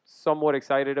is somewhat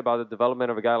excited about the development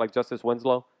of a guy like Justice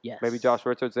Winslow, Yes. maybe Josh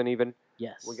Richardson even.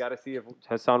 Yes. We got to see if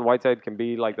Hassan Whiteside can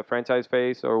be like the franchise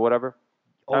face or whatever.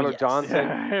 Oh, Tyler yes. Johnson,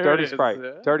 Yeah, here Dirty it is.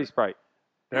 Sprite, Dirty Sprite.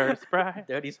 There's Sprite.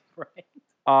 Dirty Sprite.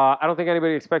 I don't think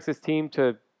anybody expects this team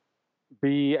to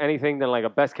be anything than like a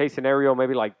best case scenario,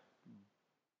 maybe like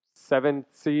 7th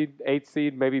seed, 8th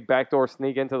seed, maybe backdoor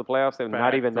sneak into the playoffs, and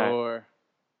not even that. Backdoor.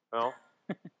 No.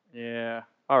 Yeah.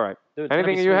 All right. Dude, it's gonna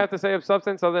Anything be you sweet. have to say of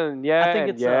substance other than yeah, I think and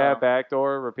it's, yeah,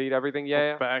 backdoor, repeat everything,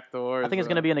 yeah. Backdoor. I think it's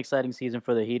going to be an exciting season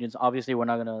for the Heat. It's obviously, we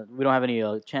don't have any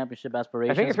championship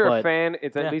aspirations. I think if you're a but fan,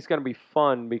 it's yeah. at least going to be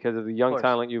fun because of the young course.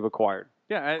 talent you've acquired.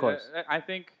 Yeah, course. I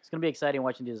think it's going to be exciting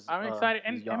watching these. I'm excited.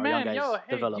 These And young man, guys yo, hey,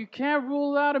 develop. you can't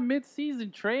rule out a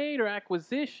mid-season trade or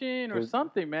acquisition or Good.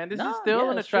 something, man. This No, is still yeah,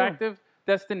 an that's true. attractive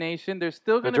destination. There's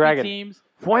still going to be Dragon. teams.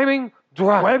 Flaming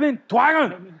Dragon.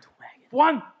 Dragon.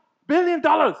 $1 billion.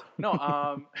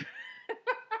 No,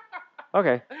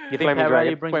 Okay. You think Flaming Pat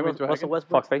Riley Dragon. brings Flaming Russell Dragon.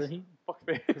 Westbrook to Fuckface. the Heat? fuck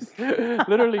face.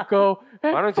 Literally go.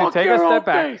 Hey, Why don't you fuck take a your step own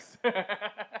back? face.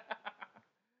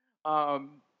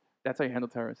 That's how you handle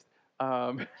terrorists.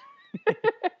 Okay,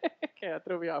 that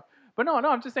threw me off. But no,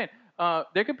 I'm just saying.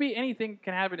 There could be anything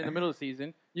can happen in the middle of the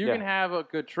season. You Yeah. can have a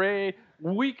good trade.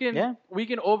 We can Yeah.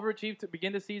 overachieve to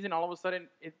begin the season. All of a sudden,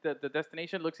 the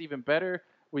destination looks even better.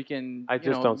 We can. I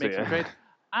just don't see make some it. trades.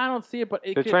 I don't see it, but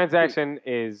it The could, transaction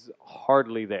is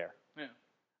hardly there.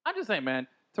 I'm just saying, man.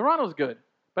 Toronto's good,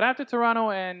 but after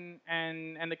Toronto and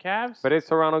the Cavs, But is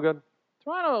Toronto good?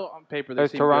 Toronto on paper, they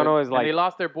Because seem Toronto good. is And like- they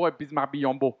lost their boy Bismack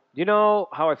Biyombo. You know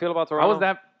how I feel about Toronto? How was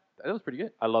that? That was pretty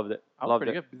good. I loved it. That was Loved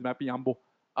pretty it. good. Bismack Biyombo.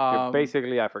 You're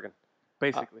basically African.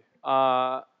 basically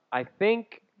I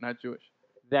think not Jewish.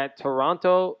 that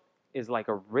Toronto is like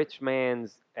a rich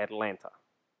man's Atlanta.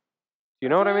 You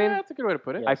know what I mean? That's a good way to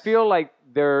put it. Yeah. I feel like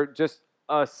they're just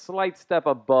a slight step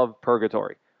above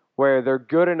purgatory, where they're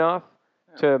good enough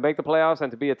to make the playoffs and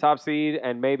to be a top seed,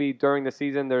 and maybe during the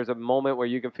season there's a moment where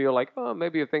you can feel like, oh,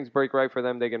 maybe if things break right for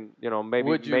them, they can, maybe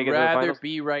Would you make it to the rather finals.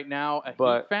 be right now a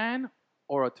But- Heat fan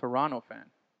or a Toronto fan?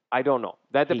 I don't know.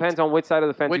 That Heat. depends on which side of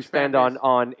the fence you Which stand fan on. base?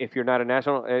 On if you're not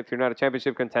a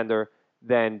championship contender,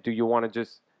 then do you want to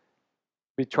just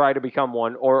try to become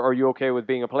one, or are you okay with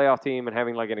being a playoff team and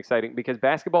having like an exciting? Because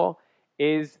basketball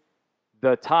is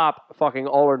the top fucking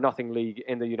all or nothing league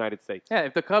in the United States. Yeah,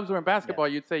 if the Cubs were in basketball,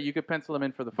 you'd say you could pencil them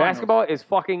in for the finals. Basketball is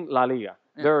fucking La Liga.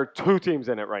 Yeah. There are 2 teams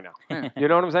in it right now. Yeah. You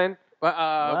know what I'm saying? But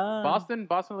Wow. Boston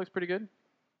looks pretty good.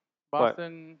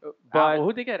 Boston, but-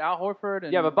 who they get? Al Horford,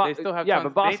 and Yeah, but they still have. yeah, tons.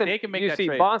 but Boston. They can make you that see,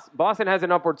 trade. Boston has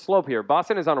an upward slope here.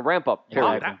 Boston is on a ramp up. Yeah,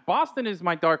 period. exactly. Boston is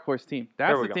my dark horse team.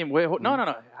 That's There we the go. team. Wait,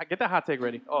 no. Get that hot take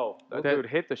ready. Oh, that That- dude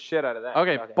hit the shit out of that.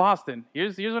 Okay, Boston.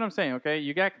 Here's what I'm saying. Okay,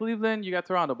 you got Cleveland, you got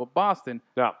Toronto, but Boston,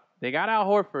 Yeah. they got Al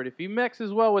Horford. If he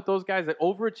mixes well with those guys that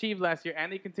overachieved last year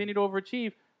and they continue to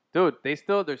overachieve, dude, they're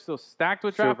still stacked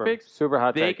with draft Super, picks. super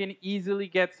hot They take. can easily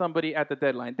get somebody at the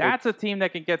deadline. That's a team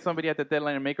that can get somebody at the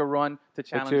deadline and make a run to It's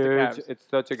challenge the huge. Cavs. It's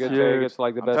such a good Huge. take. It's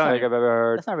like the I'm best telling take you. I've ever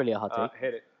heard. That's not really a hot take.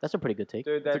 Hit it. That's a pretty good take.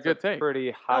 Dude, that's a good take.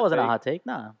 pretty hot That wasn't take, a hot take.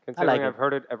 Nah, I considering like I've it.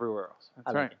 heard it everywhere else. That's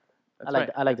I right. like it. That's right.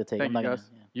 I like the take. Thank I'm not you, gonna. Gus.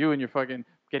 You and your fucking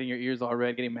getting your ears all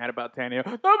red, getting mad about Tannehill.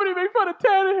 Nobody make fun of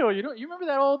Tannehill. You remember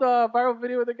that old viral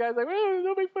video with the guys like, well,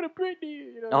 don't make fun of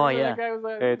Britney. Oh, remember yeah. That guy was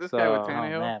like, It's, this guy with oh, Oh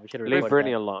Tannehill. man, we should have Leave recorded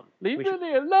Britney that. alone. Leave We should-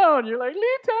 Britney alone. You're like,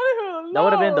 leave Tannehill alone. That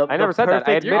would have been the. I never said that. I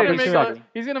perfect- You're admitted gonna he make sucked.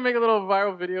 he's gonna make a little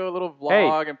viral video, a little vlog, Hey,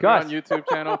 and put it on Gus. YouTube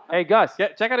channel. Hey, Gus.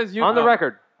 Check out his YouTube. On the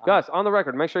record. Gus, on the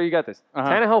record. Make sure you got this. Uh-huh.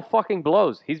 Tannehill fucking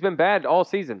blows. He's been bad all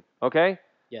season, okay?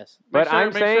 Yes. But sure- I'm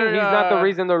make saying sure, he's not the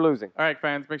reason they're losing. All right,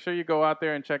 fans, make sure you go out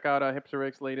there and check out Hipster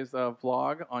Rick's latest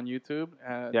vlog on YouTube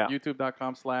at Yeah.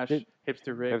 youtube.com/hipsterrick.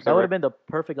 Hipster- That would have been the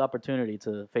perfect opportunity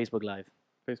to Facebook Live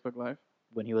Facebook Live.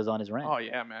 when he was on his rant. Oh,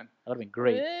 yeah, man. That would have been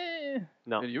great.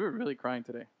 No. Dude, you were really crying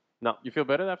today. No. You feel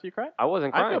better after you cried? I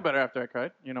wasn't I crying. feel better after I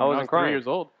cried. You know, I when wasn't I was 3 crying. years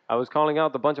old. I was calling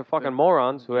out the bunch of fucking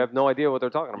morons who have no idea what they're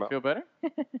talking You about. feel better?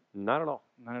 Not at all.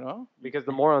 Not at all? Because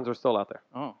the morons are still out there.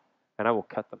 Oh, And I will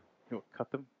cut them. you will cut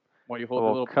them? While you I hold the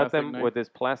will little cut plastic them knife? with this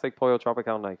plastic Pollo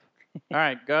Tropical knife. All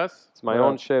right, Gus. It's my What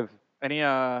own else? shiv. Any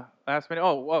last minute?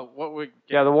 Oh, what we?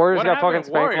 Yeah, the Warriors what got happened? fucking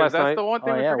spanked Warriors, last That's night. the one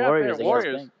thing Oh we yeah, forgot Warriors. there. they got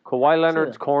Warriors. spanked. Kawhi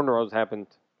Leonard's Still. cornrows happened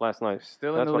last night.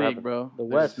 Still in That's the what league, happened. bro. The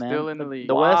They're West, man. Still in the league.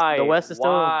 The Why? West is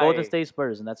still Why? Golden State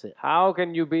Spurs, and that's it. How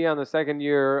can you be on the second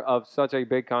year of such a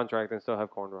big contract and still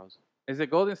have cornrows? Is it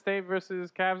Golden State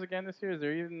versus Cavs again this year? Is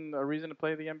there even a reason to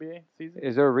play the NBA season?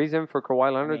 Is there a reason for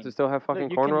Kawhi Leonard mean, to still have fucking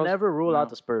you cornrows? can never rule No. out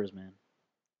the Spurs, man.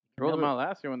 Rolled them never- out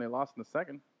last year when they lost in the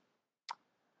second.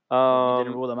 You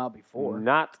didn't rule them out before.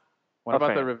 Not. What a about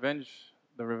fan.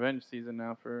 the revenge season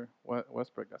now for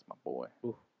Westbrook? That's my boy.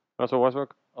 Russell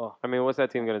Westbrook? Oh. I mean, what's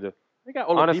that team going to do? They got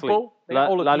Honestly, Oladipo. They got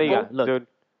La Oladipo. Liga, Look. dude.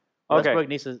 Okay. Westbrook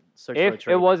needs to search for a If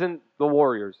trade. it wasn't the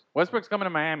Warriors, Westbrook's coming to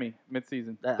Miami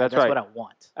mid-season. That's that's right. what I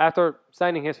want. after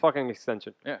signing his fucking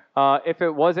extension. Yeah. If it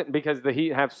wasn't because the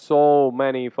Heat have so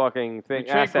many fucking You thing,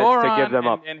 trade assets to Goran give them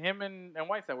up. and him and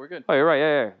Whiteside, we're good. Oh, you're right.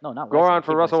 Yeah, yeah. No, not Go Whiteside, on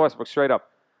for keep Russell Whiteside. Westbrook, straight up.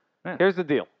 Yeah. Here's the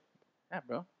deal. Yeah,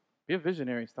 bro. Be a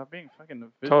visionary. Stop being fucking a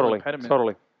visual Totally, impediment.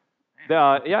 totally.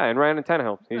 Yeah, and Ryan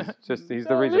Tannehill. He's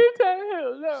the reason.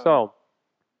 No. So,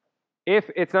 if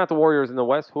it's not the Warriors in the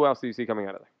West, who else do you see coming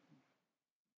out of there?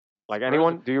 Like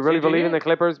anyone? Do you really Did you believe hear- in the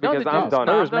Clippers? No, Because did I'm you- done.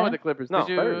 No, I'm Spurs, done man. with the Clippers. No, Did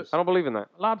you, Spurs. I don't believe in that.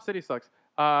 Lob City sucks.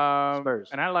 Spurs.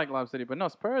 And I like Lob City, but no,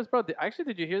 Spurs, bro. Actually,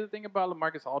 did you hear the thing about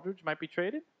LaMarcus Aldridge might be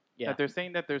traded? Yeah. That they're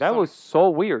saying that there's That was so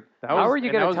weird. How are you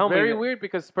going going to tell me? very that- weird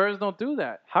because Spurs don't do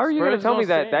that. How are you going to Spurs tell me don't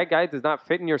that say that it. guy does not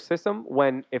fit in your system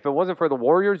when if it wasn't for the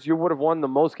Warriors, you would have won the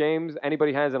most games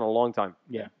anybody has in a long time?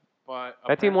 But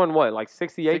That team won what, like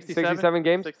 68, 67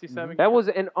 games? 67 That was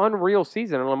an unreal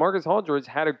season, and LaMarcus Aldridge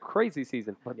had a crazy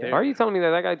season. But How are you telling me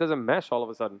that that guy doesn't mesh all of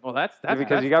a sudden? Well, that's because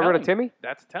that's you got rid of telling. Timmy?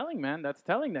 That's telling, man. That's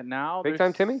telling that now. Big there's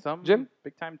time Timmy? some Jim?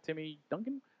 Big time Timmy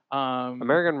Duncan.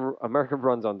 American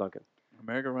runs on Duncan.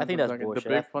 America I think runs that's the bullshit.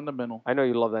 big That's- fundamental. I know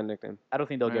you love that nickname. I don't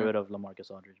think they'll get Yeah. rid of LaMarcus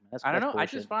Aldridge, man. I don't know. That's I bullshit.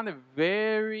 just found it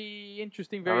very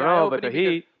interesting, I very don't know, but eye-opening. the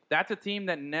Heat. because That's a team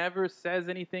that never says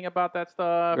anything about that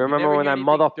stuff. You remember never when hear that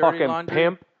anything dirty motherfucking laundry.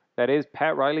 pimp that is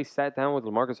Pat Riley sat down with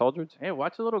LaMarcus Aldridge? Hey,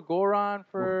 watch a little Goran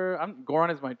for.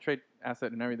 Goran is my trade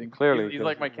asset and everything. Clearly. he's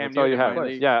like my Cam That's all you Newton in have. my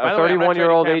league. Yeah, By a the way, I'm not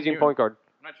 31-year-old trading Cam aging Newton. point guard.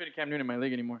 I'm not trading Cam Newton in my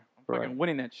league anymore. I'm Right. fucking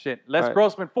winning that shit. Les Right.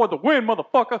 Grossman for the win,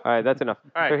 motherfucker. All right, that's enough.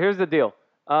 All right. So here's the deal.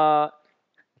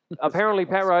 Apparently,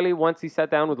 Pat Riley, once he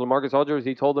sat down with LaMarcus Aldridge,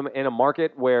 he told him in a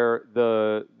market where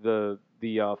the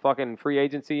fucking free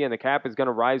agency and the cap is going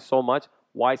to rise so much,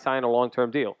 why sign a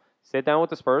long-term deal? Sit down with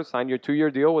the Spurs, sign your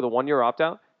 2-year deal with a 1-year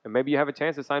opt-out, and maybe you have a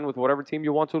chance to sign with whatever team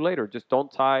you want to later. Just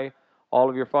don't tie all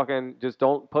of your just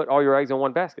don't put all your eggs in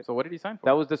one basket. So what did he sign for?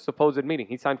 That was the supposed meeting.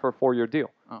 He signed for a 4-year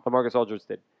deal. Oh. LaMarcus Aldridge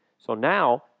did. So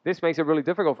now this makes it really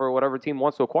difficult for whatever team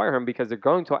wants to acquire him because they're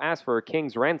going to ask for a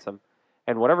king's ransom,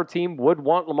 and whatever team would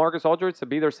want LaMarcus Aldridge to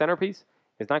be their centerpiece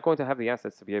is not going to have the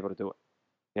assets to be able to do it.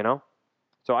 You know.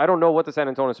 So I don't know what the San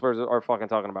Antonio Spurs are fucking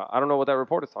talking about. I don't know what that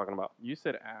report is talking about. You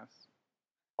said ass.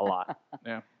 A lot.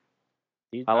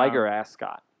 You, I like your ass,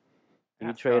 Scott. you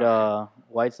Ass trade guy.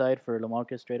 Whiteside for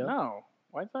LaMarcus straight up? No.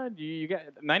 Whiteside, you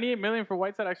get $98 million for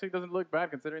Whiteside actually doesn't look bad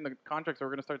considering the contracts that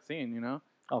we're going to start seeing, you know?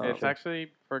 Oh, for It's sure.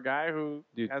 actually for a guy who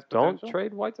You has don't potential.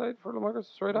 trade Whiteside for LaMarcus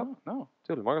straight up? No.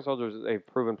 Dude, LaMarcus Aldridge is a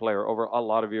proven player over a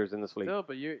lot of years in this league. Still,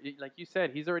 but like you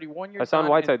said, he's already 1 year. Hassan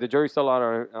Whiteside, the jury's still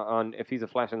out on if he's a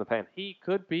flash in the pan. He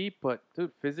could be, but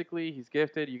dude, physically he's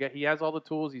gifted. He has all the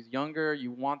tools. He's younger.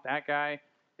 You want that guy.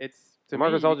 It's to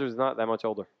LaMarcus me, Aldridge is not that much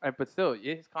older. but still,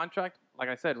 his contract, like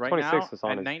I said, right 26 now is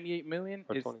on at his- $98 million,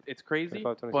 or is 20, it's crazy.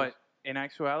 25, 26. But in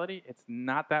actuality, it's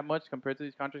not that much compared to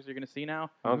these contracts you're going to see now.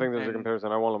 I don't think there's a And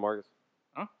comparison. I want LaMarcus.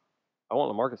 Huh? I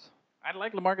want LaMarcus. I'd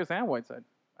like LaMarcus and Whiteside.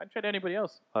 I'd trade anybody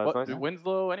else. Oh, that's nice.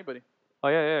 Winslow, anybody. Oh,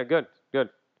 yeah, good.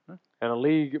 Huh? And a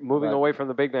league moving Right. away from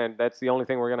the big man, that's the only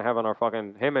thing we're going to have on our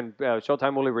fucking, him and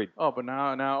Showtime Willie Reed. Oh, but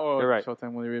now, You're right.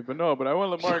 Showtime Willie Reed. But no, but I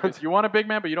want LaMarcus. You want a big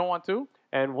man, but you don't want two?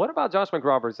 And what about Josh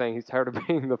McRoberts saying he's tired of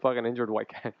being the fucking injured white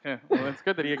guy? Yeah, well, it's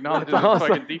good that he acknowledges That's his awesome.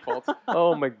 fucking defaults.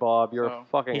 Oh, McBob, you're a So,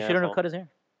 fucking He shouldn't asshole. have cut his hair.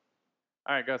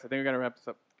 All right, Gus, I think we got to wrap this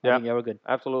up. Yeah. I think, yeah, we're good.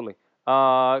 Absolutely.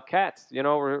 Cats,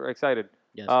 we're excited.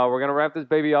 Yes. We're going to wrap this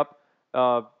baby up.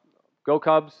 Go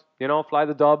Cubs, fly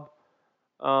the dub.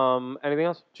 Anything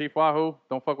else? Chief Wahoo,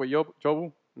 don't fuck with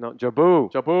Jobu. No,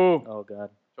 Jabu. Jobu. Oh, God.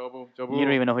 Jobu. You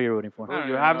don't even know who you're rooting for. I don't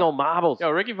You even have know. no marbles. Yo,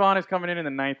 Ricky Vaughn is coming in the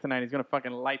ninth tonight. He's going to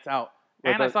fucking lights out.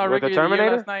 With And I the- saw with Rookie the of the Year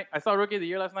Terminator? last night. I saw Rookie of the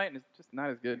Year last night, and it's just not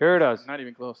as good. Here it is. Not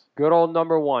even close. Good old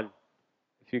number one.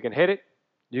 If you can hit it,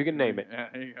 you can name it. Yeah,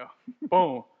 there you go.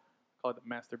 Boom. Call it the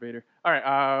masturbator. All right.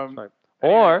 Right. anyway,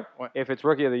 Or what? if it's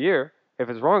Rookie of the Year, if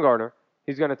it's Ron Gardner,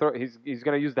 he's gonna throw. He's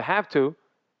gonna use the have to,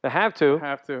 have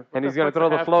to. and he's gonna throw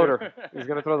the floater. He's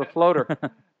gonna throw the floater.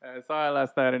 I saw it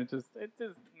last night, and it's just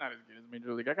not as good as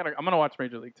Major League. I'm gonna watch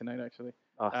Major League tonight, actually.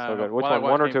 Oh, so good. Which while I one?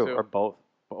 watch One or Game two, 2. or both?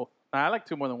 Both. I like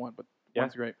two more than one, but Yeah?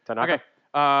 one's great. Tanaka? Okay.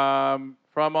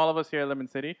 From all of us here at Lemon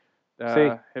City,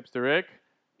 See. Hipster Rick.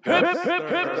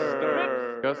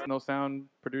 Hipster. Gus, no sound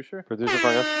producer. Producer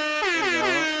Frank.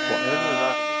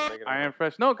 I am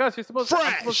fresh. No, Gus, I'm supposed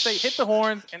to say hit the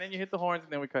horns, and then you hit the horns,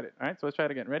 and then we cut it. All right, so let's try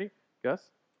it again. Ready?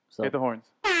 Gus, So, hit the horns.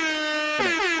 Good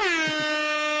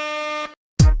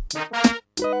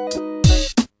night.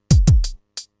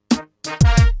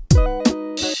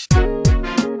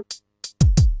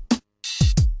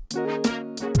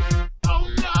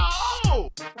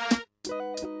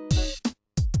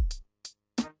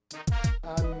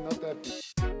 I'm not happy.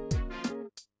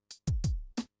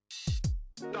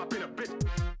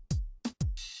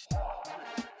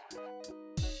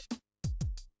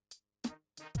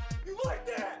 like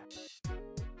that.